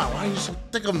on. Why are you so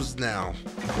thickums now?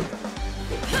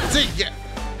 See ya.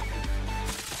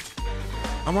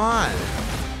 Come on.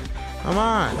 Come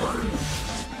on.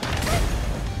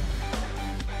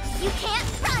 You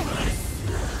can't run!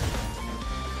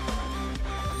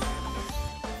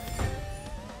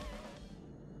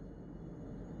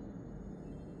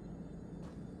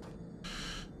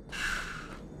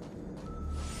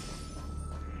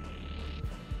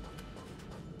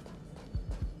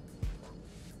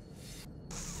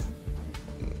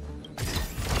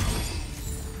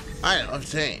 Item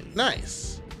obtained.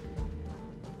 Nice.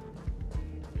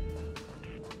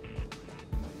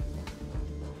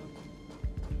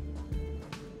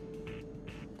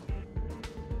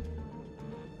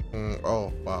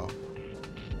 Oh, wow.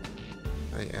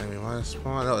 Any enemy want to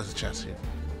spawn? Oh, it's a chest here.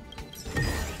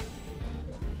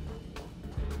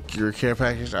 Gear care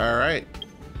package. All right.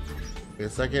 Wait a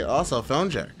second. Also,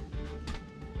 phone jack.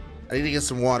 I need to get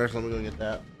some water, so let me go get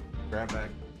that. Grab back.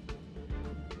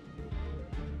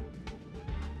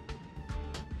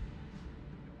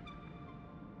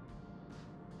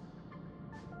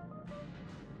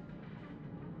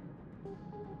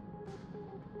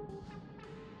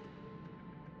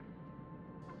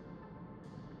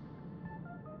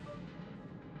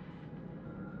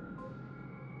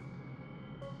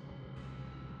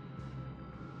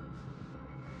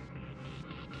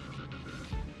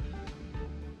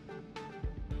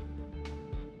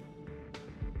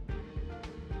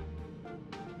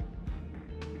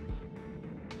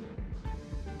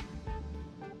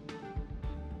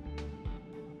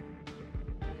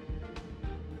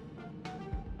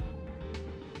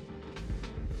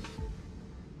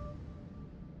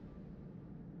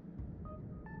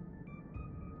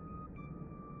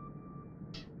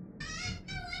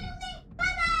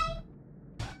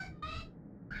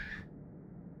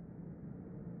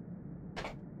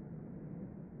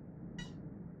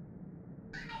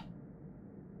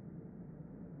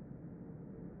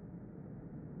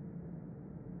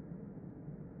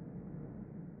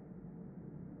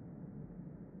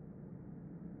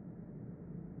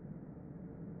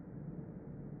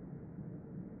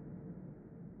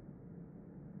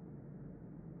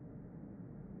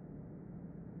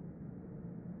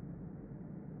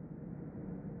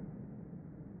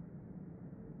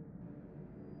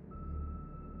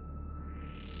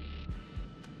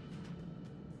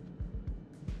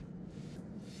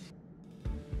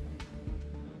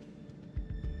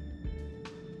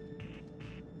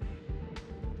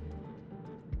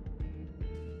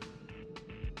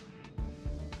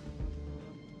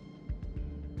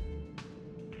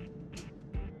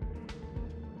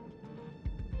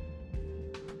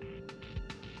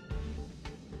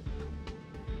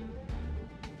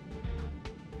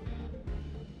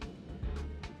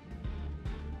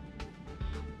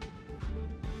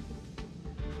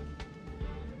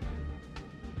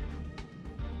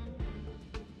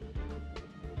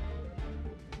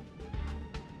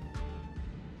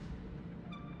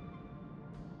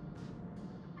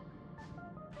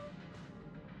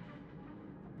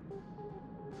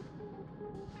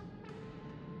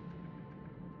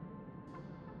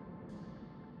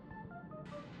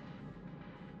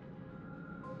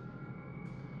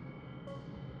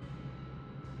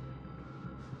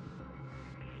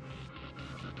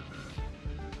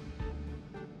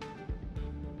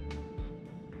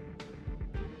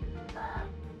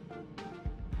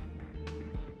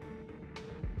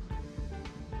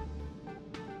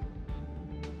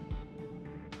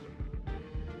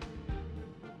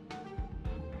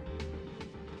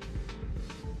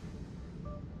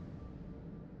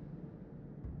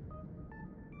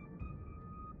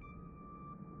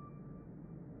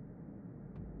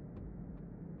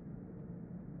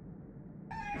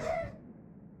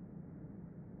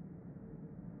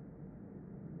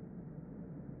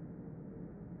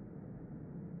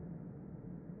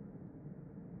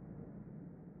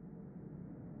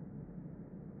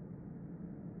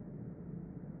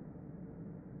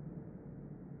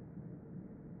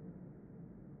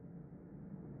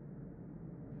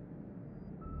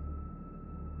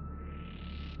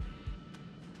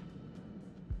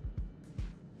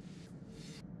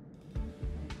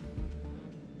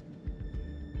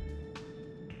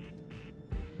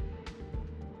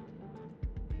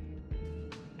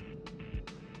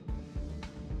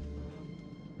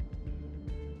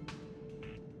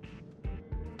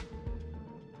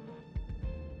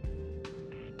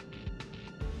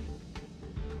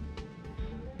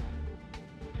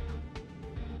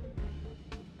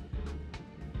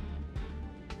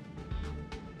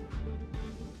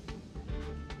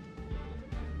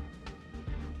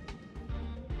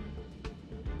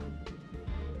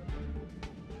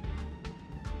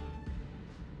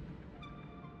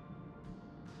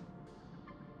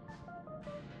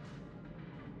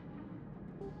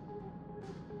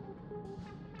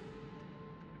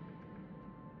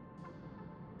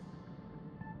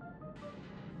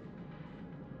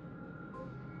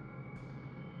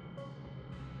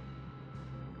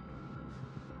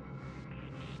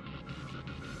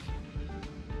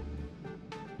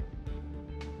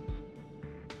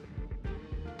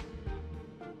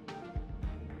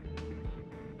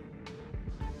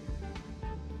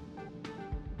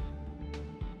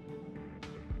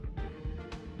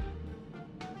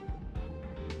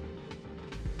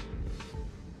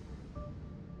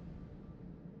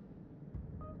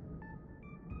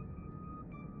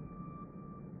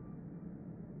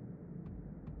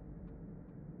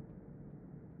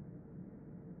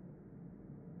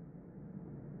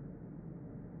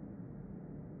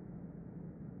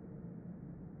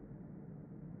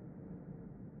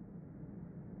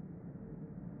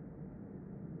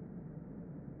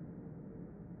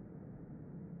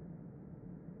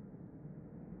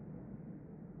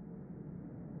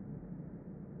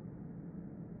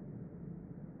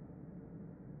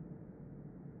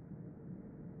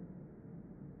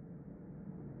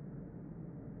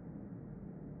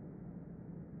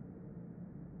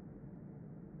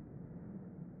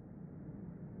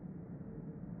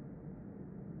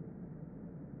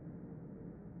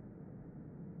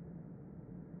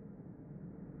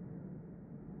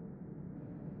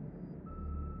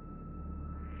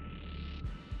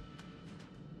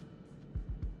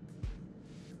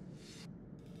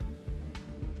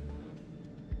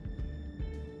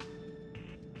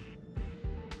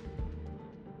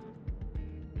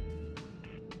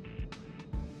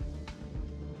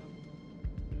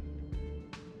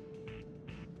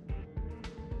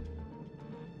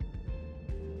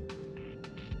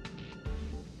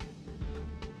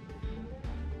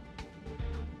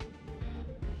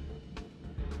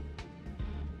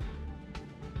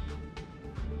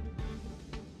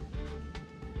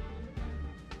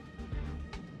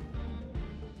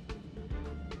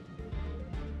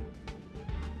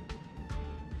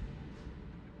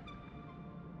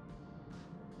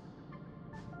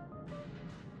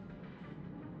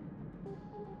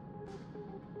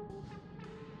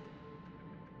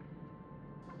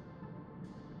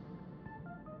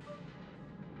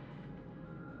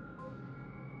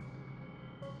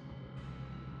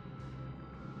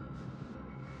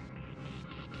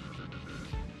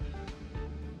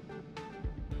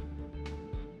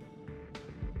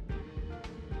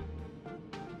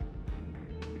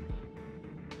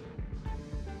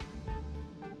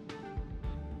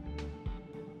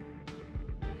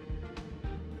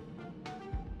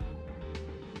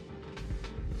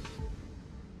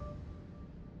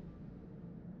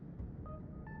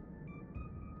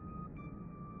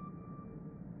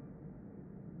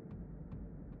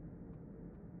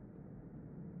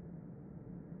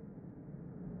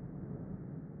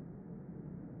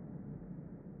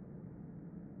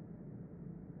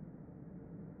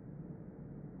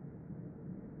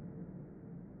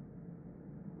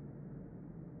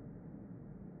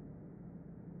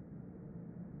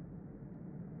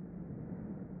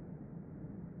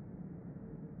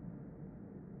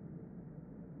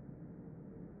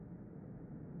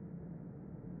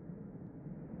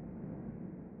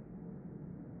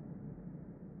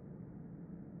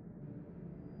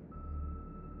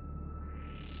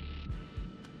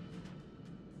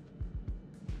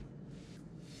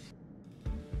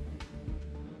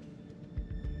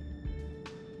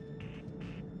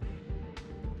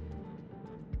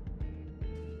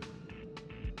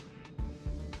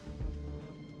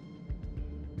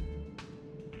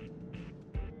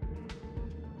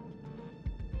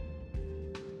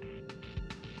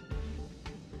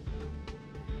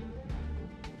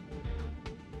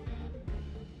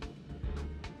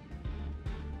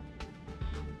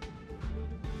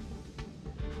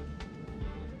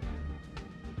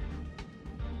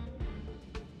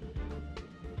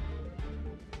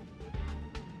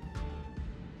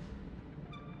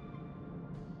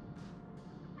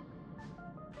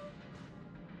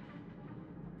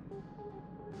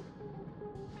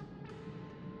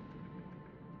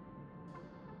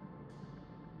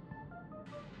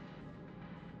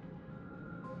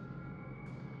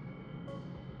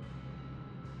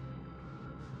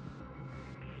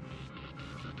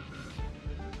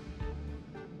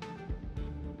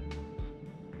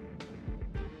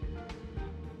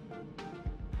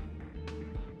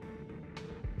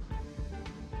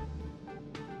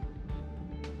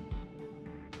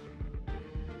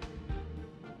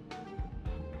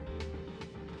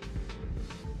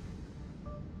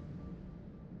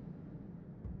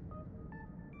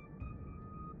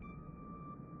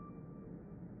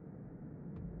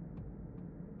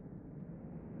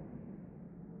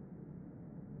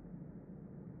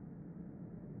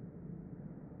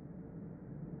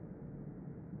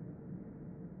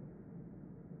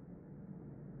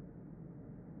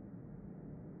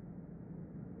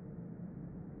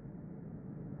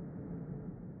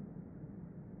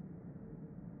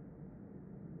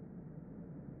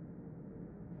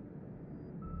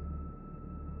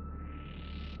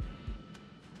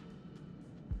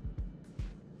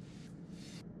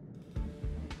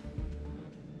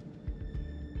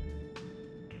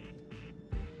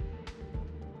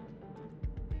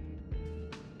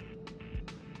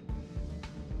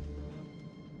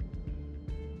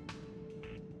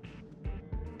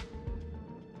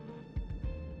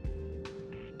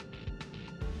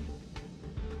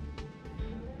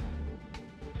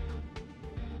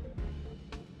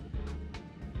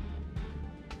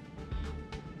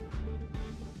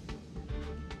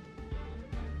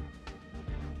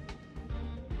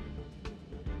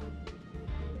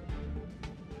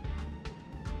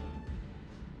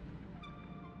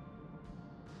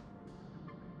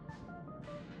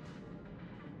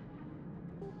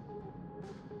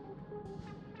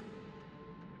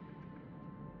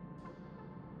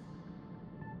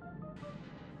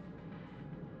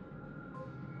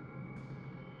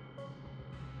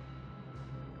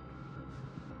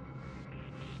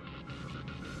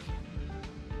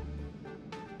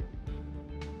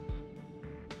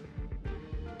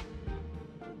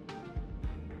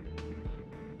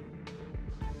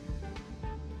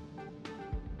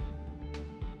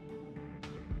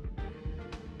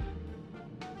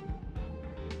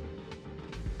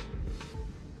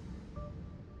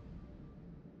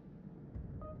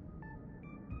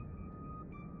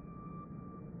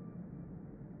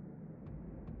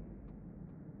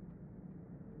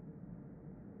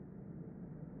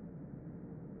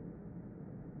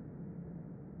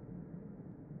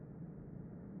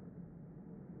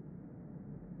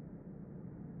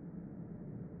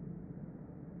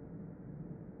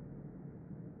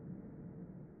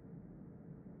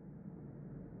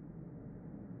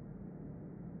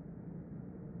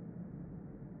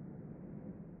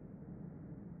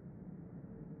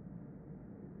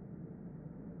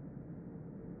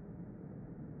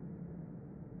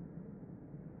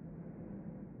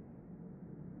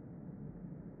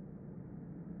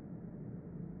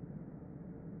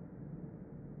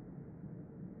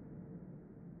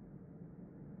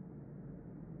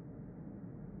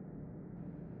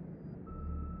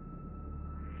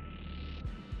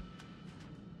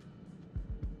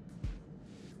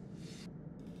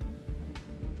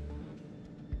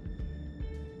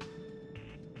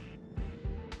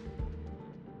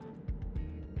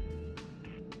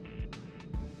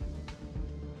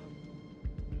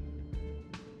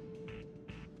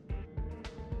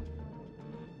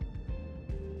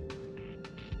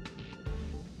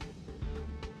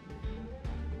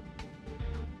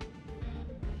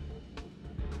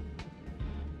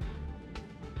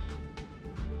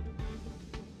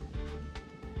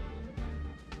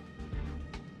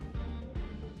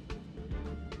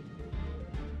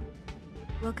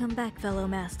 Welcome back, fellow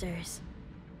masters.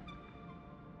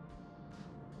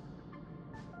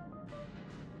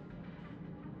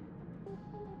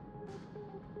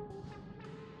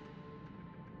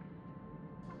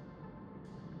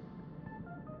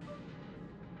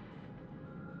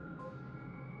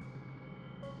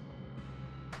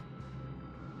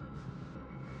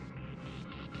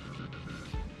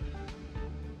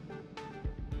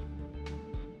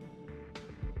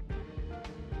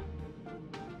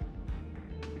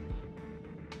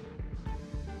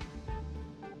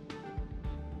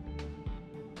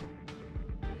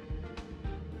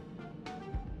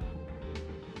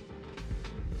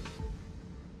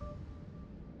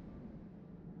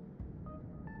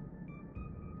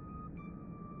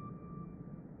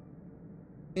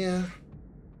 Yeah.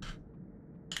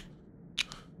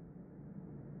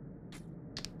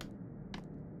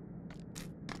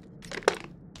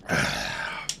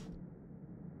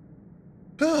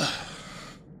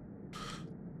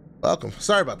 Welcome.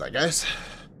 Sorry about that, guys.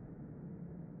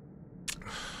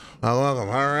 Welcome.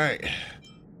 All right.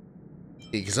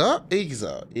 Ikuzo,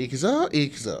 ikuzo, ikuzo,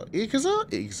 ikuzo, ikuzo,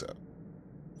 ikuzo.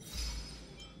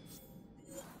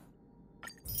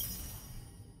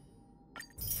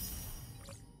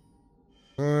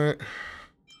 All right.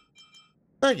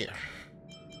 Thank you.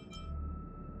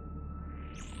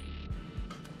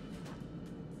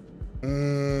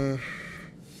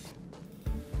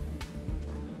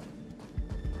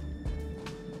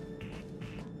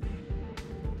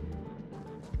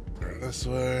 This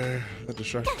way, the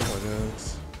destruction point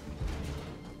is.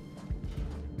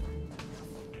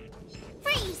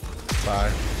 Freeze!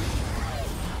 Bye.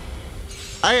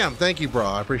 I am. Thank you, bro.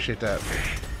 I appreciate that.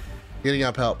 Getting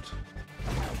up helped.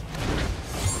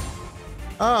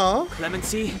 Oh.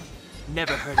 Clemency?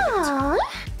 Never heard of it.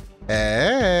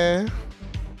 Hey.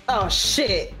 Oh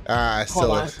shit. I still.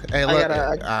 Hold on. Hey, look.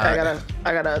 I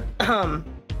gotta.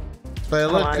 But it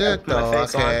hold looked on, good I gotta put my though.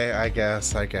 face Okay, on. I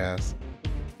guess.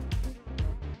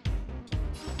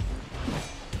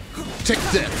 Take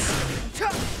this.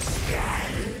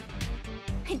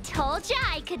 I told ya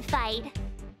I could fight.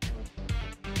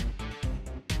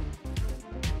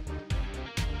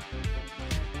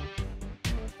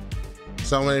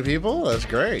 So many people? That's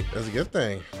great. That's a good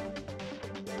thing.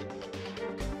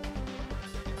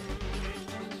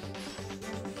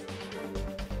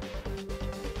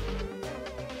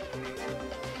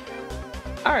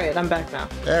 All right, I'm back now.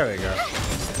 There we go.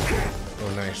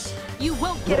 Oh, nice. You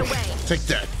won't get away. Take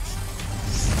that.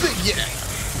 Yeah.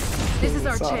 This is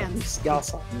our chance. Y'all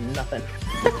saw nothing.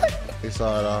 We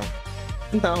saw it all.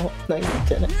 No, you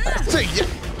didn't. Take it.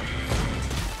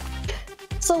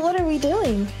 So what are we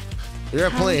doing?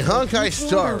 You're playing Honkai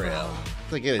Star Rail.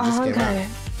 I get it just came out.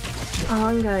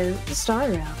 Honkai Star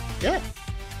Rail. Yeah.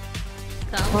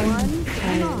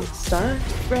 Honkai Star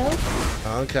Rail?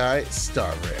 Honkai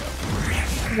Star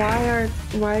Rail.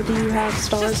 Why do you have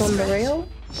stars on the rail?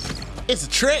 It's a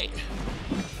trick.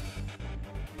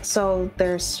 So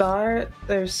there's stars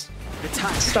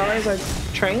are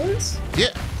trains?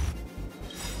 Yeah.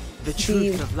 The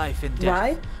truth of life and death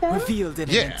ride them? revealed in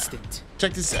an instant.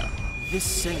 Check this out. This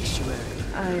sanctuary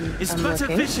is I'm but a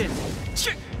looking. vision.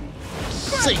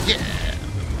 Say yeah.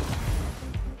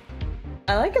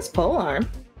 I like his polearm.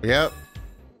 Yep.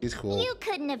 He's cool. You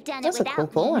couldn't have done That's it a cool without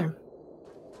me. polearm.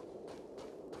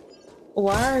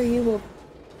 Why are you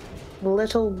a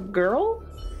little girl?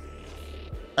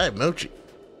 Hey, Mochi.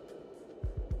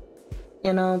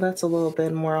 You know, that's a little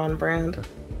bit more on brand.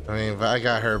 I mean, I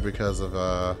got her because of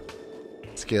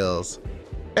skills.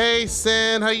 Hey,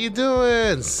 Sin, how you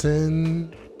doing,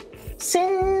 Sin?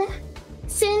 Sin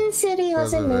City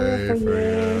was in there for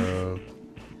you.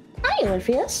 Hi,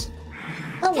 Orpheus.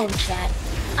 Hello, chat.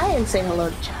 I didn't say hello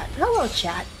to chat. Hello,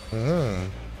 chat.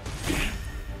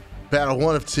 Battle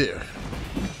 1 of 2.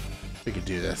 We could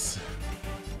do this.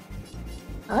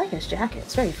 I like his jacket.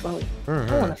 It's very flowy.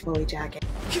 I want a flowy jacket.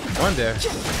 One day.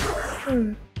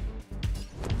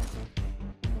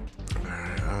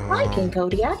 Hi, King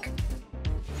Kodiak.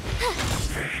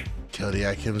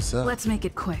 Kodiak himself. Let's make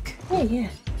it quick. Yeah.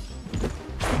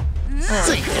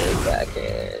 See.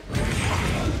 Jacket.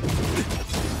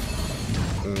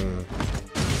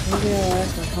 Maybe I'll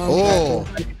ask my contract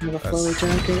if I can have a flowy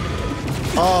jacket.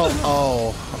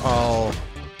 Oh.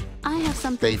 I have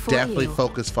something They for definitely you.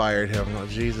 focus fired him. Oh,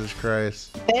 Jesus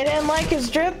Christ. They didn't like his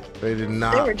drip. They did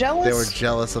not. They were jealous? They were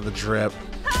jealous of the drip.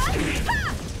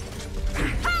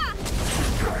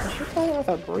 With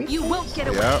a brief? You won't get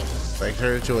away. Yep. They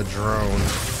turned into a drone.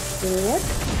 What?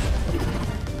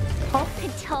 Huh? I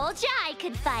told ya I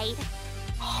could fight.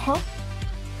 Huh?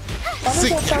 Why does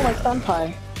that sound like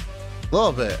Senpai? A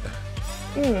little bit.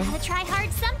 Gotta try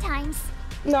hard sometimes.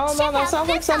 No, that sounds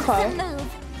like senpai. Move.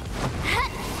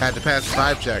 Had to pass the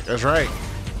vibe check. That's right.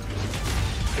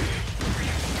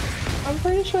 I'm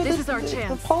pretty sure This is our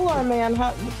chance. the Polar Man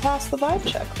had to pass the vibe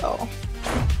check, though.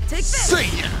 Take this.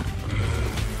 See ya!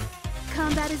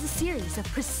 Combat is a series of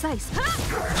precise.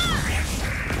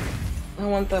 I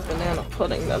want that banana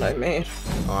pudding that I made.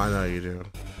 Oh, I know you do.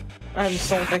 I just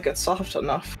don't think it's soft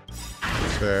enough.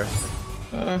 Fair.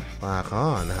 Lock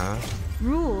on, huh?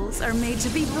 Rules are made to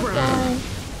be broken.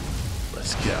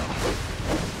 Let's go.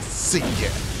 See ya.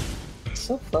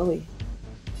 So flowy.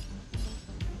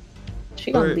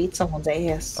 She gonna beat someone's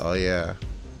ass. Oh yeah.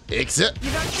 Exit.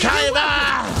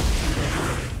 Kaiba!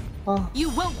 Oh. You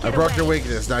won't I get broke away. your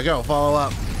weakness. Now go. Follow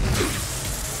up.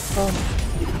 Oh.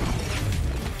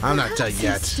 I'm not done You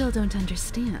yet. still don't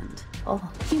understand. Oh.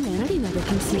 Humanity never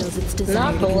conceals its desire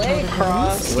Not to the control leg the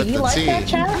cross. heavens. With You the like that,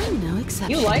 T. chat? I'm no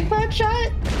exception. You like that,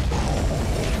 chat?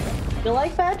 You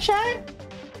like that, chat?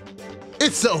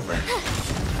 It's over.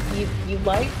 You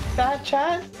like that,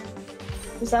 chat?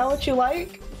 Is that what you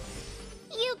like?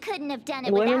 You couldn't have done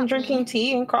it Women without drinking me.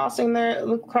 tea and crossing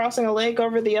a leg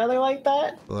over the other like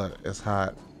that? Look, it's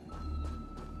hot.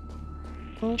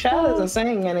 Chat isn't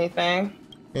saying anything.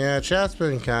 Yeah, chat's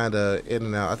been kind of in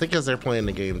and out. I think because they're playing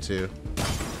the game too.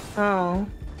 Oh.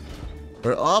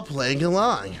 We're all playing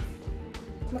along.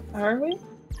 Are we?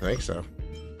 I think so.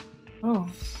 Oh.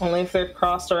 Only if they're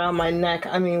crossed around my neck.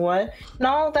 I mean, what?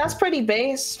 No, that's pretty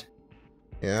based.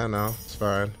 Yeah, no, it's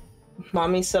fine.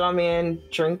 Mommy sit on me and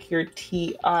drink your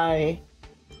tea. Oh,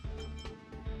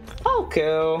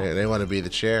 cool. Yeah, they want to be the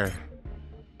chair.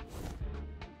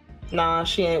 Nah,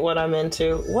 she ain't what I'm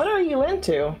into. What are you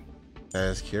into? I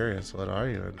was curious. What are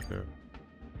you into?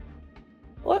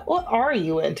 What are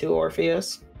you into,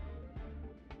 Orpheus?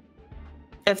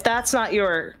 If that's not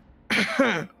your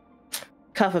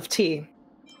cup of tea.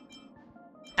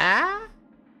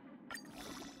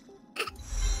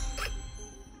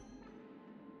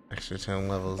 Extra 10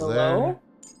 levels Hello?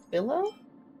 Hello?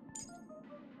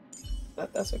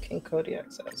 That's what King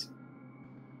Kodiak says.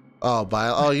 there.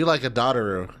 Oh, you like a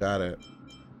Dotaru. Got it.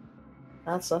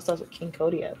 That's what King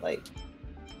Kodiak like.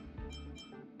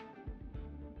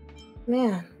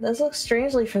 Man, this looks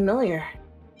strangely familiar.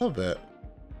 A little bit.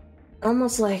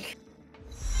 Almost like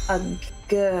a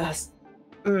gust.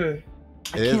 I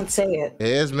can't say it. It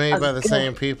is made by the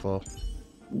same people.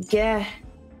 Yeah.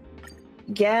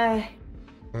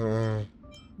 Mm,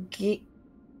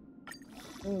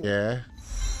 Yeah.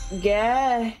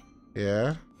 yeah.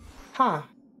 Yeah. Huh.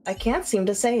 I can't seem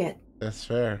to say it. That's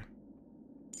fair.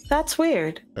 That's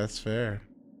weird. That's fair.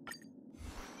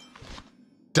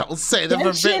 Don't say the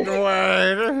Genshin. forbidden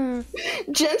word.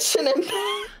 Genshin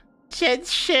Impact.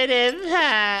 Genshin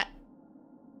Impact.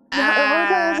 Everyone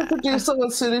hasn't produced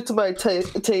someone suited to my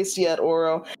taste yet,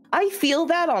 Oro. I feel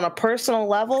that on a personal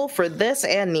level for this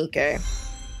and Nikke.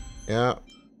 Yeah.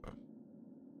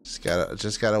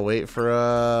 Just gotta wait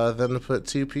for them to put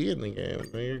 2P in the game.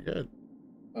 Then you're good.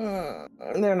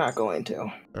 They're not going to.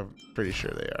 I'm pretty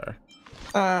sure they are.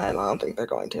 I don't think they're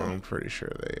going to. I'm pretty sure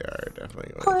they are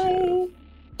definitely going to.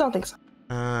 Don't think so.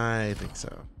 I think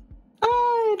so.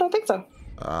 I don't think so.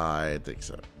 I think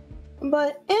so.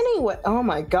 But anyway, oh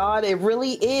my god, it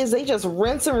really is. They just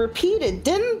rinse and repeat it,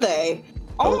 didn't they?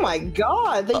 Oh my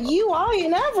god, the UI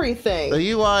and everything.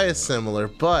 The UI is similar,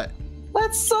 but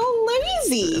that's so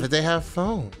lazy. But they have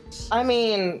phones. I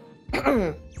mean,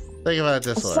 think about it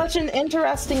this way. Such an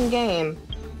interesting game.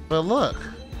 But look,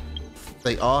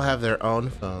 they all have their own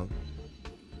phone.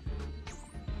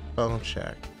 Phone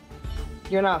check.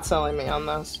 You're not selling me on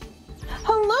this.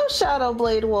 Hello,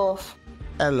 Shadowblade Wolf.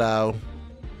 Hello.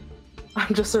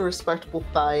 I'm just a respectable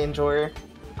thigh enjoyer.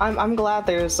 I'm glad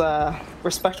there's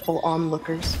respectable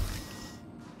onlookers.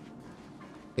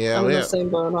 Yeah, I'm in the same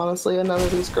boat, honestly. And none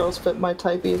of these girls fit my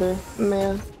type either.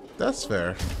 Man. That's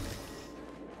fair.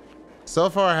 So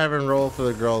far, I haven't rolled for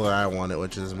the girl that I wanted,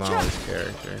 which is Molly's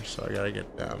character. So I gotta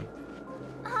get down.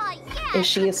 Is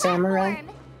she a samurai?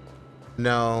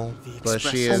 No, but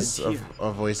she is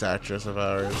a voice actress of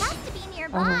ours.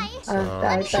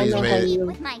 So she's made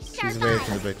it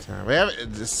to the big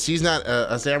time. She's not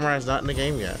a samurai's not in the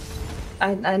game yet.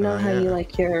 I know how you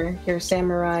like your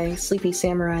samurai, sleepy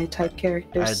samurai type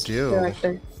characters. I do.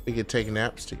 Character. We could take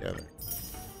naps together.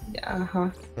 Yeah.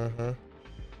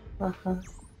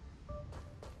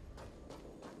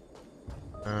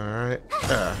 All right.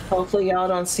 Hopefully y'all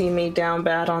don't see me down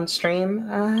bad on stream.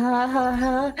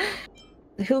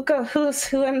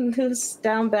 Who's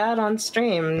down bad on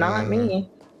stream? Not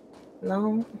me.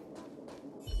 No.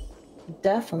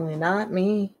 Definitely not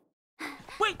me.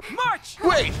 Wait, March!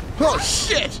 Wait! Oh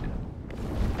shit!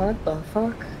 What the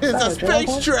fuck? It's Is a that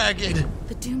space dragon? dragon!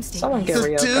 The Doomsday Someone Beast.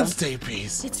 get It's a Ryoka. doomsday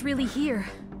piece. It's really here.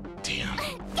 Damn.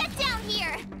 Get down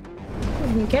here!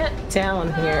 Get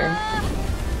down here.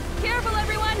 Careful,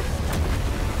 everyone!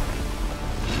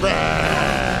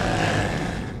 Rawr.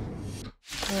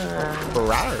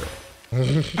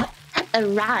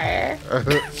 Rawr.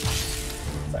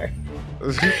 Sorry.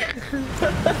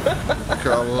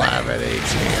 Calamity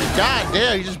team. God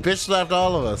damn, you just bitch slapped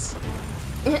all of us.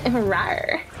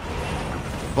 Rawr.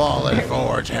 Falling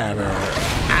forge hammer.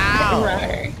 Ow!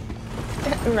 Rawr.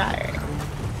 Rawr.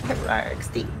 Rawr,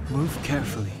 Steve. Move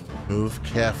carefully. Move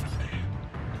carefully.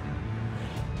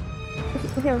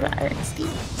 Rawr,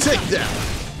 Steve. Take that.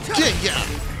 Get down.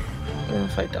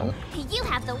 If I don't. You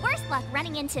have the worst luck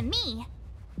running into me.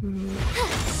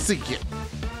 See it.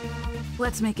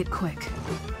 Let's make it quick.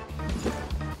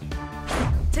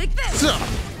 Take this! So.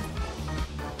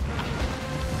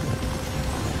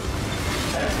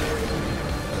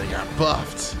 They got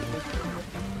buffed.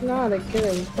 No, they're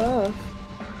getting buff.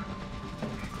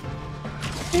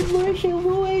 It was your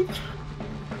voice.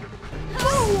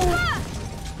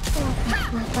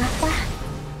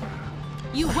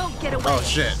 You won't get away! Oh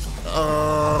shit.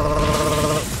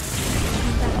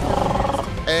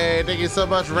 Hey, thank you so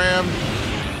much, Ram.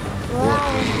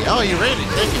 Wow. Oh, you raided.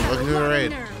 Thank you. Welcome to the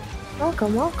raid.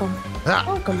 Welcome, welcome. Ah.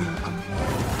 Welcome, welcome.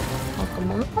 Welcome,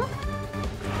 welcome.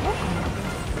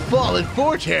 Fallen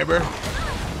forge hammer.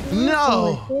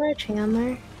 No.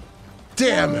 Sledgehammer.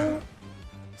 Damn.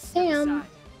 Damn.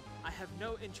 I have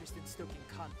no interest in stoking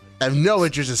conflict. I have no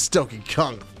interest in stoking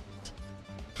conflict.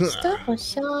 Step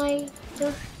aside.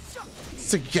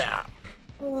 So yeah.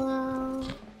 Wow.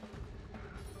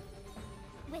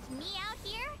 With me out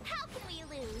here, how can we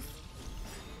lose?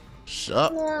 Shut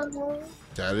up. No.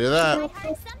 Tell you that. I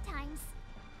hurt sometimes.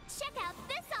 Check out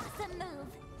this awesome move.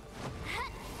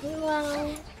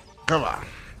 Wow. Come on.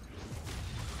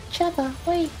 Sheva,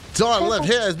 wait. Dawn left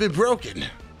hand has been broken.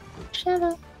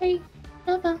 Sheva, wait.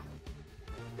 Sheva.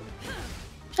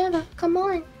 Sheva, come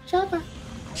on. Sheva.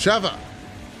 Sheva.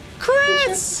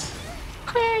 Chris!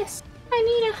 Chris, I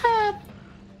need a hub.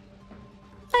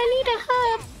 I need a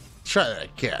hub. Try that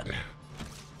again.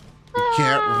 You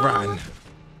can't run.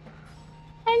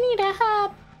 I need a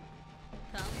hub.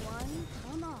 Come one,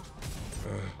 come all.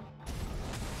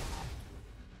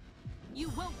 You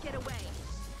won't get away.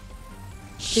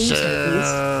 Shit.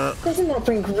 Doesn't that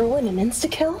bring ruin and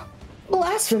insta-kill?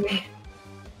 Blasphemy.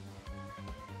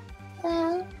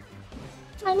 I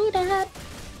need a hub.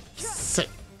 Sick.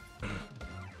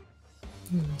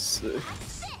 Sick.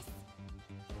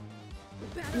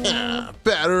 Yeah,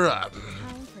 batter up.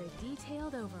 Time for a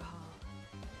detailed overhaul.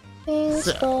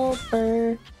 Things go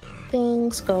burr.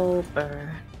 Things go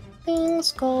burr.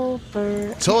 Things go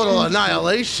burr. Total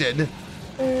annihilation.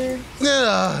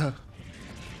 Yeah.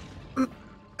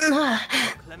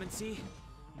 Clemency?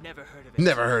 Never heard of it.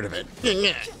 Never heard of it.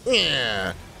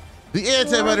 Yeah. The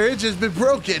antimatter engine's been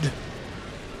broken.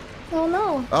 Oh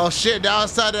no. Oh shit, now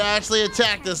it's time to actually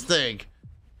attack this thing.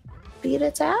 Beat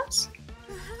its ass?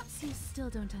 Perhaps you still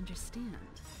don't understand.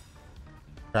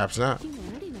 Perhaps not.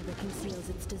 Humanity never conceals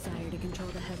its desire to control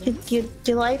the heavens. You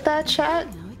like that,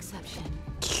 chat? No exception.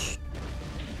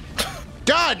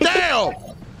 God damn!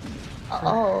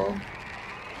 Oh.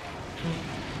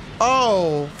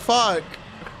 Oh, fuck.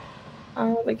 I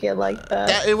don't think it liked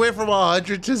that. It went from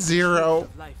 100 to 0.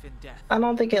 I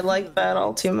don't think it liked that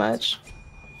all too much.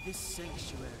 This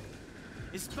sanctuary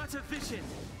is but a vision.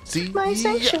 See? My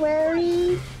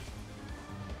sanctuary.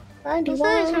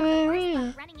 91.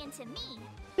 Running into me.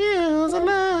 Yeah, it was a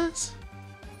mess.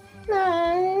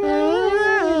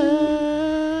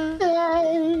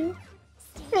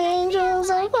 Angels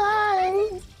are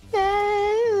flying.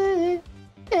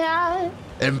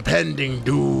 Impending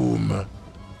doom.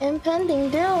 Impending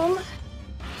doom.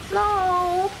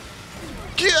 No.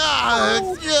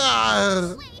 God!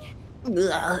 God!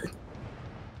 Ugh.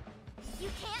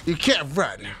 You can't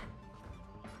run.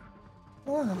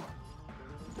 Oh.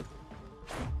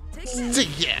 See,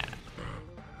 yeah.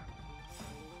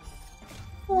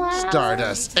 Wow.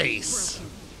 Stardust Ace.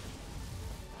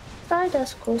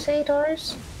 Stardust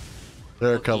Crusaders.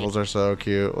 Their couples are so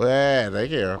cute. Yeah,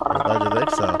 thank you. I'm glad you think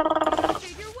so.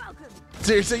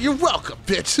 Seriously, you're welcome,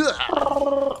 bitch.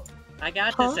 I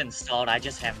got this installed, I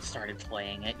just haven't started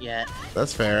playing it yet.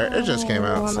 That's fair. It just came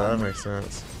out, so that makes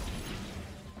sense.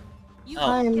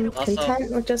 I'm also,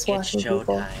 content with just watching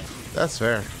people. That's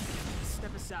fair.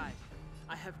 Step aside.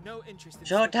 I have no interest in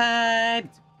Showtime!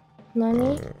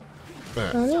 Nani?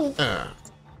 Nani?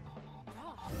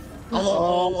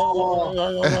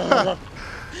 Oh.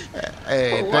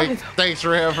 Hey, thanks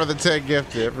Ram for the 10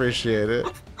 gifted. Appreciate it.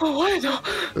 Oh, what the fuck?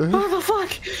 What the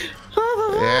fuck?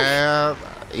 Yeah,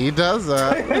 he does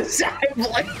that.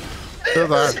 Like, He's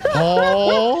like,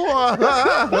 oh.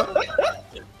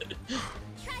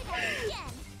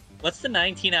 What's the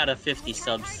 19 out of 50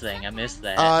 subs thing? I missed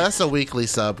that. That's a weekly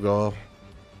sub goal.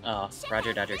 Oh,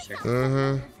 Roger Dodger, sir.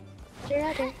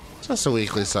 Just a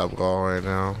weekly sub goal right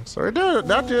now. So we're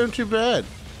not doing too bad.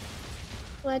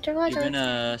 You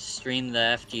gonna stream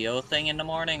the FGO thing in the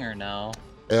morning or no?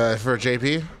 For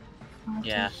JP?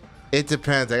 Yeah. It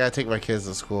depends. I gotta take my kids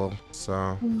to school,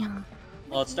 so.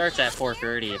 Well, it starts at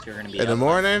 4:30 if you're gonna be In the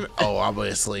morning? Oh, I'll be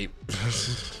asleep.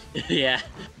 Yeah.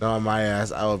 No, my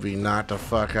ass, I will be knocked the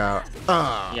fuck out.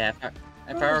 Yeah,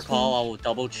 if I recall, I'll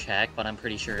double check, but I'm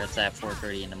pretty sure it's at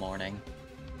 4:30 in the morning.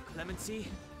 Clemency,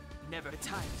 never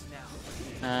times now.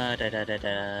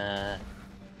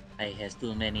 I has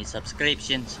too many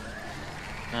subscriptions.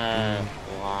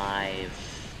 Live.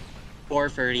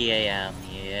 4:30 a.m.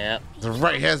 Yep. The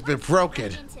right has been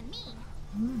broken.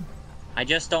 I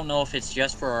just don't know if it's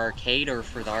just for arcade or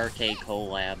for the arcade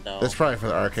collab though. That's probably for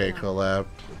the arcade collab.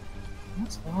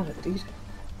 That's a lot of these.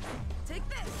 Take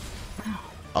this.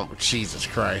 Oh, Jesus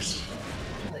Christ.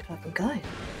 Really fucking guy.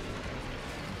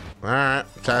 Alright,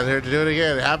 time here to do it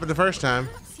again. It happened the first time.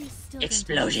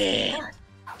 Explosion!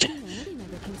 Reality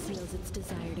never conceals its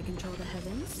desire to control the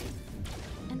heavens.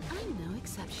 And I'm no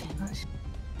exception.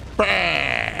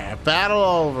 Bah! Battle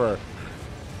over.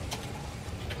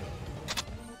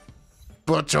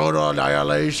 But total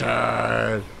annihilation.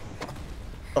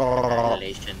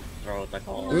 Annihilation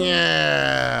protocol.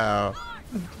 Yeah.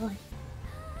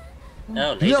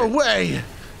 Oh, no way.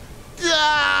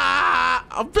 Yeah,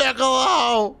 a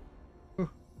Piccolo.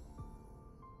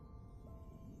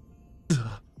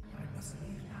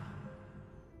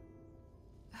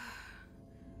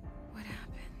 What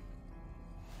happened?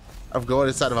 I'm going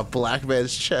inside of a black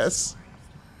man's chest.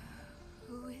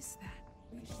 Who is that?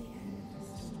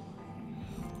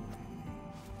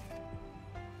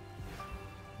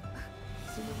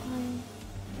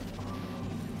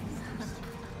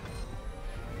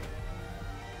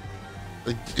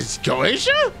 It's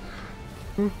Goetia?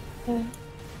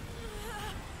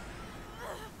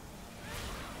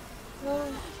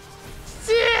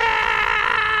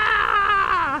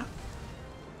 Yeah!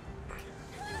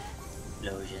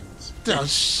 Explosions. Oh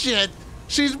shit!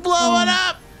 She's blowing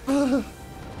up!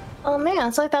 Oh man,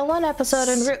 it's like that one episode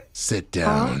in Sit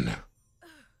down.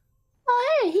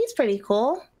 Oh hey, he's pretty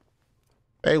cool.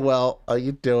 Hey, well, how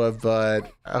you doing, bud?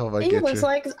 I hope I He get looks you.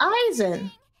 like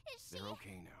Eisen. They're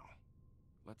okay now.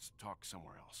 Let's talk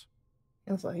somewhere else.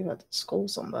 It's like he about to school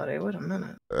somebody. Wait a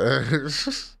minute.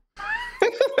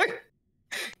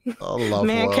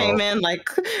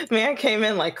 Man came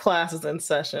in like classes in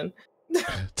session.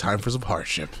 Time for some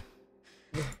hardship.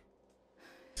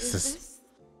 Is this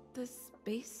the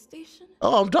space station?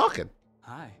 Oh, I'm talking.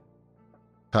 Hi.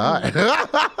 Hi.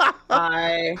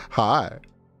 Hi. Hi.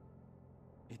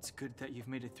 It's good that you've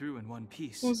made it through in one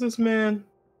piece. Who's this man?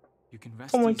 You can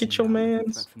rest Someone easy get your now that the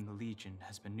mans. threat from the Legion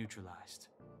has been neutralized.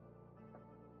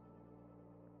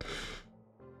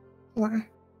 Why?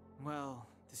 Well,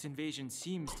 this invasion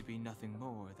seems to be nothing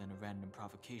more than a random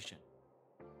provocation.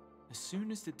 As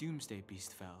soon as the Doomsday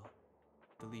Beast fell,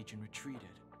 the Legion retreated.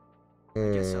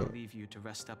 I guess I'll leave you to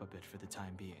rest up a bit for the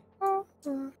time being.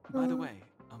 By the way,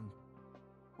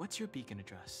 what's your beacon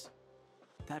address?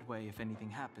 That way, if anything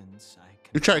happens, I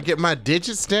can... You trying to get my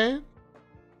digits, Dan?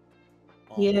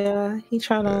 Yeah, he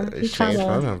trying to. He trying Change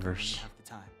phone to. numbers.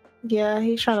 Yeah,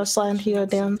 he's trying to slide into your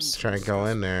DMs. Trying to go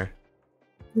in there.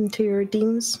 Into your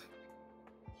DMs.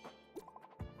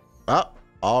 Oh,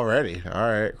 already. All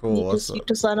right, cool. You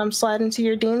just let him slide into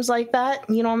your DMs like that.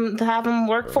 You don't have him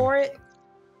work for it.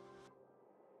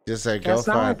 Just say go Guess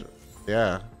not. find.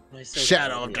 Yeah.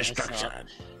 Shadow of destruction.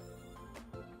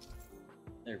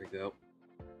 There we go.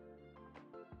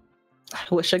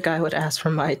 I wish a guy would ask for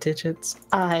my digits.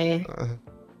 Man,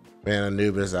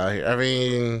 Anubis out here. I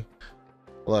mean,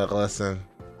 look, listen.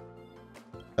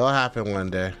 It'll happen one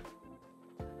day.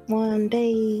 One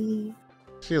day.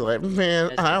 She's like,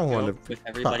 man, I want to. With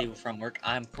everybody from work,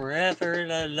 I'm forever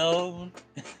alone.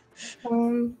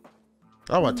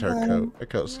 I want her coat. Her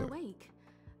coat's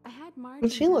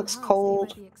She looks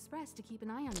cold.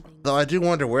 Though I do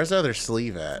wonder, where's the other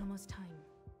sleeve at?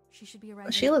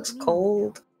 She looks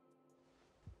cold.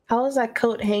 How is that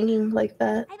coat hanging like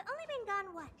that?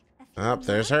 Oh,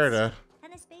 there's Herta.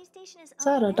 Is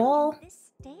that a doll?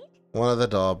 One of the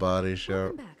doll bodies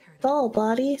show. Doll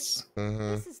bodies?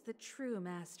 Mm-hmm. This is the true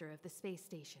master of the space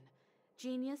station.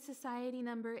 Genius Society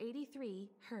number 83,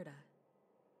 Herta.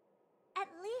 At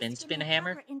least Spin give me a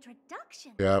hammer? proper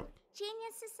introduction. Yep.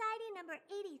 Genius Society number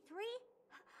 83?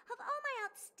 Of all my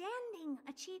outstanding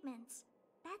achievements,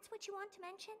 that's what you want to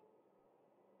mention?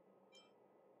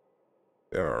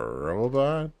 A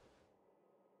robot?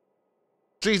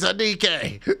 She's a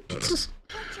Nikkei! What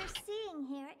you're seeing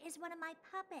here is one of my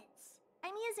puppets.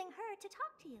 I'm using her to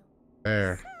talk to you.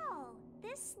 There. So,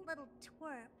 this little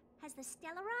twerp has the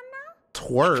Stellaron now?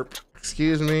 Twerp?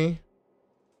 Excuse me?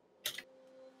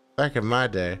 Back in my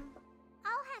day.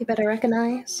 You better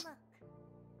recognize.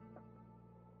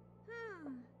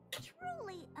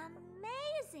 Truly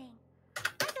amazing.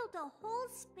 I built a whole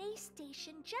space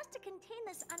station just to contain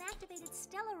this unactivated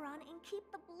Stellaron and keep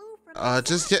the blue from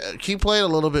Just keep playing a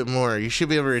little bit more. You should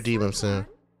be able to redeem him soon.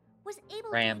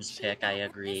 Ram's pick, I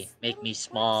agree. Make me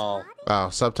small. Wow,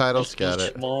 subtitles? Got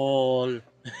it. Small. I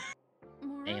am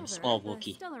Moreover, small the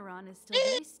Wookie. Stellaron is still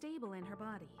very stable in her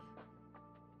body.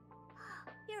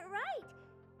 You're right.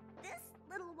 This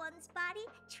little one's body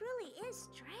truly is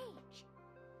strange.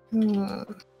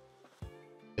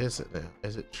 Is it now?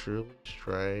 Is it truly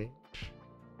strange?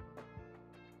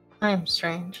 I am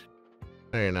strange.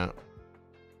 No, you're not.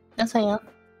 Yes, I am.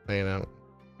 No, you're not.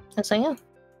 Yes, I am.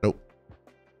 Nope.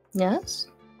 Yes?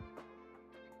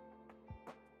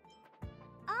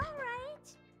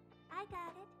 Alright. I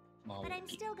got it. But I'm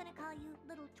still gonna call you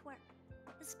Little Twerp.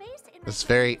 The space in my It's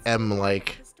very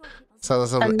M-like.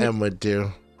 Sounds like something M would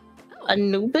do.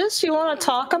 Anubis, you want to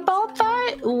talk about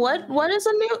that? What is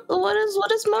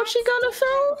Mochi gonna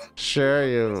film? Sure,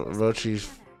 you Mochi's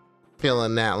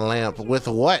filling that lamp with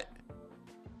what?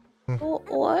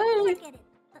 What?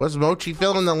 What's Mochi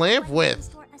filling the lamp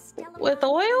with? With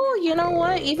oil? You know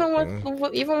what? Even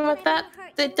with that,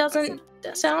 it doesn't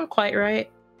sound quite right.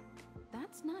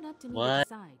 That's not up to me What?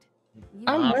 to decide.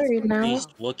 I'm worried now. At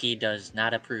least Wookie does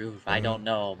not approve. I don't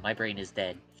know. My brain is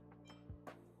dead.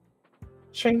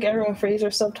 Shrink everyone Fraser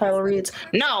subtitle reads,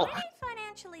 no!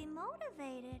 Financially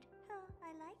motivated. Oh,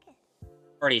 I like it.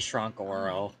 Already shrunk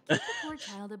Oro. Poor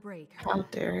child a break. How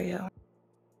dare you?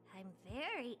 I'm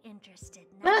very interested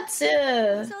now. That's So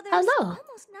there's hello.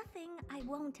 almost nothing I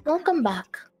won't Welcome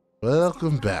back.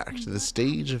 Welcome back to the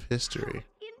stage of history.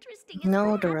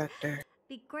 No director.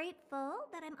 Be grateful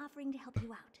that I'm offering to help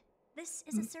you out. This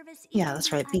is a service. Yeah,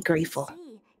 that's right. Be grateful.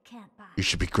 Can't buy. You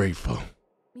should be grateful.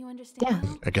 You understand?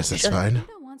 Yeah. I guess that's fine. Linda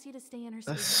wants you to stay in her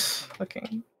space.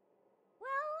 Okay.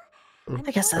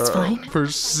 I guess that's fine.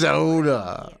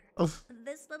 Persona.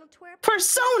 This little twerp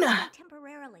Persona!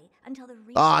 temporarily until the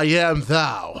I am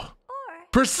thou.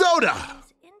 Persona.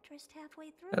 interest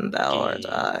halfway through. And thou art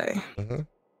I. And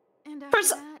after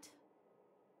that,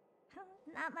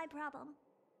 Not my problem.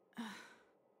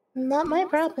 Not my you also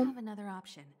problem. have another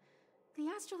option. The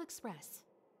Astral Express.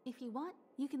 If you want,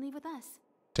 you can leave with us.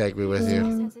 Take me with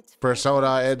you. Says it's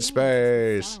Persona in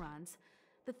experience space. with Stellaron's.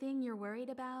 The thing you're worried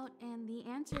about and the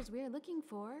answers we're looking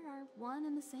for are one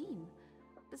and the same.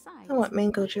 Besides, I want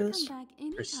mango you can juice. come back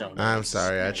anytime. Persona. I'm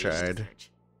sorry, I tried.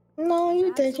 No,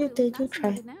 you did, you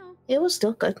tried. It was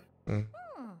still good.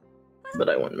 But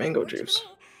I want mango juice.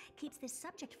 Keeps this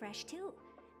subject fresh too.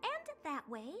 And that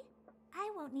way,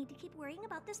 I won't need to keep worrying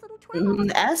about this little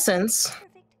twerp. Essence?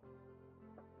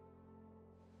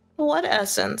 What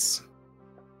essence?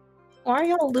 Why are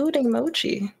y'all looting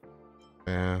Mochi?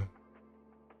 Yeah.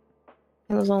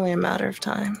 It was only a matter of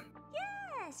time.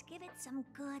 Yes, give it some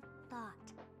good thought.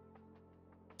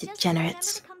 Degenerates. Just remember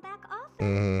to come back often.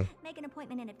 Mm-hmm. Make an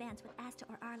appointment in advance with Asta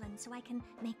or Arlen so I can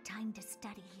make time to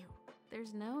study you.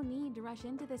 There's no need to rush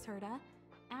into this, Herta.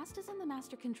 Asta's in the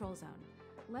master control zone.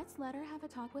 Let's let her have a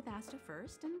talk with Asta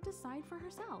first and decide for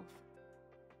herself.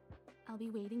 I'll be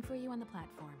waiting for you on the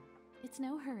platform. It's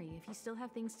no hurry if you still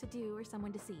have things to do or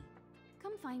someone to see.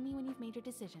 Come find me when you've made your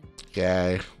decision.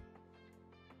 Okay.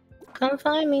 Come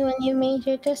find me when you made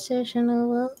your decision,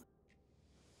 Ulu.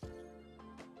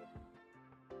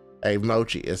 Hey,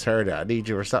 Mochi, it's Herta. I need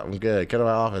you for something good. Get to my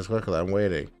office quickly. I'm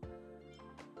waiting.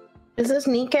 Is this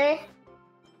Nikkei?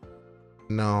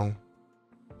 No.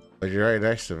 But you're right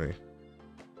next to me.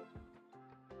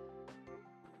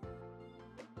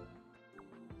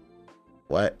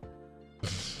 What?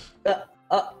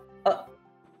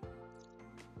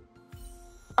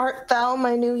 Art thou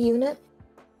my new unit?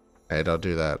 Hey, don't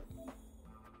do that.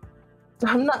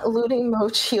 I'm not looting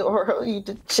Mochi Oro, you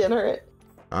degenerate. It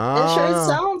Ah. sure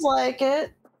sounds like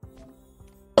it.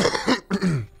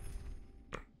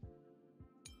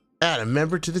 Add a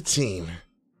member to the team.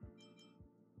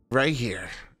 Right here.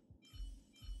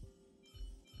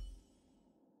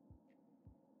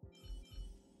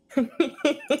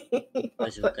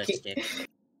 Bazooka stick.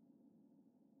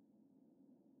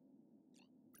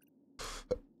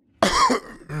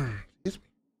 Excuse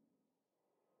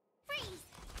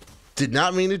Did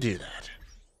not mean to do that.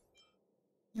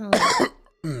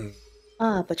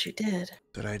 But you did.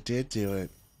 But I did do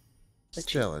it.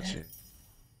 Still a shit.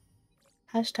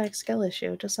 Hashtag skill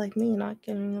issue, just like me not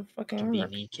getting a fucking Could be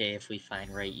armor. Nikkei if we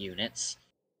find right units.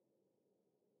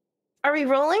 Are we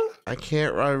rolling? I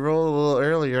can't. I rolled a little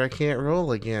earlier. I can't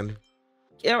roll again.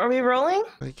 Yeah, are we rolling?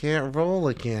 I can't roll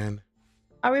again.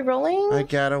 Are we rolling? I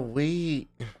gotta wait.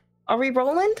 Are we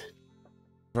rolling?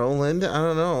 Roland? I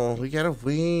don't know. We gotta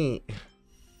wait.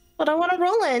 But I want to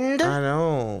Roland. I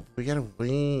know. We gotta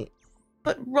wait.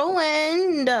 But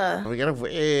Roland. We gotta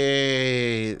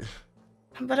wait.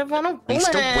 But I want to Roland. We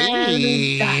still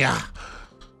wait.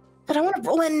 But I want to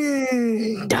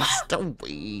Roland. Still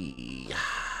wait.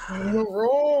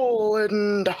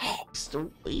 Roland.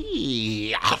 Still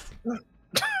wait.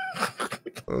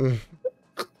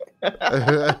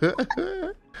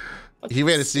 He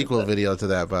made a sequel video to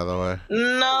that, by the way.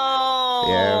 No.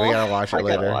 Yeah, we gotta watch it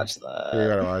later. I gotta watch that. We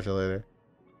gotta watch it later.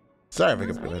 Sorry if I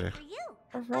can later.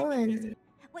 Roland.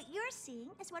 What you're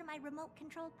seeing is one of my remote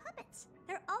control puppets.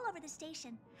 They're all over the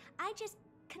station. I just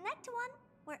connect to one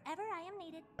wherever I am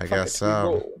needed. I guess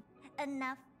so.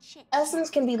 Enough shit. Essence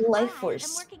can be life force,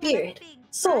 spirit,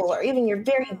 soul, or even your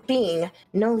very being.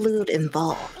 No lewd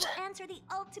involved.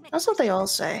 That's what they all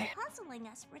say.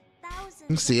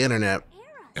 It's the internet.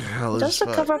 Just to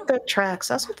cover up their tracks.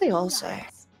 That's what they all say.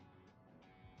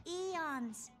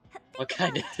 What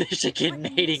kind of Michigan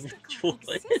mating ritual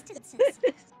is this?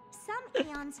 Some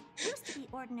eons used to be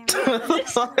ordinary.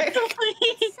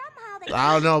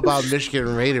 I don't know about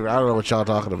Michigan Raider. I don't know what y'all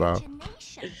talking about.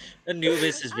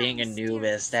 Anubis is being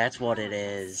Anubis. That's what it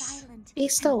is.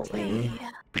 Beast away.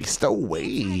 Beast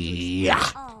away.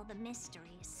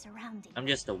 I'm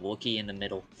just a Wookiee in the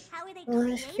middle.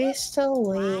 Beast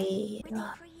away.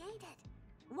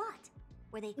 What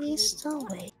were they Beast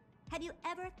away. Have you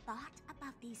ever thought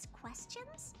about these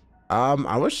questions?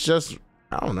 I was just,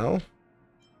 I don't know.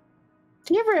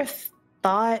 Do you ever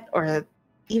thought or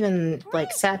even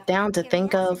like sat down to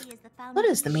think of what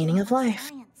is the meaning of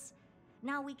life?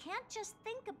 Now we can't just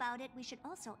think about it, we should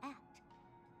also act.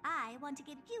 I want to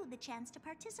give you the chance to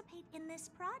participate in this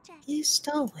project. Beast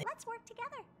away. Let's work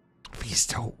together.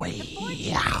 Beast away. The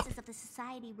board of the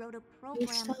society wrote a program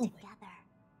together.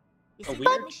 A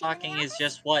weird talking is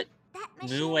just what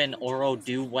Mu and Oro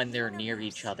do when they're near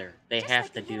each other. They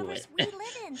have to do it.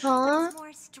 Huh?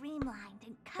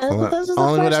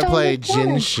 Only when I play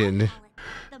Genshin.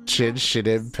 Genshin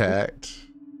Impact.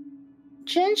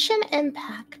 Genshin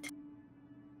Impact.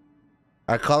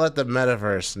 I call it the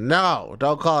metaverse. No,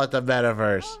 don't call it the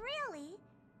metaverse. Oh, really?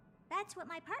 That's what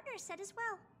my partner said as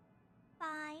well.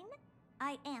 Fine.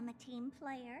 I am a team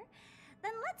player.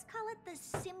 Then let's call it the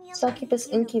simulated Succubus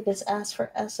Incubus asked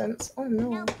for essence. Oh no.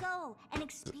 Now go and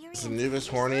experience. Is Anubis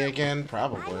horny again?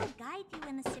 Probably. I will guide you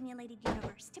in the simulated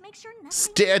universe to make sure nothing.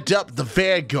 Stand up the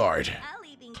Vanguard. I'll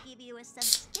even give you a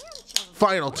substantial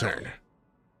Final turn.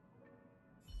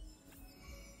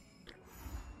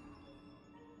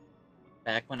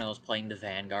 Back when I was playing the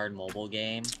Vanguard mobile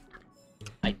game,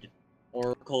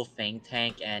 Oracle, Think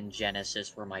Tank, and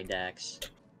Genesis were my decks.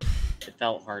 It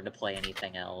felt hard to play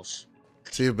anything else.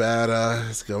 Too bad,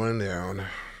 it's going down.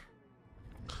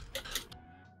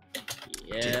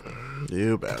 Yeah.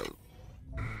 Too bad.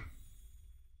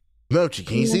 Mochi,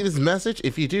 can you see this message?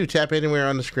 If you do, tap anywhere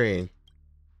on the screen.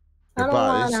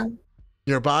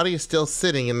 Your body is still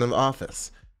sitting in the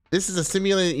office. This is a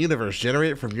simulated universe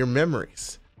generated from your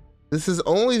memories. This is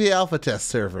only the alpha test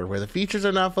server where the features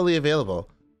are not fully available.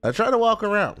 I try to walk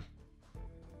around.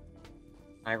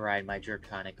 I ride my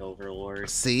Draconic Overlord.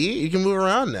 See, you can move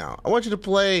around now. I want you to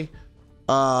play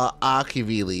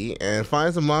Akivili and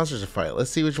find some monsters to fight.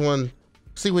 Let's see which one,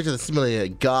 see which of the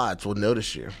simulated gods will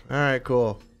notice you. All right,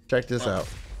 cool. Check this out.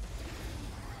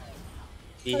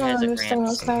 He I don't has a understand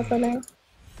what's Gramps. happening.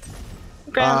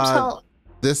 Gramps, help.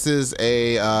 This is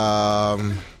a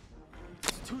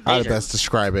how to best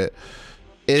describe it.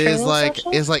 It is Training like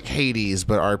session? it's like Hades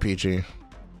but RPG.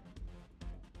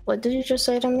 What did you just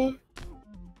say to me?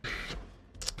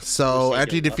 So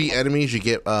after you defeat enemies, you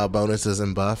get bonuses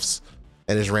and buffs,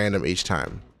 and it's random each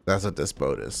time. That's what this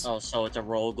boat is. Oh, so it's a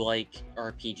roguelike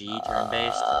RPG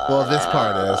turn-based? Well, this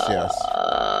part is, yes.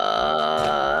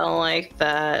 I don't like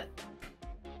that.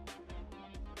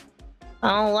 I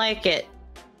don't like it.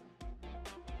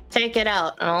 Take it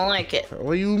out. I don't like it.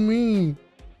 What do you mean?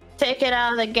 Take it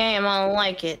out of the game. I don't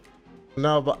like it.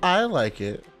 No, but I like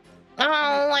it. I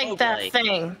don't like that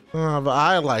thing. But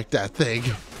I like that thing.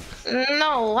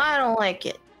 No, I don't like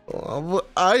it. But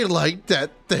I like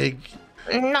that thing.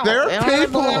 No, there it are only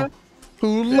people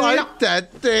who like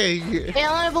that thing. It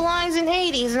only belongs in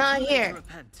Hades, not here.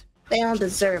 They don't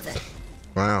deserve it.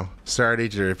 Wow. Sorry, I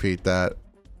need you to repeat that.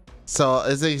 So,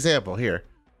 as an example here.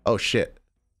 Oh, shit.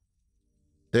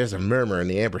 There's a murmur in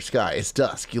the amber sky. It's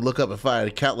dusk. You look up and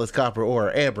find countless copper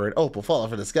ore, amber, and opal falling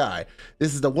from the sky.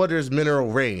 This is the wondrous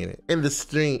mineral rain. In the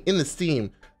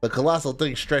steam, the colossal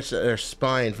things stretched their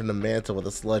spine from the mantle with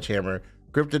a sledgehammer,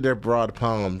 gripped in their broad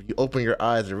palm. You open your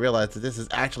eyes and realize that this is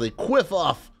actually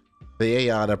Quiff-Off, the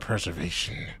Aeon of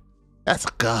Preservation. That's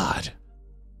a god.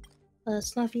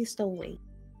 Snuffy, still wait.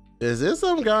 Is this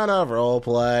some kind of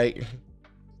roleplay?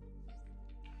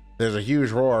 There's a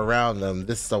huge roar around them.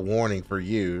 This is a warning for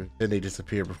you. Then they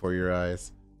disappear before your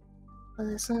eyes.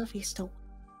 Snuffy, still.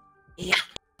 Yeah.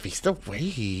 Feast away.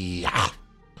 Yeah.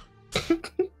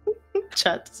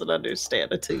 Chat doesn't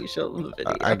understand until you show them the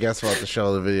video. I guess we'll have to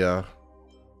show the video.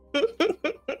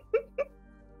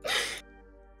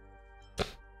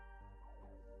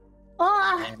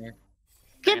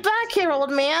 Get back here,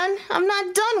 old man. I'm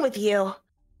not done with you.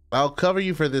 I'll cover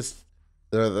you for this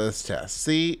test.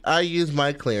 See, I use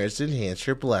my clearance to enhance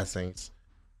your blessings.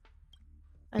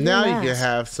 Now you can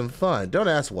have some fun. Don't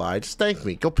ask why. Just thank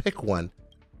me. Go pick one.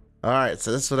 All right,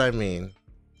 so this is what I mean.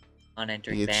 On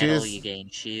entering battle, you gain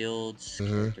shields.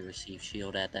 Character receives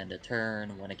shield at the end of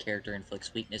turn. When a character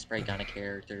inflicts weakness break on a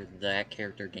character, that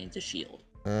character gains a shield.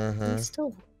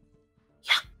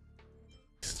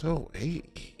 Still,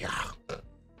 yeah.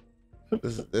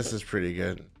 This is pretty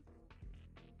good.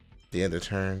 The end of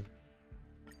turn.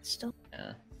 Still.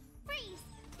 Yeah.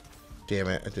 Damn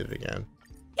it! I did it again.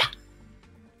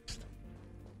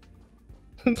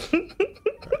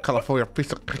 California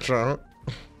piece of picture.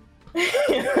 You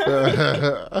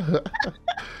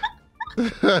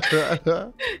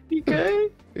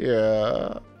good?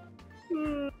 Yeah.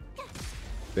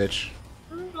 Bitch.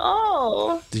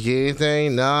 Oh. Did you get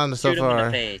anything? None so far.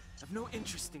 I've no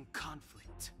interest in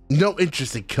conflict. No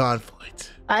interest in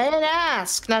conflict. I didn't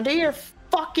ask. Now do your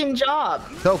fucking job.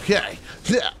 Okay.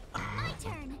 Yeah. My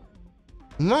turn.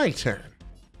 My turn.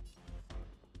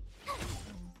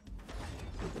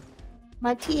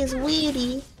 My tea is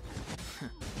weedy.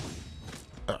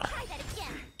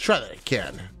 Try that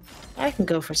again. I can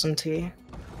go for some tea.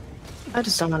 I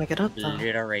just don't want to get up though.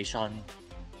 Alliteration.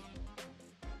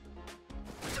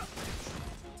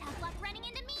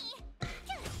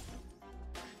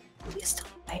 Still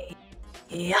wait.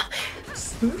 Yeah.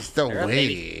 Still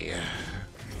waiting.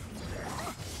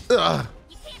 Ugh.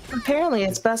 Apparently,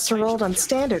 it's best to roll on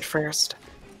standard first.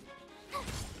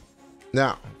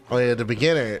 Now, the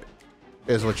beginner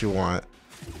is what you want.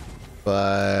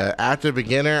 But after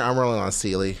beginner, I'm rolling on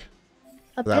Sealy.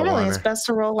 Apparently, it's best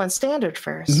to roll on standard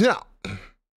first. No.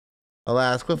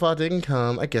 Alas, Quiff-Off didn't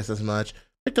come. I guess as much.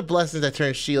 Pick the blessings that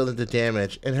turn shield into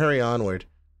damage and hurry onward.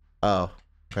 Oh,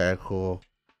 very cool.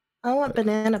 I want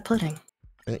banana pudding.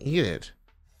 And eat it.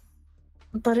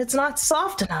 But it's not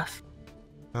soft enough.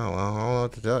 Oh, well, I don't know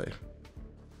what to tell you.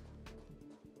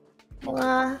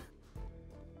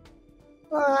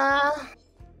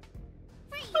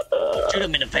 Shoot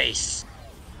him in the face.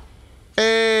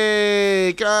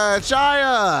 Hey,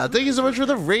 Chaya! Thank you so much for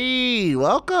the raid.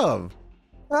 Welcome.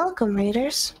 Welcome,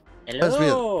 raiders.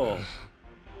 Hello.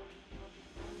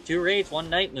 2 raids, 1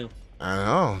 night move. I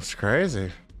know, it's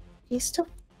crazy. He's still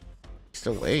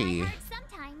away.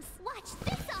 Sometimes watch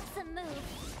this awesome move.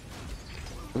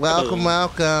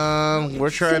 Welcome. We're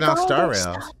trying out Star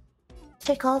Rail.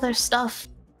 Take all their stuff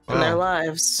and their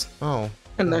lives. Oh.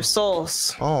 And their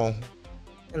souls. Oh.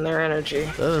 And their energy.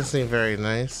 That doesn't seem very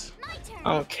nice.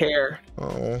 I don't care.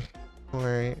 Oh.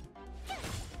 Alright.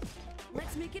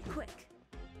 Let's make it quick.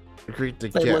 Agreed to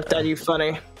They looked at you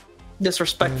funny.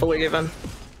 Disrespectfully even.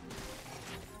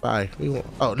 Bye.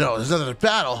 Oh no, there's another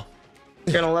battle.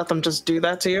 You're gonna let them just do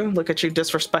that to you? Look at you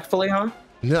disrespectfully, huh?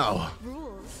 No.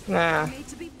 Nah.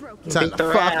 Time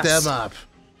to fuck them up.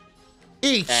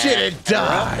 Eat shit and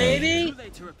die. Baby.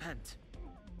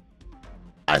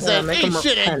 I said eat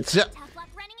shit and die.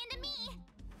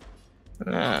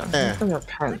 Nah, make them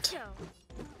repent.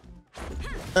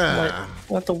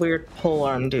 What the weird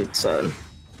polearm dude said.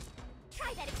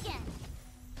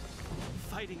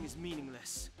 Fighting is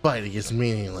meaningless. Fighting is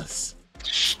meaningless.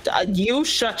 You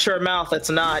shut your mouth. It's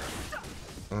not.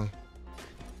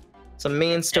 It's a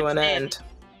means to an end.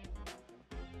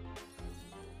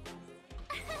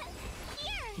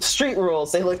 Street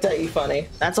rules. They looked at you funny.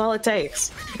 That's all it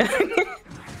takes.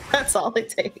 That's all it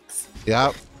takes.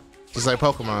 Yep. Just like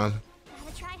Pokemon.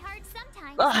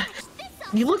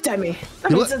 You looked at me.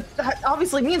 That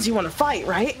obviously means you want to fight,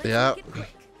 right? Yep.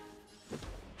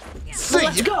 So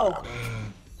let's go.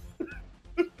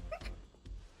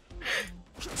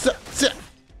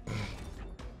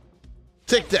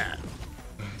 Take that.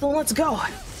 So let's go.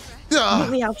 Meet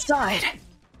me outside.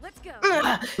 Let's go.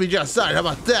 Meet you outside. How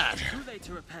about that? Too late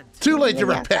to repent. Too late to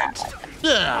repent.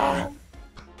 Yeah.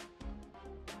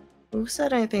 Who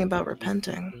said anything about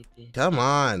repenting? Come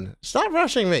on. Stop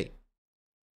rushing me.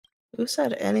 Who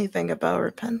said anything about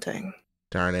repenting?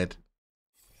 Darn it.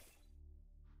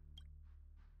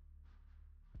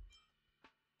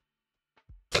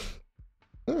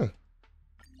 Well,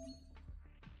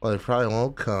 they probably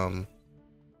won't come.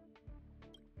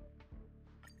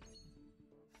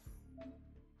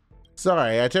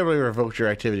 Sorry, I temporarily revoked your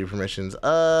activity permissions.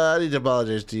 I need to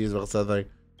apologize to you about something.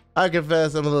 I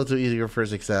confess I'm a little too eager for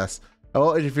success. I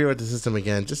won't interfere with the system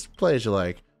again. Just play as you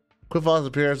like. Quiffall's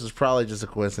appearance was probably just a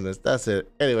coincidence. That's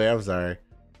it. Anyway, I'm sorry.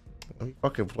 Let me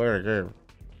fucking play a game.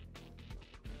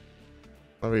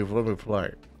 Let me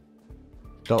play.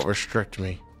 Don't restrict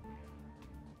me.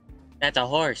 That's a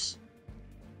horse.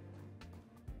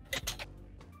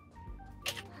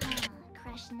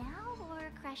 Crush now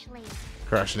or crush later?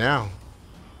 Crush now.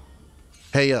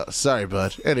 Hey, sorry,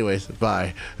 bud. Anyways,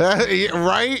 bye.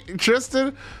 Right,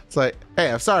 Tristan? It's like,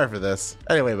 hey, I'm sorry for this.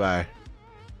 Anyway, bye.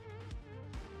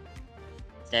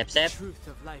 Step, step. Truth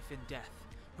of life and death.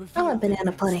 I want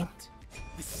banana pudding.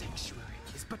 The sanctuary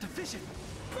is but a vision.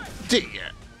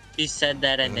 She said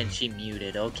that and then she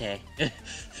muted. Okay.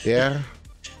 Yeah.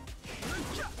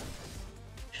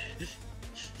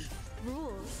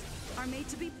 Rules are made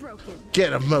to be broken.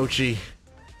 Get him, Mochi.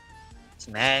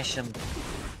 Smash him.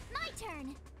 My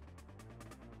turn.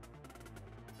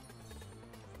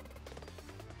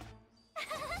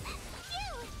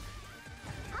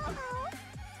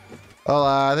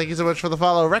 Hola, thank you so much for the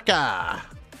follow, Rekka.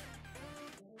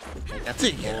 That's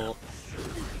cool.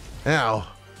 Ow.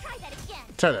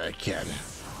 Try that again.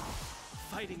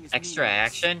 Extra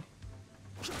action?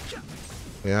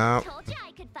 Yeah. Told you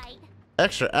I could fight.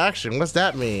 Extra action? What's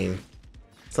that mean?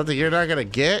 Something you're not gonna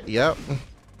get? Yep.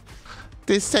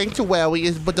 This sanctuary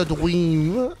is but a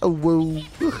dream. Oh, whoa.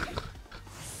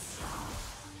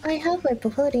 I have my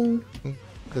pudding.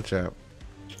 Good job.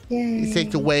 Yay. This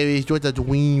sanctuary is just a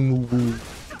dream.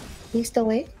 You still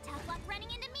wait?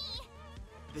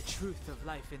 The truth of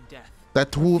life and death. The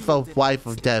truth of life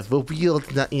and death revealed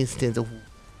in the instant. The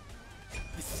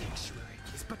sanctuary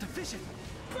is but a vision.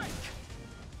 Break.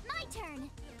 My turn.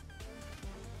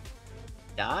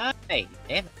 Die. Damn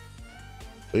it.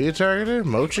 Who you targeted?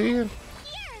 Mochi?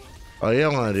 Oh, you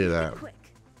don't want to do that.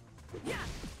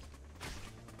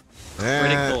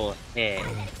 Critical hit.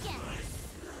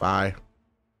 Bye.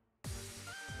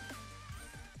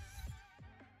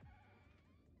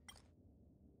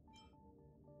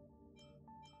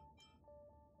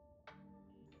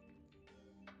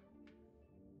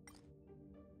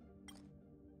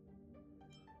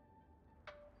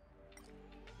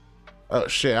 Oh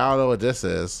shit, I don't know what this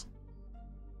is.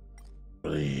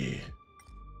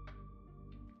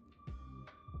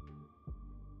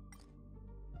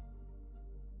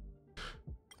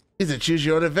 It's a choose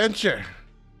your own adventure.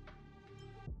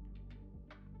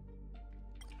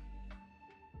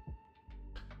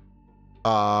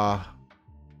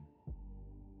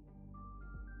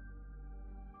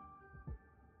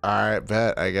 Alright,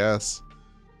 bet, I guess.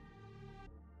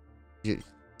 You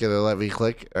gonna let me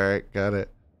click? Alright, got it.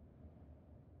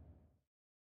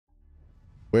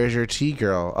 Where's your tea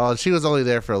girl? Oh, she was only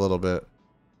there for a little bit.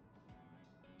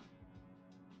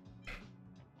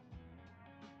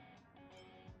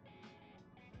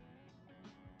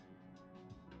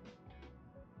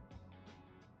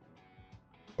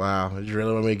 Wow, did you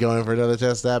really want me going for another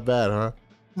test that bad, huh?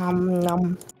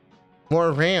 Nom.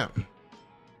 More ramp.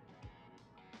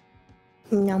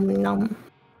 Nom.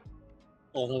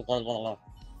 Oh,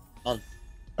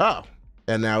 Oh,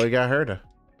 and now we got her to.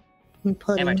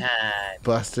 hammer time.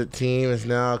 Busted team is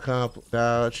now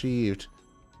achieved.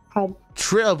 Oh.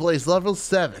 Trailblaze level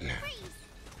 7.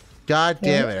 God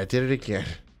damn it, I did it again.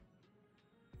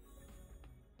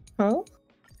 Huh?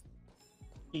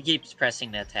 He keeps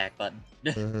pressing the attack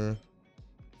button.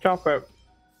 Drop it.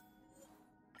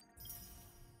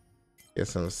 Get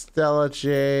some Stella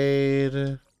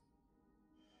Jade.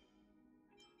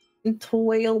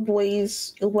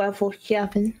 Trailblaze level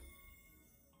 7.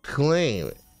 Claim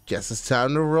it. Guess it's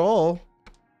time to roll.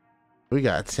 We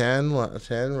got 10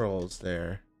 rolls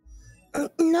there.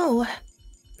 No.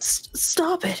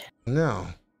 Stop it. No.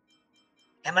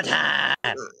 Hammer time.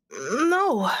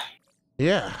 No.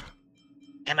 Yeah.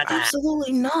 Hammer time.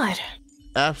 Absolutely not.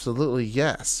 Absolutely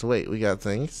yes. Wait, we got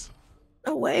things.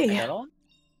 No way. Get away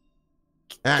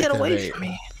Activate. from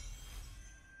me.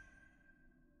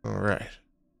 Alright.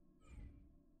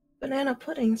 Banana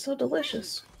pudding, so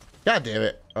delicious. God damn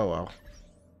it. Oh well.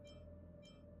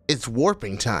 It's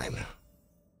warping time.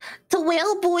 The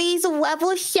whale boy is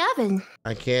level 7.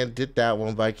 I can't did that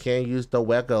one, but I can't use the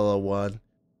regular one.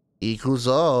 Equals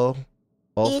all.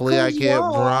 Hopefully I get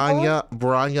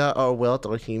Branya or Welt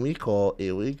or Himiko.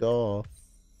 Here we go.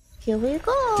 Here we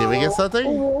go. Did we get something?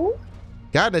 Ooh.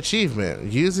 Got an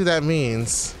achievement. Usually that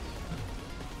means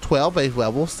 12 base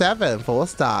level 7.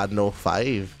 4-star, no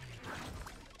 5.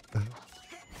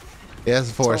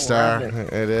 Yes, 4-star.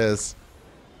 It is.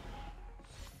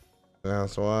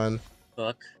 That's 1,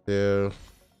 Book. 2,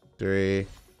 3,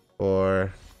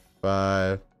 4,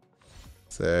 5,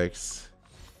 6,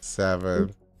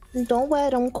 7. Don't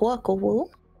let them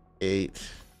quackle. 8,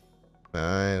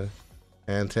 9,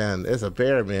 and 10. It's a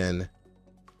bearman.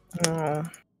 Oh.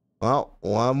 Well,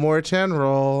 one more 10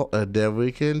 roll, and then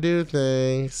we can do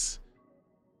things.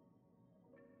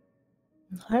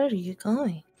 Where are you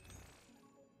going?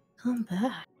 Come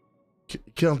back.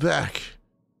 Come back.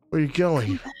 Where are you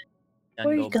going? Where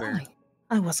are you going?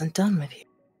 I wasn't done with you.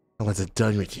 I wasn't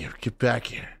done with you. Get back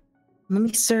here. Let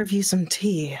me serve you some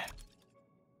tea.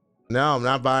 No, I'm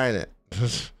not buying it.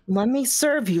 Let me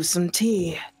serve you some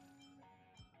tea.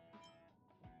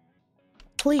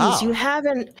 Please, Oh.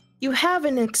 you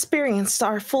haven't experienced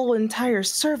our full entire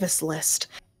service list.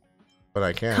 But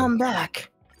I can. Come back.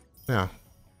 No.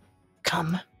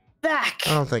 Come back.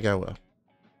 I don't think I will.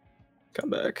 Come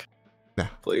back. No.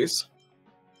 Please.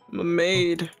 I'm a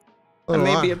maid. Oh, I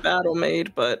may wow. be a battle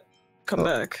maid, but come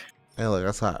back. Hey, look,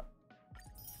 that's hot.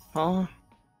 Huh?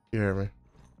 You hear me?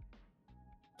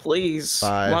 Please.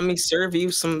 5. Let me serve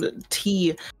you some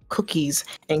Tea, cookies,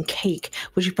 and cake.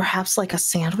 Would you perhaps like a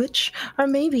sandwich? Or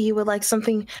maybe you would like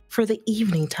something for the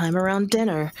evening time around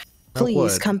dinner. Please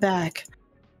would. come back.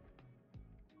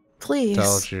 Please.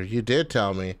 Told you. You did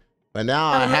tell me. But now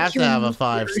I I like have to your have a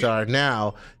mother. 5-star.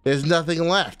 Now there's nothing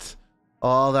left.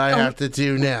 All that I have to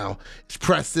do now is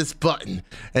press this button,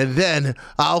 and then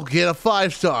I'll get a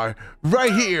 5-star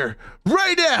right here,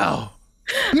 right now.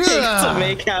 It's a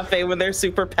May Cafe when they're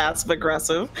super passive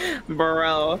aggressive.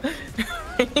 Bro.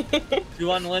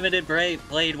 2 unlimited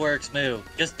blade works move.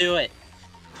 Just do it.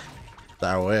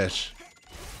 I wish.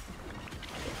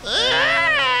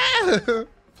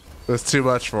 That's too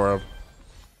much for him.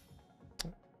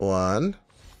 1,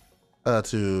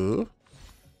 2,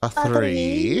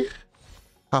 3,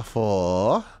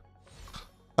 4,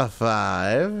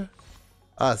 5,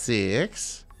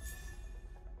 6.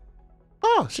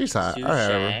 Oh, she's hot. All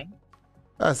right.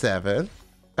 7,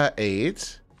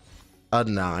 8,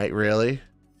 9. Really?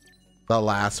 The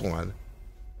last one.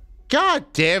 God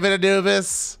damn it,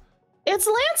 Anubis. It's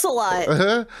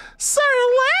Lancelot. Sir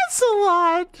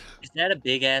Lancelot. Is that a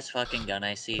big ass fucking gun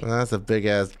I see? That's a big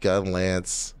ass gun,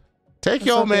 Lance. Take That's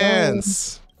your not the only-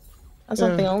 mans. That's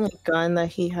not the only gun that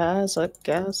he has, I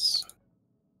guess.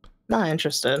 Not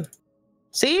interested.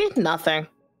 See? Nothing.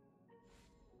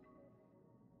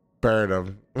 Burn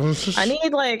him.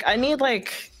 I need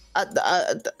like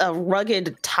a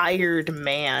rugged, tired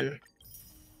man.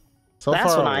 So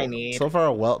That's far, what I need. So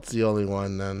far, Welt's the only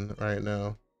one then right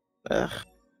now. Ugh.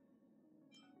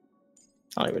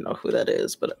 I don't even know who that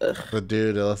is, but ugh. The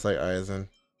dude that looks like Eisen.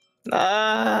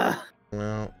 Ah,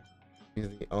 Well, he's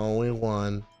the only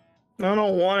one. I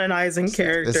don't want an Eisen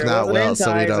character. It's not Wasn't Welt, into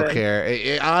so we don't Eisen.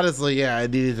 care. Honestly, yeah,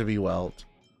 it needed to be Welt.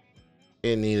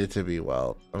 It needed to be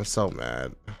Welt. I'm so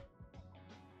mad.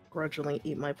 Grudgingly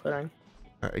eat my pudding.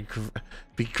 I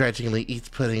begrudgingly eats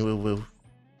pudding, woo woo.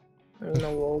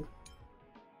 No, well,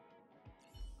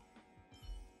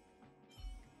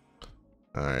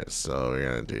 Alright, so we're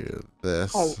gonna do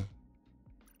this. Oh.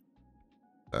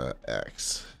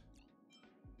 X.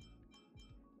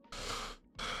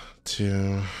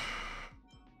 2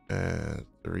 and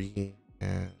 3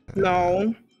 and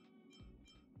no,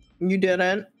 you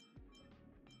didn't.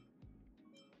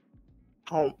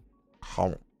 Oh,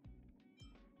 home.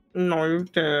 no, you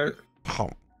didn't.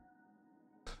 Home.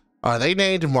 Are they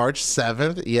named March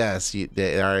 7th? Yes,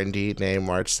 they are indeed named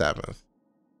March 7th.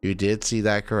 You did see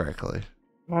that correctly.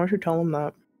 Why don't you tell him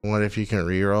that? What if you can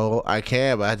reroll? I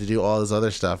can, but I have to do all this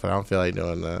other stuff, and I don't feel like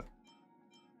doing that.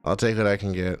 I'll take what I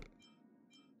can get.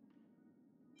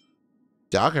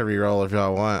 Y'all can reroll if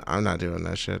y'all want. I'm not doing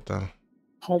that shit though.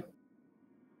 Hope.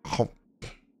 Hope.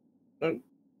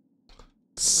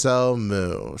 So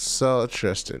Moo. So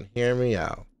Tristan, hear me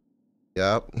out.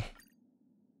 Yup.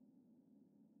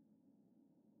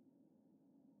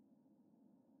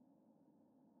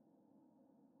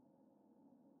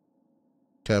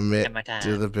 Commit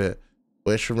to the bit.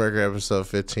 Wish for Mercury episode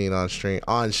 15 on stream.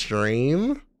 On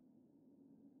stream?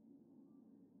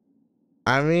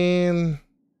 I mean,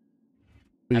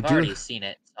 I've already seen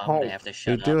it, so I'm gonna have to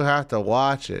shut You up. do have to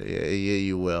watch it. Yeah,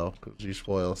 you will, because you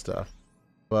spoil stuff.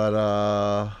 But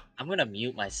I'm gonna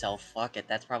mute myself. Fuck it.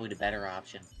 That's probably the better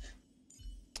option.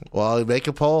 well, make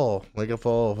a poll. Make a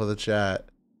poll for the chat.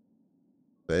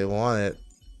 If they want it,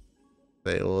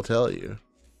 they will tell you.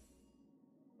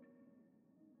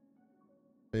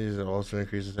 These are also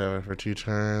increases having for 2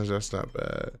 turns. That's not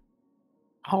bad.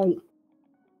 Oh.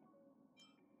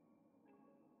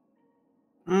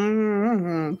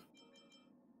 9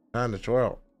 to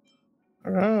 12.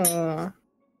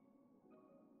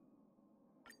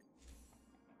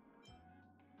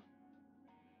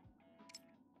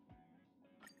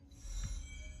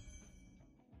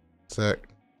 Sick.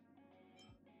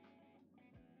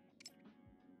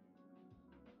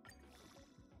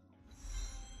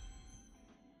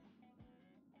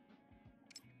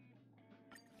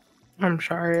 I'm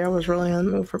sorry, I was really in the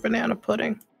mood for banana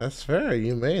pudding. That's fair.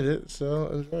 You made it, so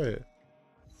enjoy it.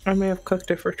 I may have cooked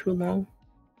it for too long.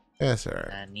 That's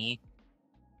alright.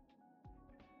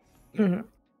 Mhm.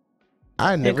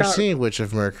 I never seen Witch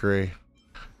of Mercury.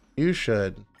 You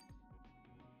should.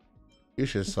 You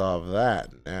should solve that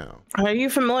now. Are you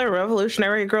familiar with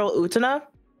Revolutionary Girl Utena?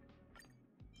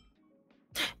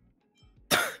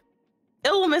 It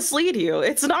will mislead you.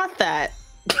 It's not that.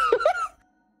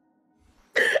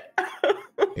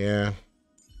 Yeah.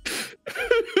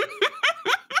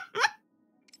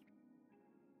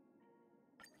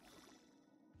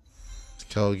 It's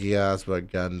Code Geass, but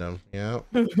Gundam. Yep.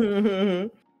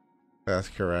 That's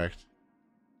correct.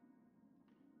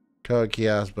 Code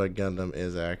Geass, but Gundam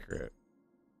is accurate.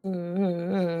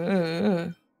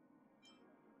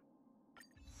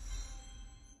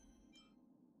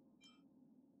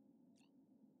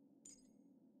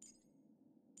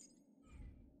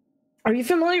 Are you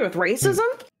familiar with racism?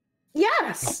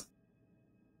 Yes.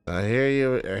 I hear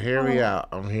you. Hear me out.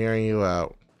 I'm hearing you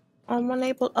out. I'm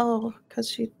unable. Oh,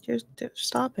 because you're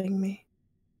stopping me.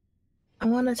 I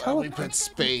want to tell. We put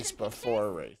space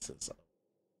before racism.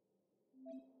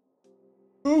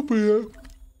 Oh, yeah.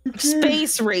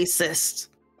 Space racist.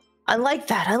 I like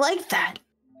that. I like that.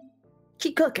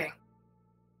 Keep cooking.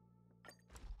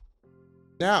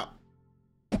 Now.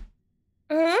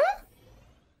 Hmm?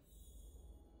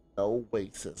 No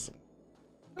racism.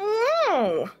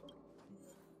 No.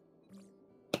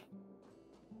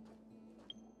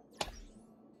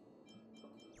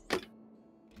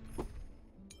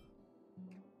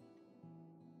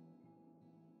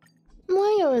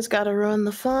 Why you always gotta ruin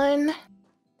the fun?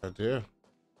 I do.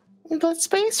 But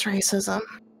space racism.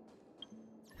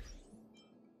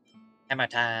 Hammer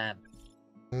time.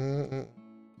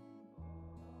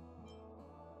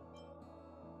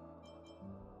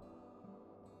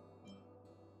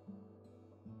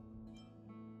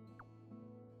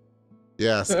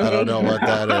 Yes, I don't know what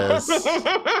that is.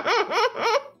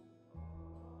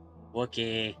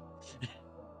 Wookie.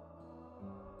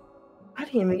 I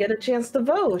didn't even get a chance to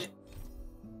vote.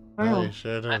 Oh, you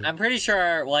sure did. I'm pretty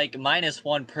sure, like, minus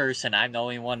one person, I'm the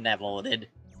only one that voted.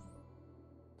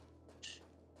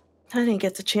 I didn't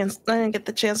get the chance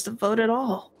to vote at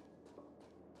all.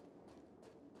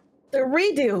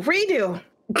 Redo.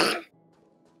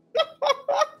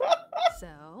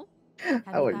 So,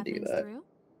 I wouldn't do that. through?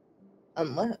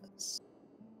 Unless.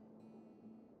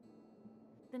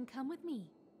 Then come with me.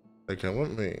 They come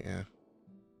with me, yeah.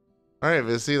 Alright,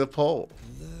 let's see the poll.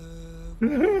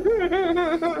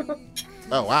 Oh,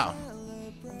 wow.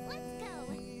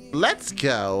 Let's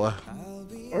go.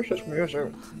 Where's this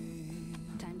music?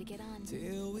 Time to get on.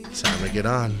 Time to get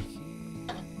on.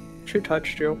 She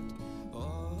touched you.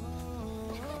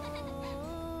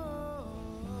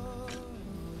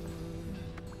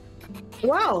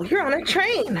 Wow, you're on a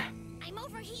train. I'm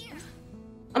over here.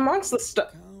 Amongst the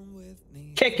stuff.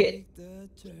 Kick it.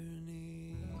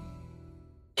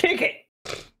 Kick it.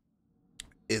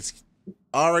 It's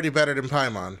already better than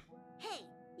Paimon. Hey,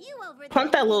 you over there.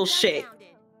 Punt that little shit.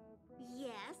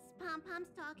 Yes, Pom Pom's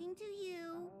talking to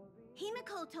you.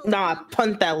 Himiko told Nah, Pom Pom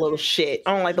punt that little shit.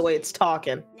 I don't like the way it's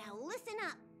talking. Now listen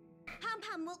up. Pom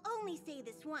Pom will only say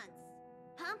this once.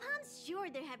 Pom Pom's sure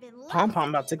there have been lots Pom Pom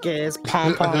about to get his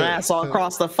Pom Pom ass all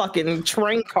across the fucking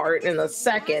train cart in a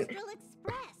second.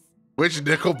 Which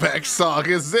Nickelback song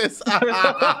is this? The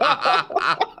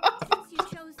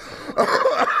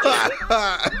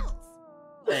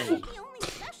only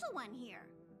special one here.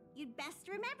 You'd best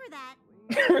remember that.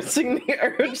 Resisting the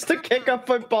urge to kick a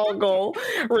football goal.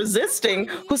 Resisting?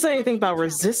 Who said anything about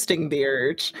resisting the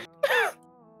urge?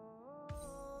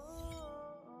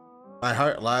 My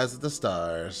heart lies at the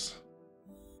stars.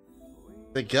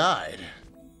 The guide.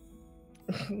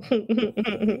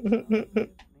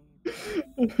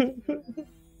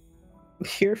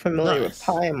 You're familiar with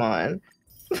Paimon,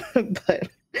 but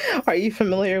are you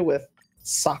familiar with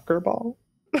Soccer ball?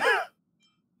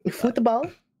 Football?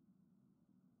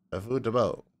 A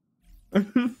football.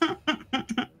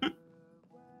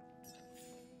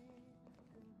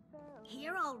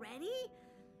 Here already?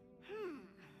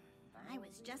 I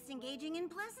was just engaging in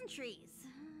pleasantries.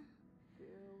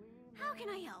 How can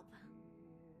I help?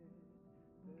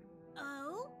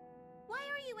 Oh? Why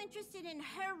are you interested in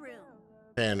her room?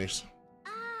 Panties.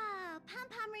 Ah, Pam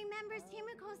Pam remembers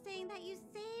Himiko saying that you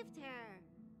saved her.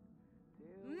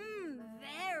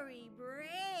 Very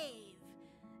brave.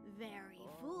 Very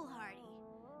foolhardy.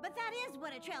 But that is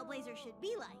what a trailblazer should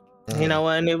be like. You know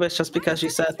what, Anubis? Just because you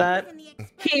said that,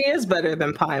 he is better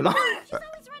than Paimon.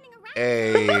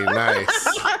 Hey,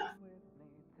 nice.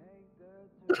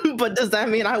 But does that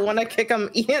mean I want to kick him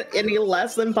any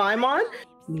less than Paimon?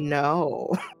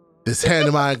 No. This hand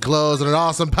of mine glows with an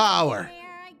awesome power.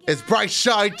 Its bright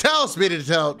shine tells me to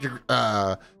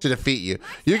defeat you.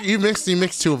 You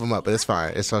mixed two of them up, but it's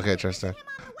fine. It's okay, Tristan.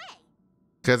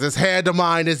 Because this hand of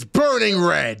mine is burning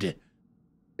red.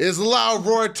 Its loud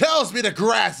roar tells me to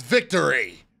grasp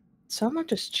victory. Someone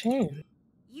just changed.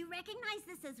 You recognize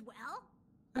this as well?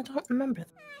 I don't remember that.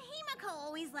 Himiko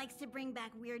always likes to bring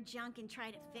back weird junk and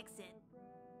try to fix it.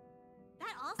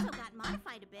 That also got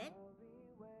modified a bit.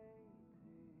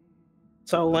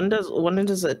 So when do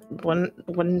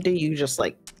you just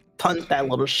like punt that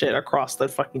little shit across the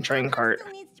fucking train cart?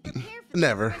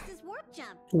 Never.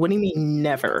 What do you mean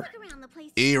never?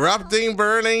 Erupting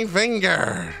burning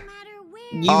finger.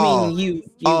 You mean you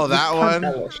oh, that one?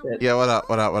 That little shit. Yeah, what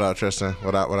up, Tristan?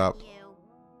 What up?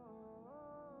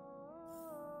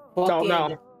 Don't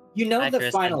know. You know the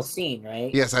Tristan. final scene,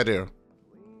 right? Yes, I do.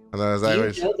 Do you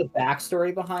know the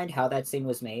backstory behind how that scene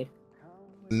was made?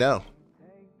 No.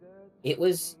 It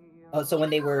was so when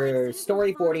they were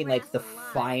storyboarding like the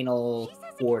final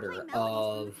order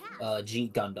of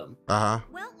G Gundam.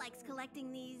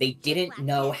 They didn't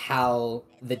know how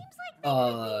the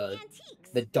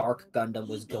Dark Gundam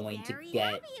was going to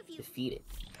get defeated.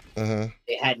 They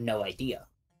had no idea.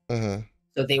 So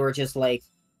they were just like,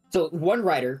 so one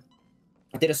writer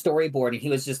did a storyboard and he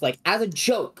was just like, as a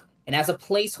joke and as a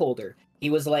placeholder, he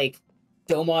was like,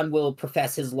 Domon will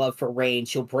profess his love for Rain.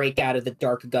 She'll break out of the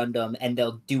Dark Gundam, and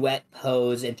they'll duet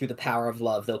pose, and through the power of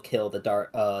love, they'll kill the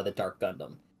Dark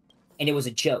Gundam. And it was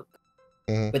a joke.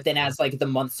 But then, as like the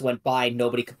months went by,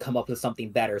 nobody could come up with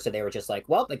something better, so they were just like,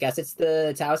 "Well, I guess it's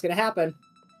how it's gonna happen."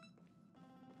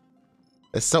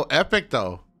 It's so epic,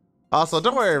 though. Also,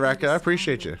 don't worry, Rekka. I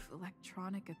appreciate you.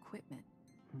 Electronic equipment.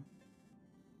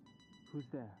 Who's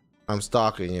there? I'm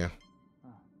stalking you.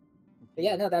 But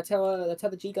yeah, no, that's how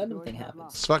the G Gundam thing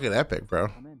happens. It's fucking epic, bro.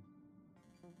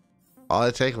 All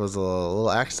it takes was a little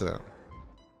accident.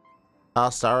 How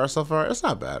Star so far? It's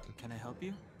not bad. Can I help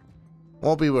you?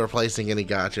 Won't be replacing any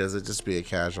gotchas. It'll just be a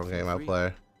casual game I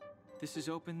play. This is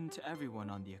open to everyone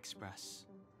on the Express.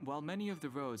 While many of the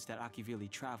roads that Akivili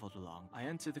traveled along, I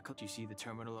entered the... You see the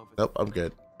terminal over there? Nope, I'm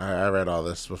good. I read all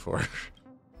this before.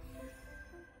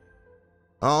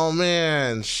 Oh,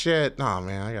 man. Shit. Oh,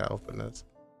 man. I gotta open this.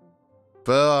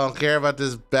 Boo, I don't care about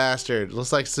this bastard.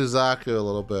 Looks like Suzaku a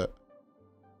little bit.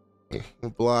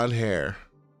 With blonde hair.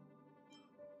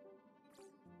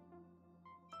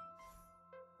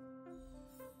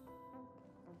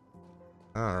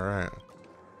 Alright.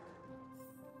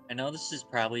 I know this is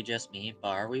probably just me, but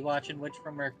are we watching Witch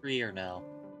from Mercury or no?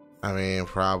 I mean,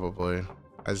 probably.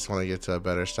 I just want to get to a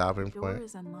better stopping Door point.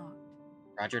 is unlocked.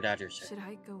 Roger Dodger, sir. Should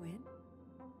I go in?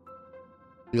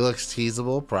 He looks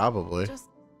teasable, probably. Just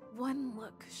one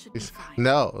look should be fine.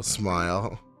 No,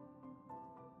 smile.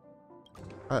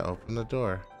 I opened the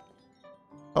door.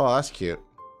 Oh, that's cute.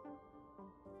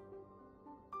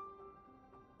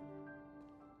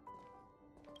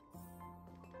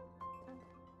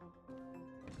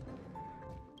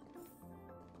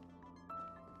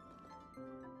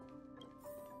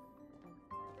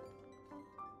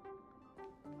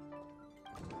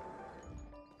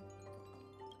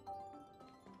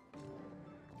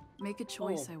 Make a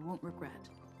choice I won't regret.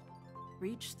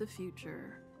 Reach the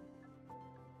future.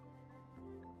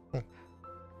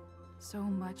 So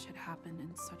much had happened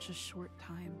in such a short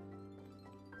time.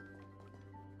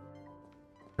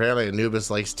 Apparently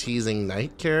Anubis likes teasing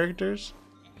knight characters.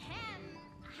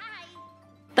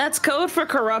 That's code for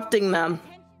corrupting them.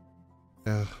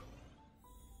 Yeah.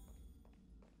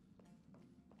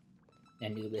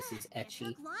 Anubis is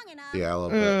etchy. Yeah, a little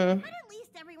bit. But at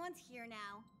least everyone's here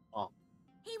now. Oh.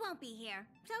 He won't be here,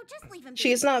 so just leave him be.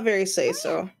 She's not very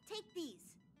say-so. Take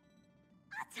these.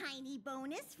 A tiny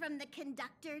bonus from the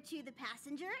conductor to the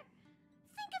passenger.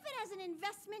 Think of it as an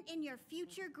investment in your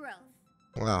future growth.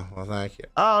 Well, thank you.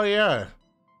 Oh, yeah.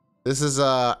 This is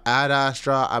Ad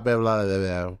Astra. Blah, blah, blah,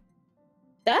 blah.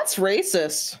 That's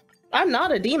racist. I'm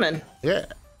not a demon. Yeah.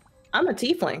 I'm a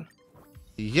tiefling.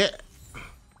 Yeah.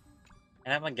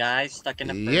 I'm a guy stuck in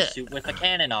a fursuit with a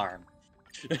cannon arm.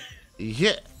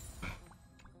 Yeah.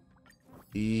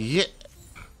 Yeah.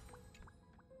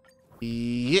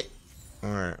 Yeah. All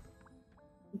right.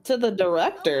 To the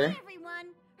director.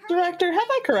 Director, have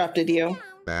I corrupted you?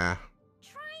 Nah.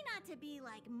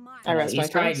 I rest my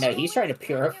case. No, he's trying to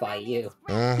purify you.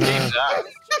 I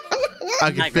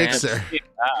can fix her.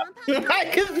 I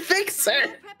can fix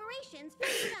her.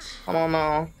 I don't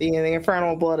know. The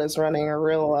infernal blood is running a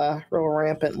real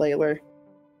rampant lately.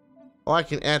 Oh, I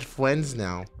can add friends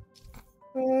now.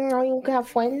 Oh, you got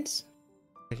friends?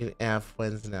 I can add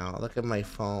friends now. Look at my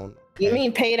phone. Okay. You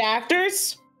mean paid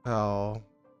actors? Oh.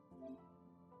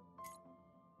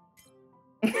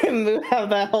 Have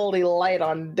that holy light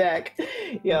on deck,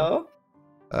 yo.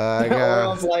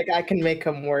 I like I can make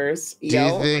him worse. Do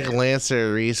you think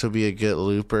Lancer Reese would be a good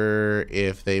looper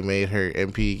if they made her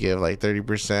MP give like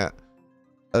 30%,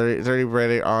 30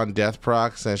 rating on death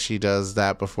procs, and she does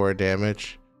that before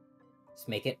damage? Just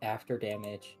make it after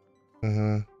damage.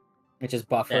 Mm-hmm. Which is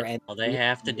buffer. That's all they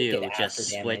have to do. Just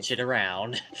switch it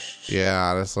around. Yeah,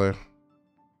 honestly, if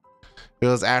it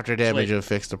was after damage, it would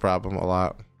fix the problem a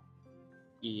lot.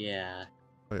 Yeah.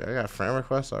 Wait, I got friend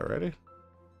requests already.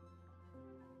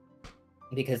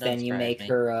 Because then you make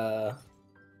her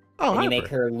you make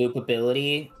her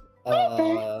loopability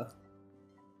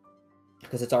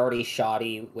because it's already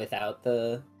shoddy without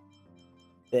the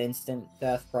instant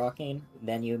death procking.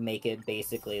 Then you make it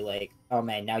basically like, oh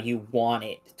man, now you want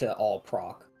it to all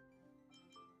proc.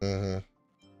 Mm-hmm.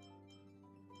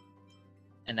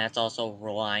 And that's also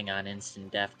relying on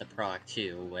instant death to proc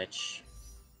too, which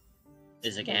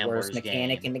is a gambler's worst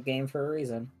mechanic game. in the game for a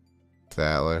reason.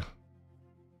 Sadly.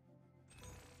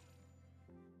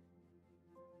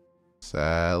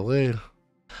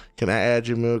 Can I add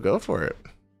you, Moo? Go for it.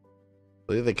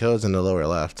 Leave the codes in the lower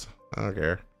left. I don't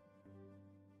care.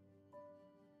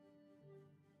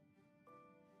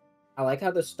 I like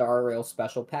how the Star Rail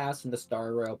Special Pass and the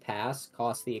Star Rail Pass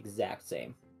cost the exact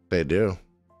same. They do.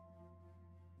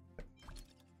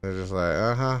 They're just like,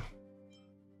 uh-huh.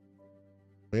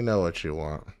 We know what you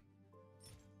want.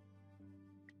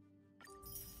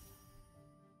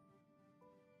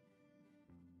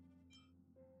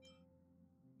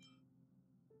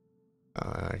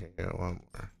 I can get one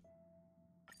more.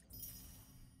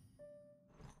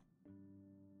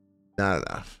 Not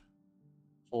enough.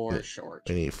 4 short.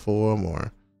 We need 4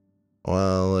 more.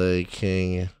 Well,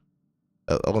 King.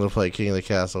 I want to play King of the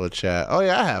Castle with chat. Oh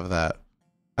yeah, I have that.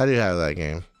 I do have that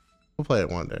game. We'll play it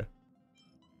one day.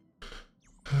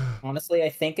 Honestly, I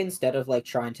think instead of like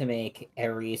trying to make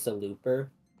Ares a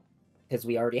looper, because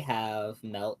we already have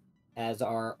Melt as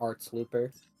our arts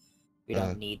looper, we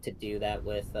don't need to do that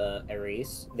with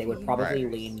Ares. They would probably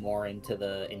lean more into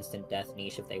the instant death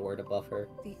niche if they were to buff her.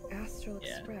 The Astral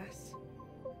Express.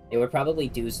 They would probably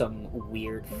do some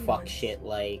weird fuck shit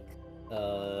like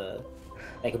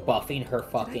buffing her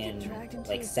fucking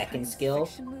like second skill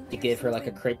to give her like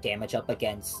a crit damage up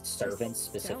against servants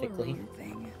specifically.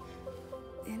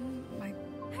 In my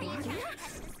body?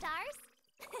 The stars?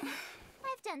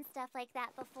 I've done stuff like that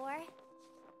before.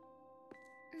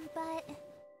 But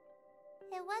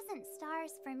it wasn't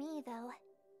stars for me though.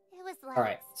 It was lights.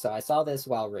 Alright, so I saw this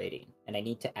while raiding, and I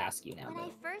need to ask you now. When I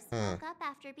first woke up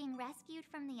after being rescued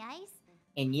from the ice,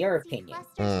 in your opinion,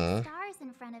 stars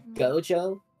in front of me.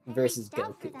 Gojo versus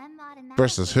Goku.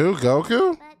 Versus who?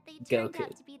 Goku?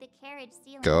 Goku.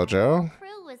 Gojo?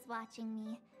 Crew was watching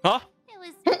me. Huh? It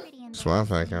was pretty That's what I'm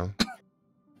thinking.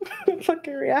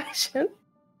 Fucking reaction.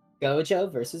 Gojo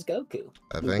versus Goku.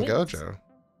 I think Gojo.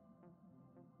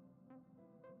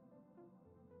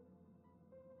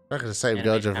 I'm not gonna say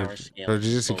Gojo for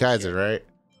Jujutsu Kaisen, right?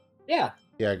 Yeah.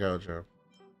 Yeah, Gojo.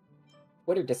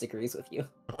 Twitter disagrees with you.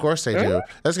 Of course they do.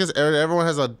 That's because everyone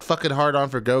has a fucking hard on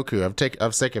for Goku.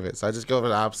 I'm sick of it, so I just go for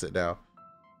the opposite now.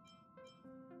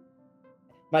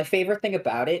 My favorite thing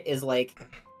about it is like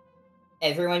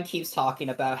everyone keeps talking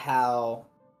about how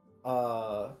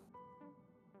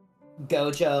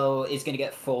Gojo is gonna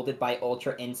get folded by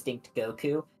Ultra Instinct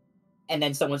Goku. And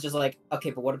then someone's just like, okay,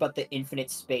 but what about the infinite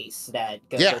space that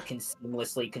Gojo can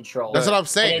seamlessly control? That's what I'm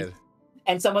saying.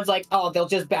 And someone's like, oh, they'll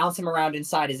just bounce him around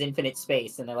inside his infinite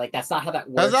space. And they're like, that's not how that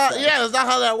works. That's not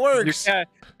how that works. You can't,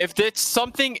 if it's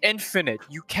something infinite,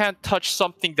 you can't touch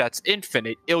something that's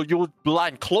infinite. You'll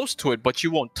land close to it, but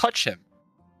you won't touch him.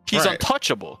 He's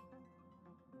untouchable.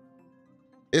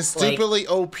 It's stupidly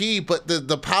OP, but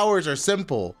the powers are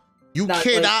simple. You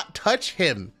cannot touch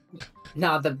him.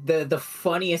 Nah, the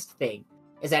funniest thing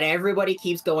is that everybody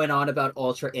keeps going on about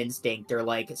Ultra Instinct or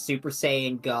like Super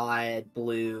Saiyan God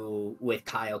Blue with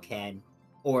Kaioken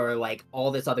or like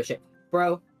all this other shit.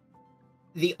 Bro,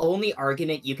 the only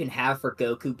argument you can have for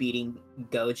Goku beating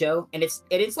Gojo, and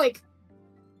it's like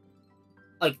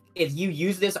if you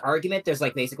use this argument, there's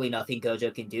like basically nothing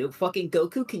Gojo can do. Fucking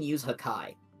Goku can use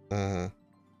Hakai.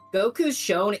 Goku's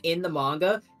shown in the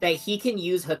manga that he can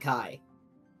use Hakai.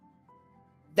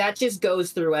 That just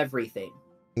goes through everything.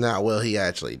 Now, will he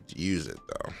actually use it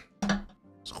though?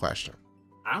 It's a question.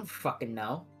 I don't fucking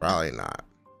know. Probably not.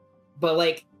 But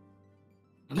like,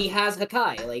 he has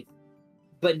Hakai, like,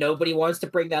 but nobody wants to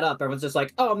bring that up. Everyone's just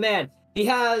like, oh man, he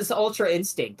has Ultra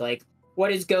Instinct. Like,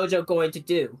 what is Gojo going to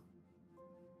do?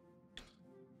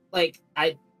 Like,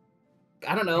 I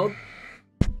don't know.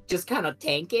 Just kind of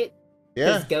tank it.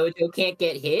 Yeah. Because Gojo can't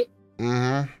get hit.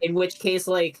 Mm-hmm. In which case,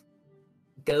 like,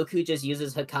 Goku just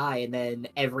uses Hakai and then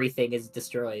everything is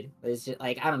destroyed. It's just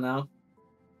like, I don't know.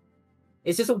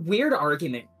 It's just a weird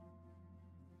argument.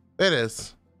 It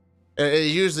is.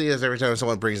 It usually is every time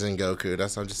someone brings in Goku.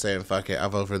 That's why I'm just saying, fuck it. I'll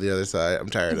vote for the other side. I'm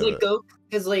tired of it.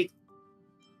 Because, like,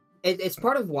 it's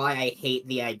part of why I hate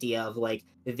the idea of, like,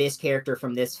 this character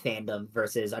from this fandom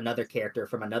versus another character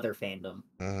from another fandom.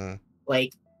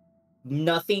 Like,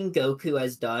 nothing Goku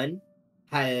has done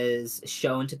has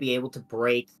shown to be able to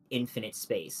break infinite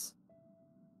space.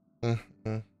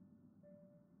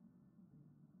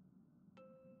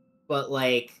 But,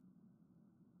 like,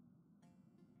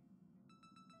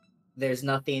 there's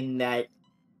nothing that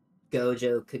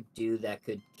Gojo could do that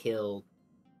could kill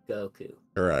Goku.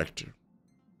 Correct.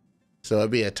 So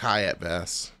it'd be a tie at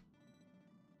best.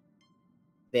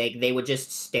 They would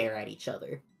just stare at each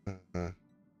other.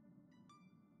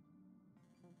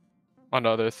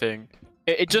 Another thing.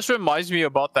 It just reminds me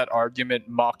about that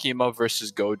argument Makima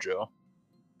versus Gojo.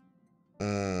 I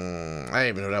didn't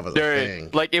even know that was a thing.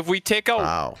 Like, if we take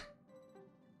out...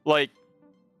 Like,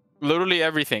 literally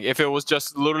everything. If it was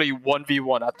just literally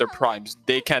 1v1 at their primes,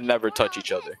 they can never touch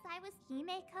each other.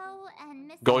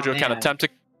 Gojo can attempt to...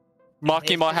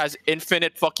 Makima has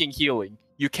infinite fucking healing.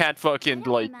 You can't fucking,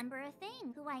 like,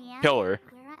 kill her.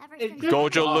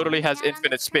 Gojo literally has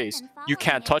infinite space. You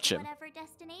can't touch him.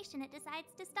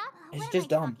 It's just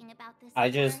dumb. I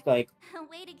just, like...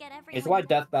 It's why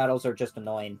death battles are just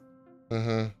annoying.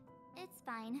 It's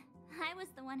fine. I was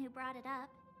the one who brought it up.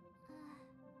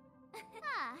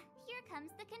 Here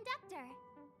comes the conductor.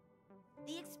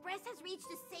 The express has reached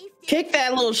a safe Kick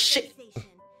that little shit.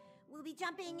 We'll be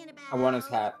jumping in about I want his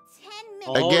hat. 10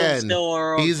 minutes.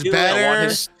 Again, he's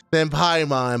better than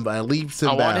Paimon by leaps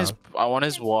and bounds. I want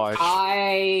his watch.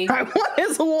 I want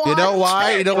his watch. You know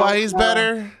why? You know why he's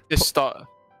better? Stop.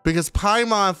 Because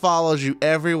Paimon follows you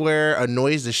everywhere,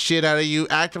 annoys the shit out of you,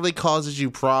 actively causes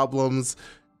you problems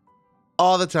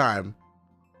all the time.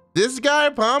 This guy,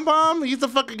 Pom Pom, he's the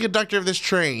fucking conductor of this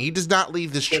train. He does not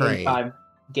leave this train.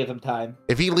 Give him time.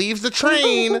 If he leaves the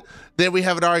train, then we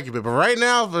have an argument. But right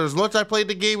now, for as much as I played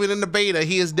the game and in the beta,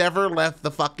 he has never left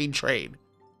the fucking train.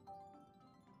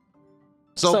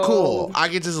 So cool. I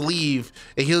can just leave,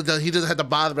 and he doesn't have to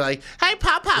bother me like, hey,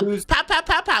 pop, pop, pop, pop,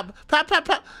 pop, pop, pop, pop,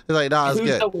 pop. He's like, no, it's good.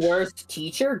 Who's the worst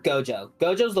teacher? Gojo.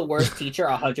 Gojo's the worst teacher,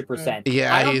 100%.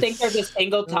 Yeah, I don't think there's a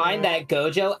single time that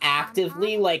Gojo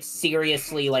actively, like,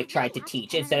 seriously, like, tried to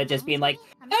teach instead of just being like,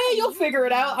 hey, you'll figure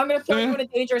it out. I'm gonna throw you in a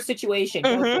dangerous situation.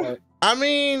 Go for it. I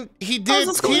mean, he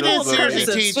did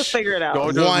seriously teach. Just figure it out.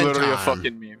 Gojo's literally a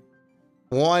fucking meme.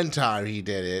 One time he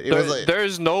did it.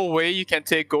 There's no way you can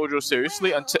take Gojo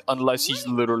seriously unless he's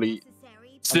literally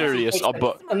serious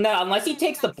about. No, unless he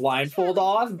takes the blindfold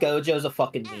off, Gojo's a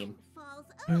fucking meme.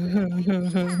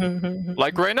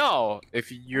 Like right now,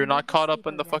 if you're not caught up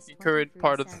in the fucking current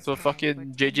part of the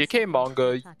fucking JJK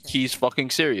manga, he's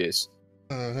fucking serious.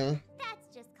 That's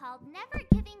just called never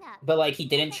giving up. But like, he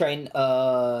didn't train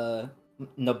Nobara.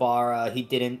 He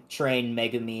didn't train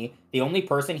Megumi. The only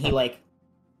person he like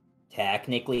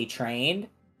technically trained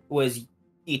was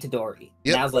Itadori.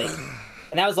 Yep.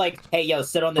 And I was like, hey, yo,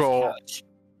 sit on this couch.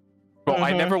 Bro,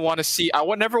 I never want to see. I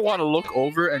would never want to look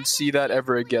over and see that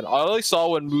ever again. All I saw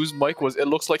when Moo's mic was, it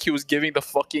looks like he was giving the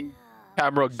fucking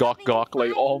camera gawk.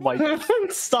 Like, oh my.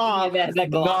 Stop.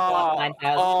 Nah.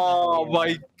 Oh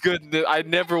my goodness, I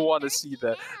never want to see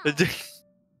that.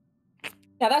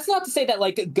 Now that's not to say that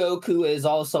like Goku is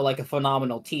also like a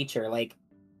phenomenal teacher. Like,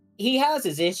 he has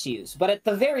his issues, but at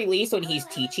the very least, when he's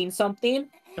teaching something,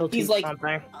 he's like,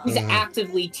 he's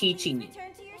actively teaching you.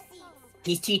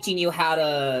 He's teaching you how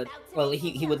to, well,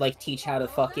 he would like teach how to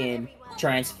fucking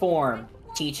transform,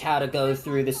 teach how to go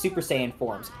through the Super Saiyan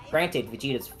forms. Granted,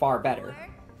 Vegeta's far better.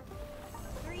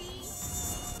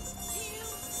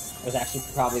 It was actually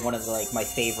probably one of the, like, my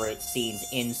favorite scenes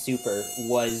in Super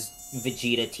was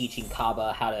Vegeta teaching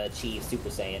Kaba how to achieve Super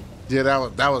Saiyan. Yeah,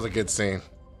 that was a good scene.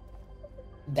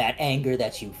 That anger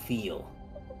that you feel,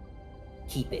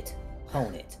 keep it,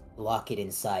 hone it, lock it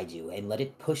inside you, and let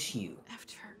it push you.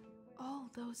 After all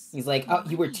those... He's like, oh,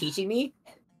 you were teaching me?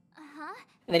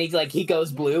 And then he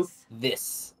goes blue.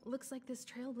 This Looks like this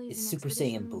trailblazing is Super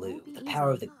Saiyan Blue, the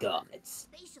power of the gods.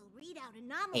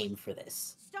 Aim for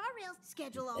this.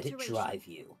 Let it drive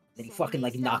you. Then he fucking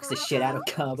like knocks the shit out of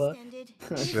Kaba.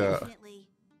 Sure.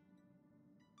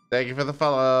 Thank you for the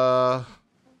follow.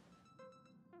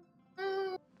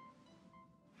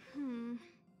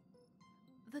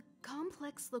 The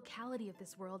complex locality of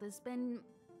this world has been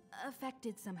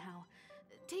affected somehow.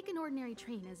 Take an ordinary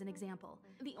train as an example.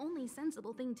 The only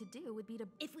sensible thing to do would be to...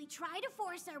 If we try to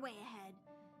force our way ahead,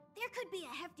 there could be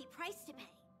a hefty price to pay.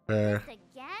 Fair. This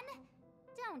again?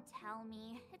 Don't tell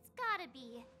me. It's gotta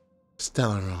be...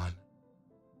 Stellaron.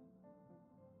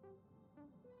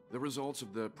 The results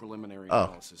of the preliminary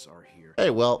analysis are here. Hey,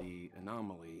 well. The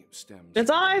anomaly stems...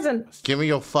 It's Eisen. Give me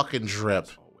your fucking drip.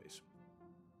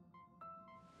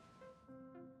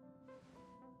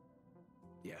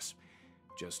 Yes.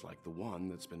 Just like the one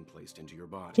that's been placed into your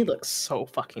body. He looks so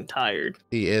fucking tired.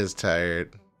 He is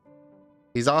tired.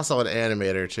 He's also an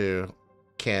animator too.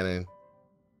 Canon.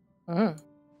 Don't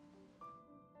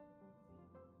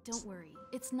worry.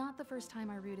 It's not the first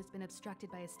time our route has been obstructed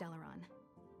by a Stellaron.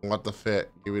 Want the fit?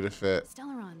 Give me the fit.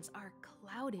 Stellarons are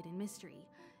clouded in mystery.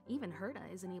 Even Herta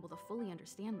isn't able to fully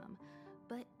understand them.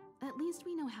 But at least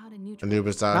we know how to neutralize...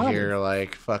 Anubis out here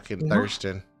like fucking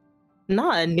thirsting.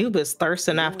 Not Anubis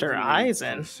thirsting after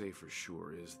Eisen. Say for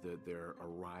sure is that their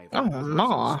arrival Oh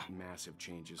no. Massive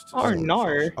changes to Oh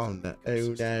no. Oh no.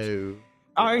 Oh no.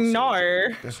 Oh no.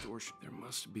 There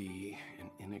must be an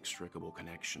inextricable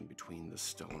connection between the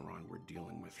Stellaron we're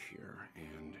dealing with here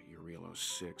and Urelo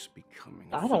 6 becoming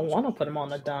I don't want to put him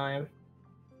on a dime.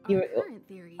 Our current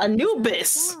theory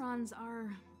Anubis. Stellarons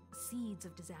are seeds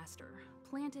of disaster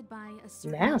planted by a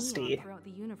certain Nasty. neon throughout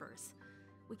the universe.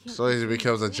 So he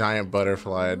becomes a giant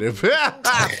butterfly. But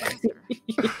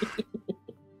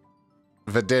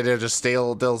then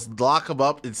they'll lock him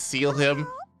up and seal him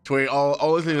to where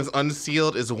only thing that's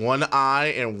unsealed is one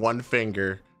eye and one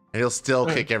finger, and he'll still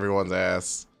kick everyone's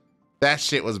ass. That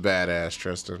shit was badass,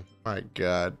 Tristan. My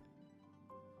God.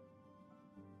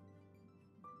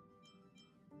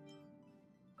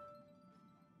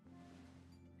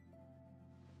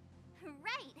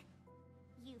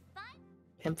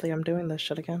 Pimply, I'm doing this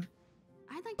shit again.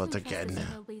 I'd like But to again. entrust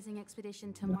this trailblazing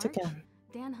expedition to Once March, again.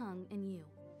 Dan Hung, and you.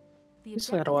 The You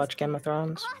still gotta watch Game of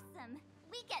Thrones. Awesome!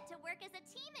 We get to work as a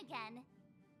team again.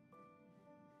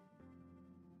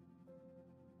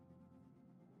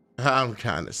 I'm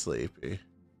kind of sleepy.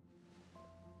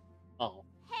 Oh.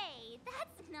 Hey,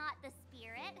 that's not the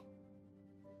spirit.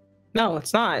 No,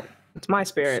 it's not. It's my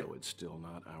spirit. So it's still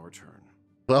not our turn.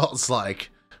 Well, it's like,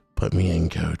 put me in,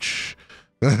 coach.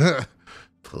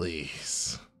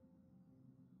 Please.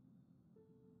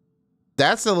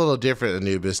 That's a little different,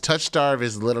 Anubis. Touch Starve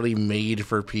is literally made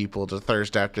for people to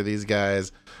thirst after these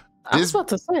guys. I was about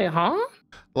to say, huh?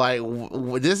 Like,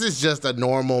 this is just a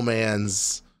normal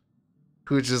man's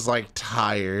who's just like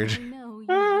tired. I know you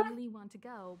really want to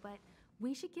go, but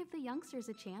we should give the youngsters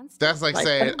a chance. That's like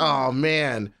saying, oh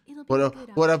man,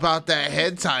 what about that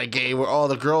hentai game where all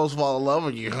the girls fall in love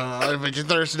with you, huh? But you're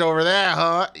thirsting over that,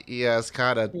 huh? Yeah, it's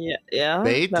kind of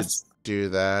bait to do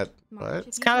that, but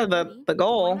it's kind of the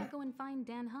goal. Go and find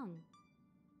Dan Hung.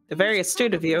 Very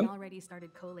astute of you.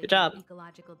 Good job.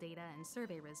 Ecological data and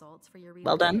survey results for your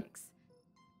Well done.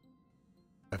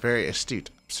 a very astute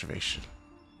observation.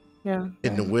 Yeah.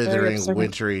 In the withering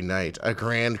wintry night, a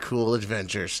grand cool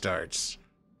adventure starts.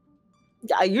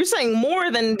 You're saying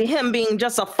more than him being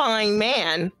just a fine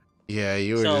man. Yeah,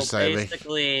 you were So just saying.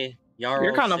 basically,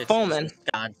 You're kind of foaming.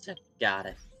 Wisconsin. Got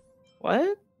it.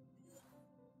 What?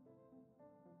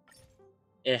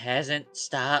 It hasn't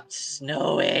stopped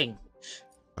snowing.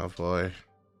 Oh boy.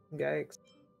 Yikes.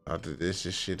 I'll do this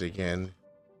shit again.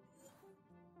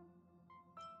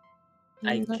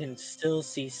 I can still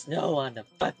see snow on the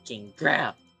fucking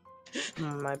ground.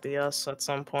 Might be us at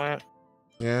some point.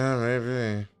 Yeah,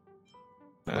 maybe.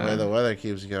 The way the weather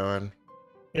keeps going.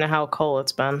 You know how cold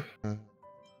it's been. I'm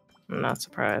not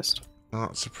surprised.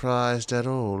 Not surprised at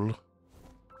all.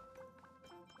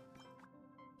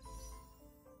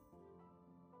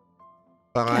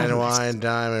 Fine wine,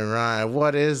 diamond, rye.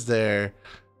 What is there?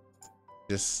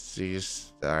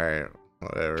 Just alright,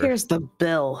 whatever. Here's the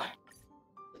bill.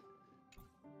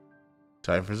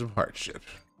 Time for some hardship.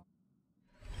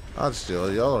 I'll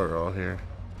steal y'all are all here.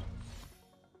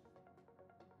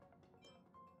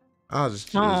 I'll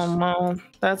just. Oh no,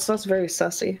 that's very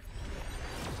sussy.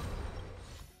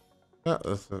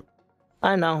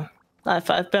 I know.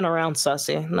 I've been around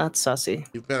sussy. That's sussy.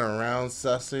 You've been around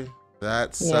sussy.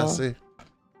 That's Yeah. sussy.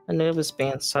 I knew it was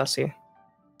being sussy.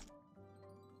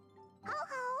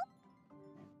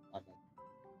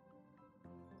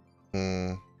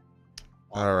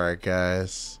 All right,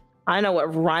 guys. I know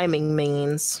what rhyming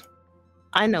means.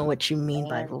 I know what you mean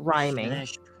by rhyming.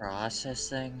 Finished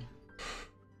processing?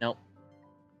 Nope.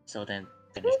 Still didn't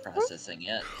finish processing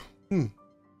yet.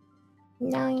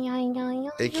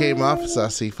 It came off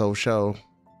sussy for show.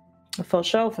 For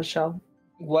sure.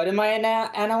 What am I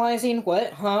analyzing?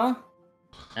 What? Huh?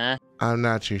 I'm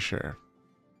not too sure.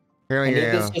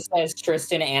 Anubis just says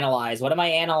Tristan analyze. What am I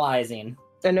analyzing?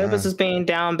 Anubis is being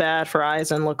down bad for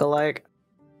Aizen look-alike.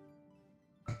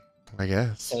 I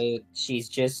guess. So she's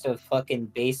just a fucking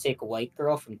basic white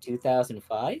girl from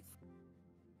 2005?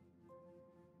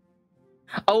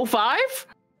 05?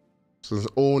 Since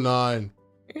 09.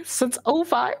 Since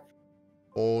 05?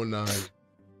 09.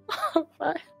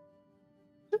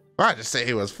 I just say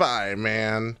he was fine,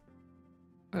 man.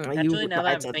 Actually, now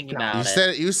that I'm thinking about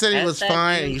it, you said he was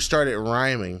fine, and you started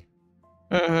rhyming.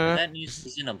 Has that new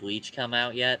season of Bleach come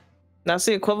out yet? That's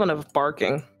the equivalent of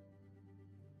barking.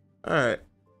 All right,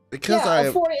 because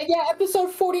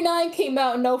episode 49 came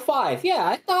out in 05. Yeah,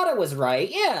 I thought it was right.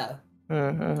 Yeah.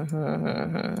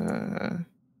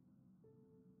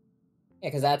 Yeah,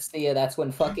 because that's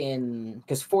when fucking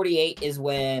 48 is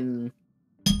when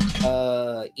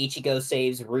Ichigo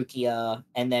saves Rukia,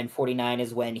 and then 49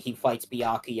 is when he fights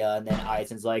Byakuya, and then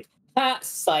Aizen's like, ha,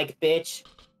 psych, bitch.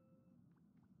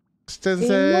 It's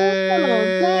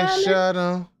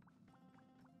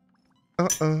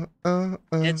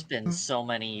been so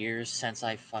many years since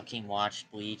I fucking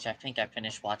watched Bleach. I think I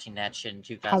finished watching that shit in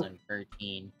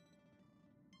 2013.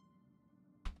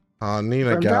 Oh,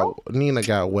 Nina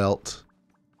got welt.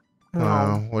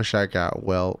 Oh, wish I got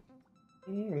welt.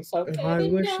 I wish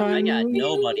I got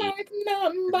nobody. I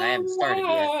haven't started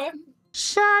yet.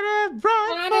 Shut it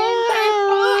right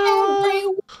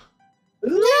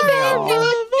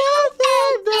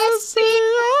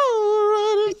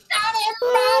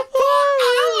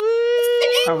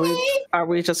Are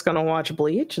we just gonna watch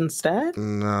Bleach instead?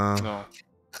 No.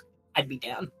 I'd be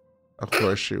down. Of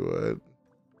course you would.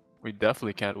 We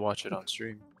definitely can't watch it on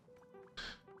stream.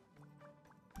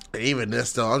 Even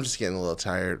this though, I'm just getting a little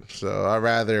tired, so I'd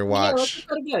rather watch.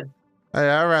 Pretty good.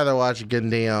 I'd rather watch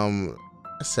Gundam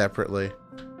separately,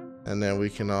 and then we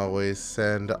can always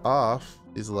send off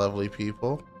these lovely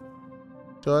people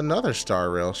to another Star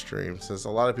Rail stream, since a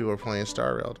lot of people are playing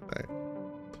Star Rail tonight.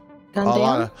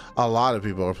 A lot of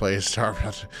people are playing Star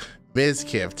Rail.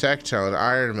 Mizkif, Tectone,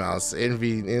 Iron Mouse,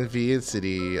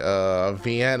 Invincity,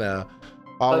 Vienna.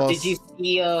 Almost...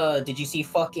 did you see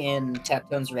fucking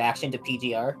Tectone's reaction to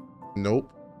PGR? Nope.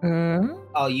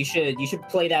 Oh, you should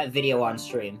play that video on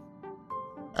stream.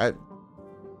 I'm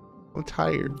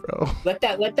tired, bro. Let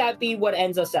that be what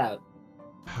ends us out.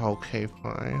 Okay,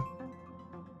 fine.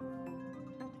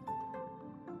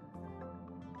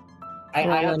 I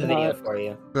have the video for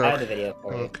you. I have the video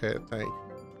for you. Okay, thank you.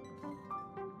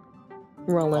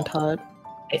 Roland Todd.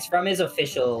 It's from his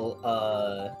official,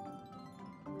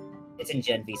 it's in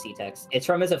Gen VC text. It's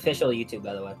from his official YouTube,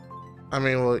 by the way. I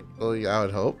mean, well, I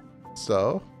would hope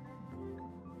so.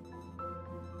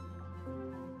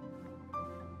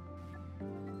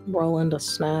 Roland a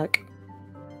snack.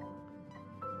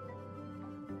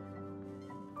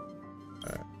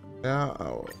 Now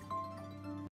I'll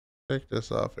take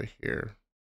this off of here.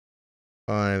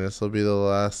 Fine, this will be the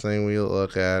last thing we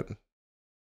look at,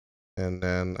 and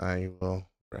then I will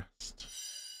rest.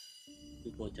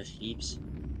 You go to sleeps.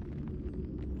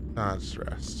 Not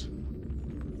rest.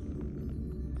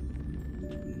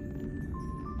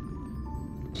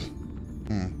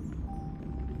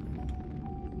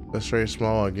 This very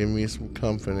small one, give me some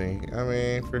company. I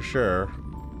mean, for sure.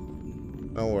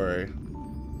 Don't worry.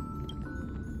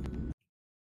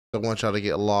 Don't want y'all to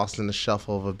get lost in the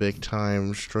shuffle of a big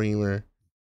time streamer.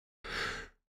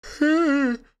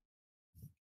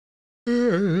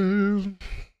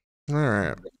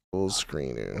 Alright, full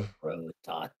screener.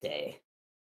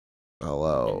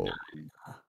 Hello.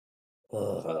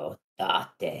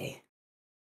 Rotate.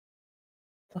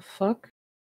 The fuck?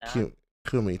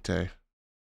 Kumite.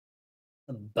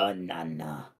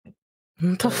 Banana.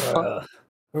 What the fuck?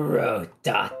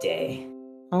 Rotate. I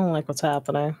don't like what's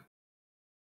happening.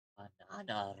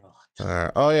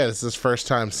 Oh yeah, this is his first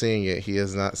time seeing it. He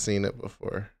has not seen it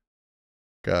before.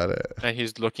 Got it. And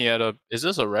he's looking at is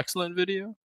this a Rexland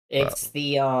video? It's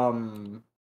the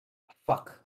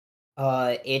fuck.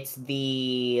 It's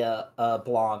the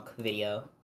Blanc video.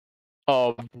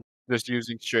 Oh, just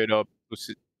using straight up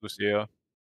Lucia.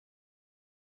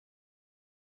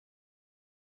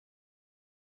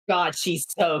 God, she's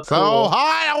so So cool.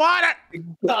 high, I want it.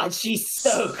 God, she's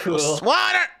so cool.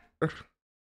 Want it.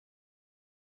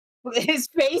 His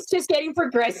face just getting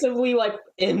progressively like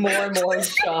more and more in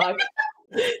shock.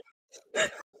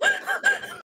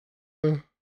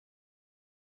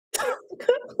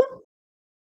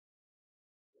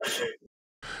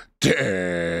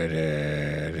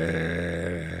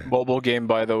 Mobile game,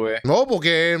 by the way. Mobile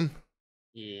game.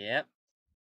 Yep.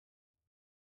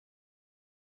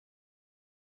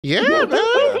 Yeah,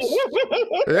 man.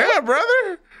 Yeah,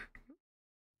 brother.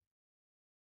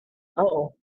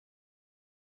 Oh.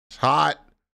 It's hot.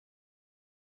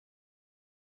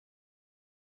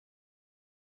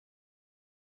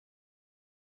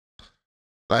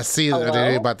 Let's see what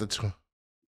they're about to.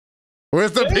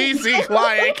 Where's the PC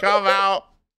client come out?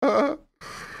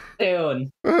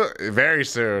 Soon. Very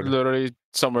soon. Literally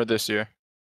somewhere this year.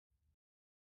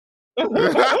 Do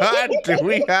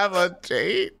we have a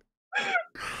date?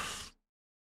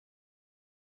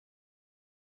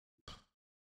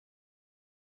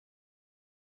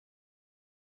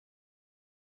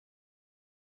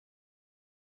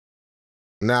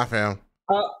 Nah, fam.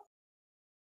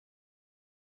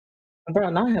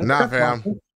 Bro, Nah,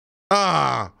 fam.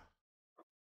 Ah.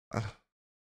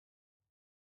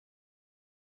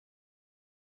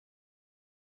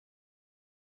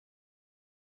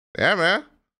 Yeah, man.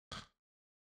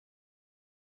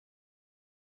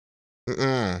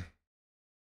 Mm-mm.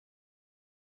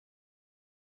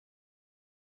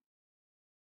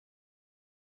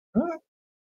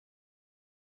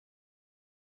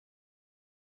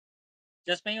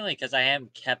 Just mainly because I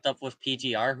haven't kept up with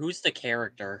PGR. Who's the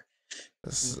character?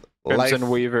 Crimson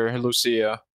Weaver,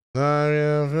 Lucia.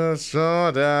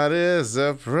 That is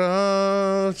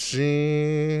approaching.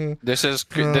 This is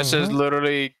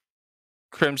literally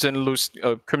Crimson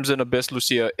Abyss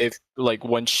Lucia. If like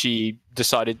when she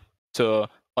decided to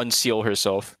unseal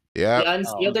herself. Yeah. She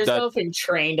unsealed herself and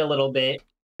trained a little bit.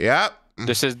 Yep.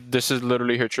 This is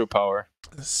literally her true power.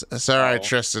 It's all right,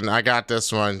 Tristan. I got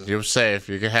this one. You're safe.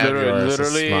 You can have yours.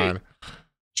 Literally, it's mine.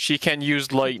 She can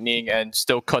use lightning and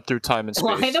still cut through time and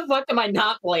space. Why the fuck am I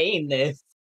not playing this?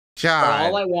 God.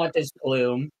 All I want is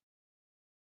Bloom.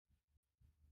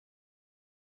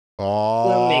 Oh.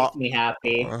 Bloom makes me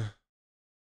happy.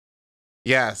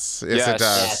 Yes, it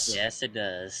does. Yes, it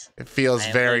does. It feels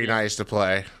very nice to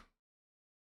play.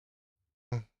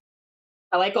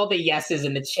 I like all the yeses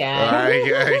in the chat.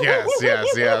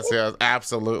 Yes,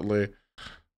 absolutely.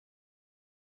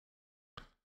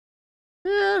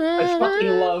 I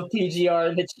fucking love PGR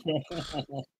in the chat.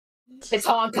 It's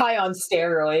Honkai on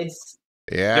steroids.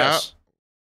 Yeah.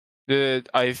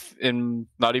 Yes.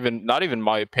 Not even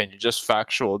my opinion, just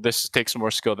factual. This takes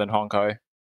more skill than Honkai.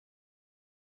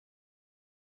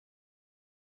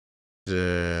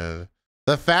 Dude.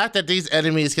 The fact that these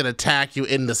enemies can attack you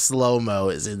in the slow-mo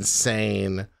is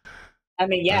insane. I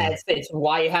mean, yeah, it's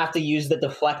why you have to use the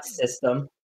deflect system.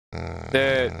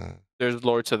 There's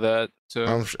lore to that too.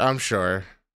 I'm sure.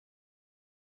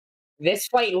 This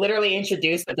fight literally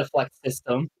introduced the deflect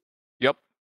system. Yep.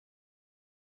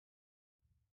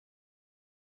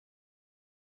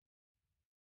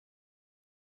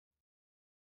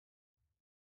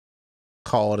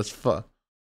 Cold as fuck.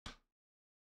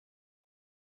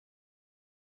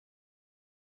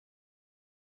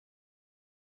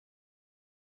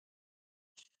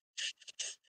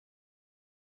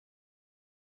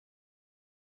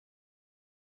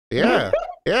 Yeah,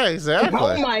 yeah, exactly.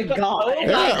 Oh my god.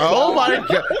 Yeah, oh my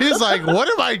god. He's like, what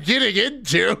am I getting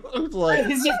into? Like,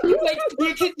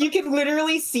 you can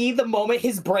literally see the moment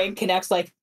his brain connects,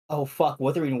 like, oh fuck,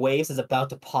 Wuthering Waves is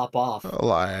about to pop off.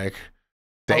 Like,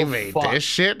 they made this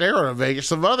shit. They're gonna make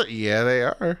some other. Yeah, they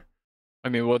are. I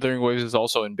mean, Wuthering Waves is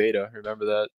also in beta. Remember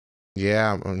that?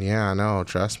 Yeah, I know.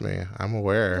 Trust me, I'm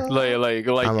aware. Like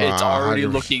it's already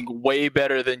looking way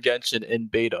better than Genshin in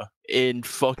beta. In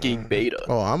fucking beta.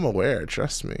 Oh, I'm aware.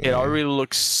 Trust me. It already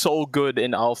looks so good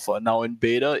in alpha. Now in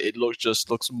beta, it looks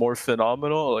more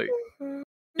phenomenal. Like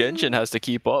Genshin has to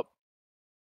keep up.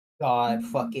 God,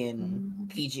 fucking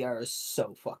PGR is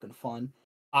so fucking fun.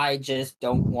 I just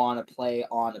don't want to play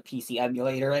on a PC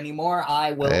emulator anymore.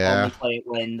 I will only play it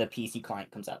when the PC client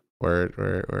comes out. Word.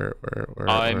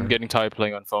 I'm getting tired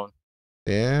playing on phone.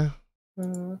 Yeah.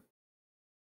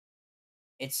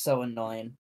 It's so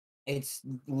annoying. It's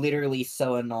literally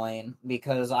so annoying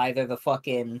because either the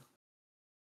fucking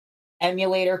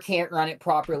Emulator can't run it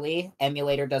properly.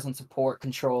 Emulator doesn't support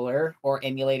controller, or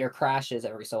emulator crashes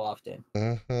every so often.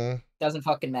 Doesn't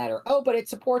fucking matter. Oh, but it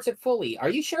supports it fully. Are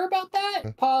you sure about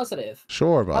that? Positive.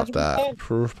 Sure about 100%. that.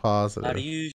 Proof positive. Are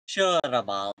you sure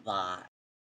about that?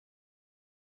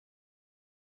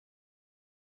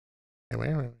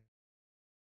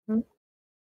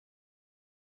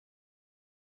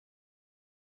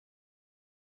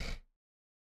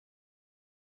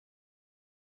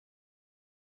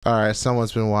 All right,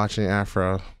 someone's been watching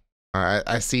Afro. All right,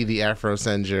 I see the Afro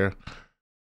send you.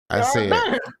 I see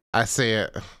it. I see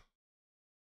it.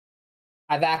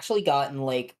 I've actually gotten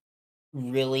like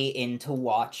really into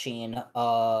watching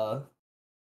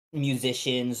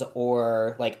musicians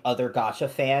or like other gacha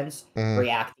fans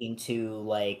reacting to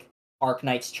like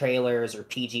Arknight's trailers or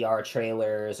PGR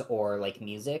trailers or like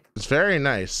music. It's very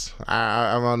nice.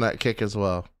 I'm on that kick as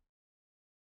well.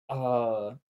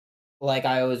 Like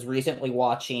I was recently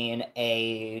watching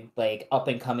a like up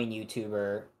and coming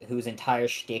YouTuber whose entire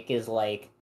shtick is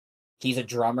like he's a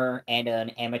drummer and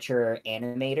an amateur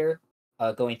animator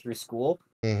going through school.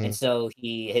 And so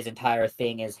his entire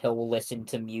thing is he'll listen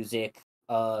to music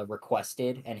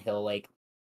requested and he'll like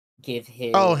give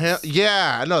his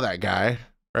yeah, I know that guy,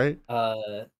 right?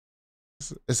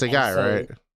 It's a guy, right?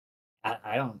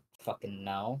 I don't fucking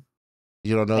know.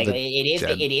 You don't know like, the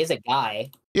it is a guy.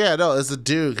 Yeah, no, it's a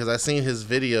dude because I seen his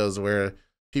videos where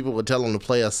people would tell him to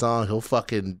play a song, he'll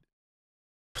fucking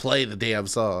play the damn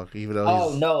song, even though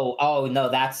oh no,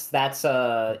 that's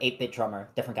 8-bit drummer,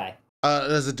 different guy.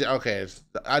 Okay,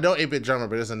 I know 8-bit drummer,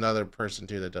 but there's another person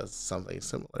too that does something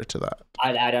similar to that.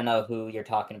 I don't know who you're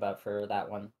talking about for that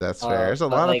one. That's fair. There's a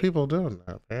lot of people doing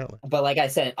that apparently. But like I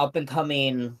said, up and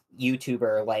coming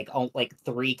YouTuber, like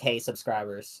 3K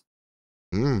subscribers.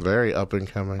 Very up and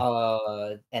coming.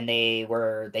 And they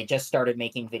just started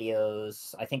making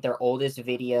videos. I think their oldest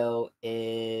video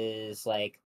is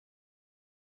like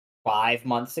 5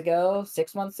 months ago,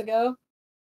 6 months ago.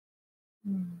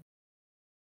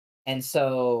 And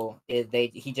so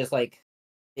he just like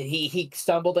he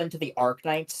stumbled into the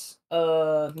Arknights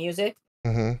music.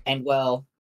 And well,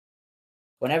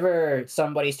 whenever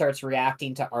somebody starts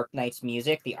reacting to Arknights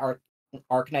music, the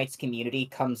Arknights community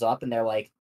comes up and they're like,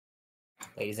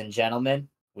 ladies and gentlemen,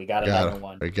 we got another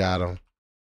one. We got them.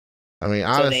 I mean,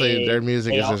 honestly, their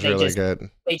music is just really good.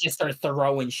 They just start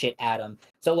throwing shit at him.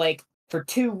 So like for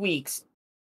 2 weeks,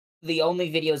 the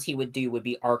only videos he would do would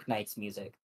be Arknights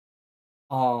music.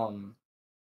 Then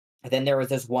there was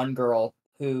this one girl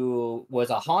who was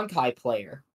a Honkai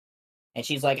player, and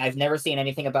she's like, I've never seen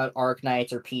anything about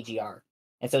Arknights or PGR.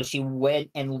 And so she went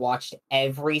and watched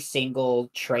every single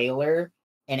trailer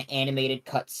and animated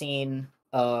cutscene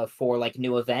for like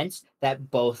new events that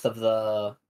both of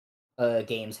the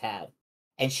games had.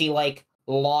 And she like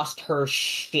lost her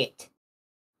shit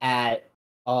at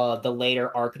the later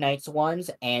Arknights ones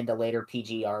and the later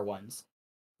PGR ones.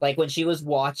 Like when she was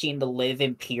watching the Live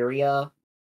Imperia,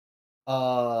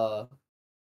 when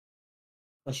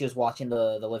she was watching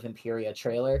the Live Imperia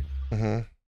trailer,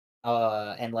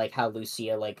 and like how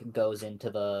Lucia like goes into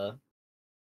the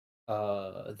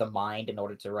mind in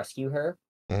order to rescue her.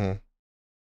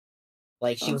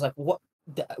 Like she was like, what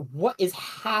is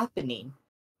happening?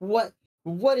 What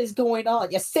is going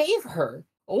on? Yeah, save her!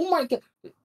 Oh my god!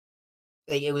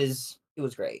 Like it was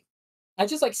great. I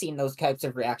just like seeing those types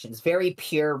of reactions, very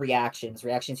pure reactions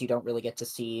you don't really get to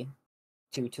see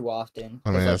too often.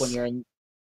 I mean, like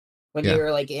when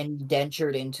you're like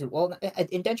indentured into, well,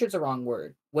 indentured's the wrong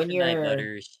word. When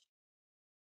you're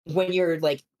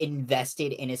like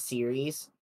invested in a series,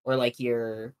 or like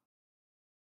you're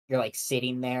like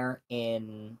sitting there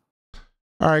in.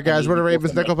 All right, guys, we're the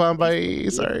Ravens Nickel Bomb by.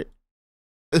 Sorry.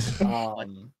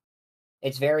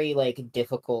 It's very like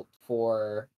difficult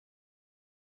for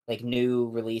like new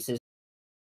releases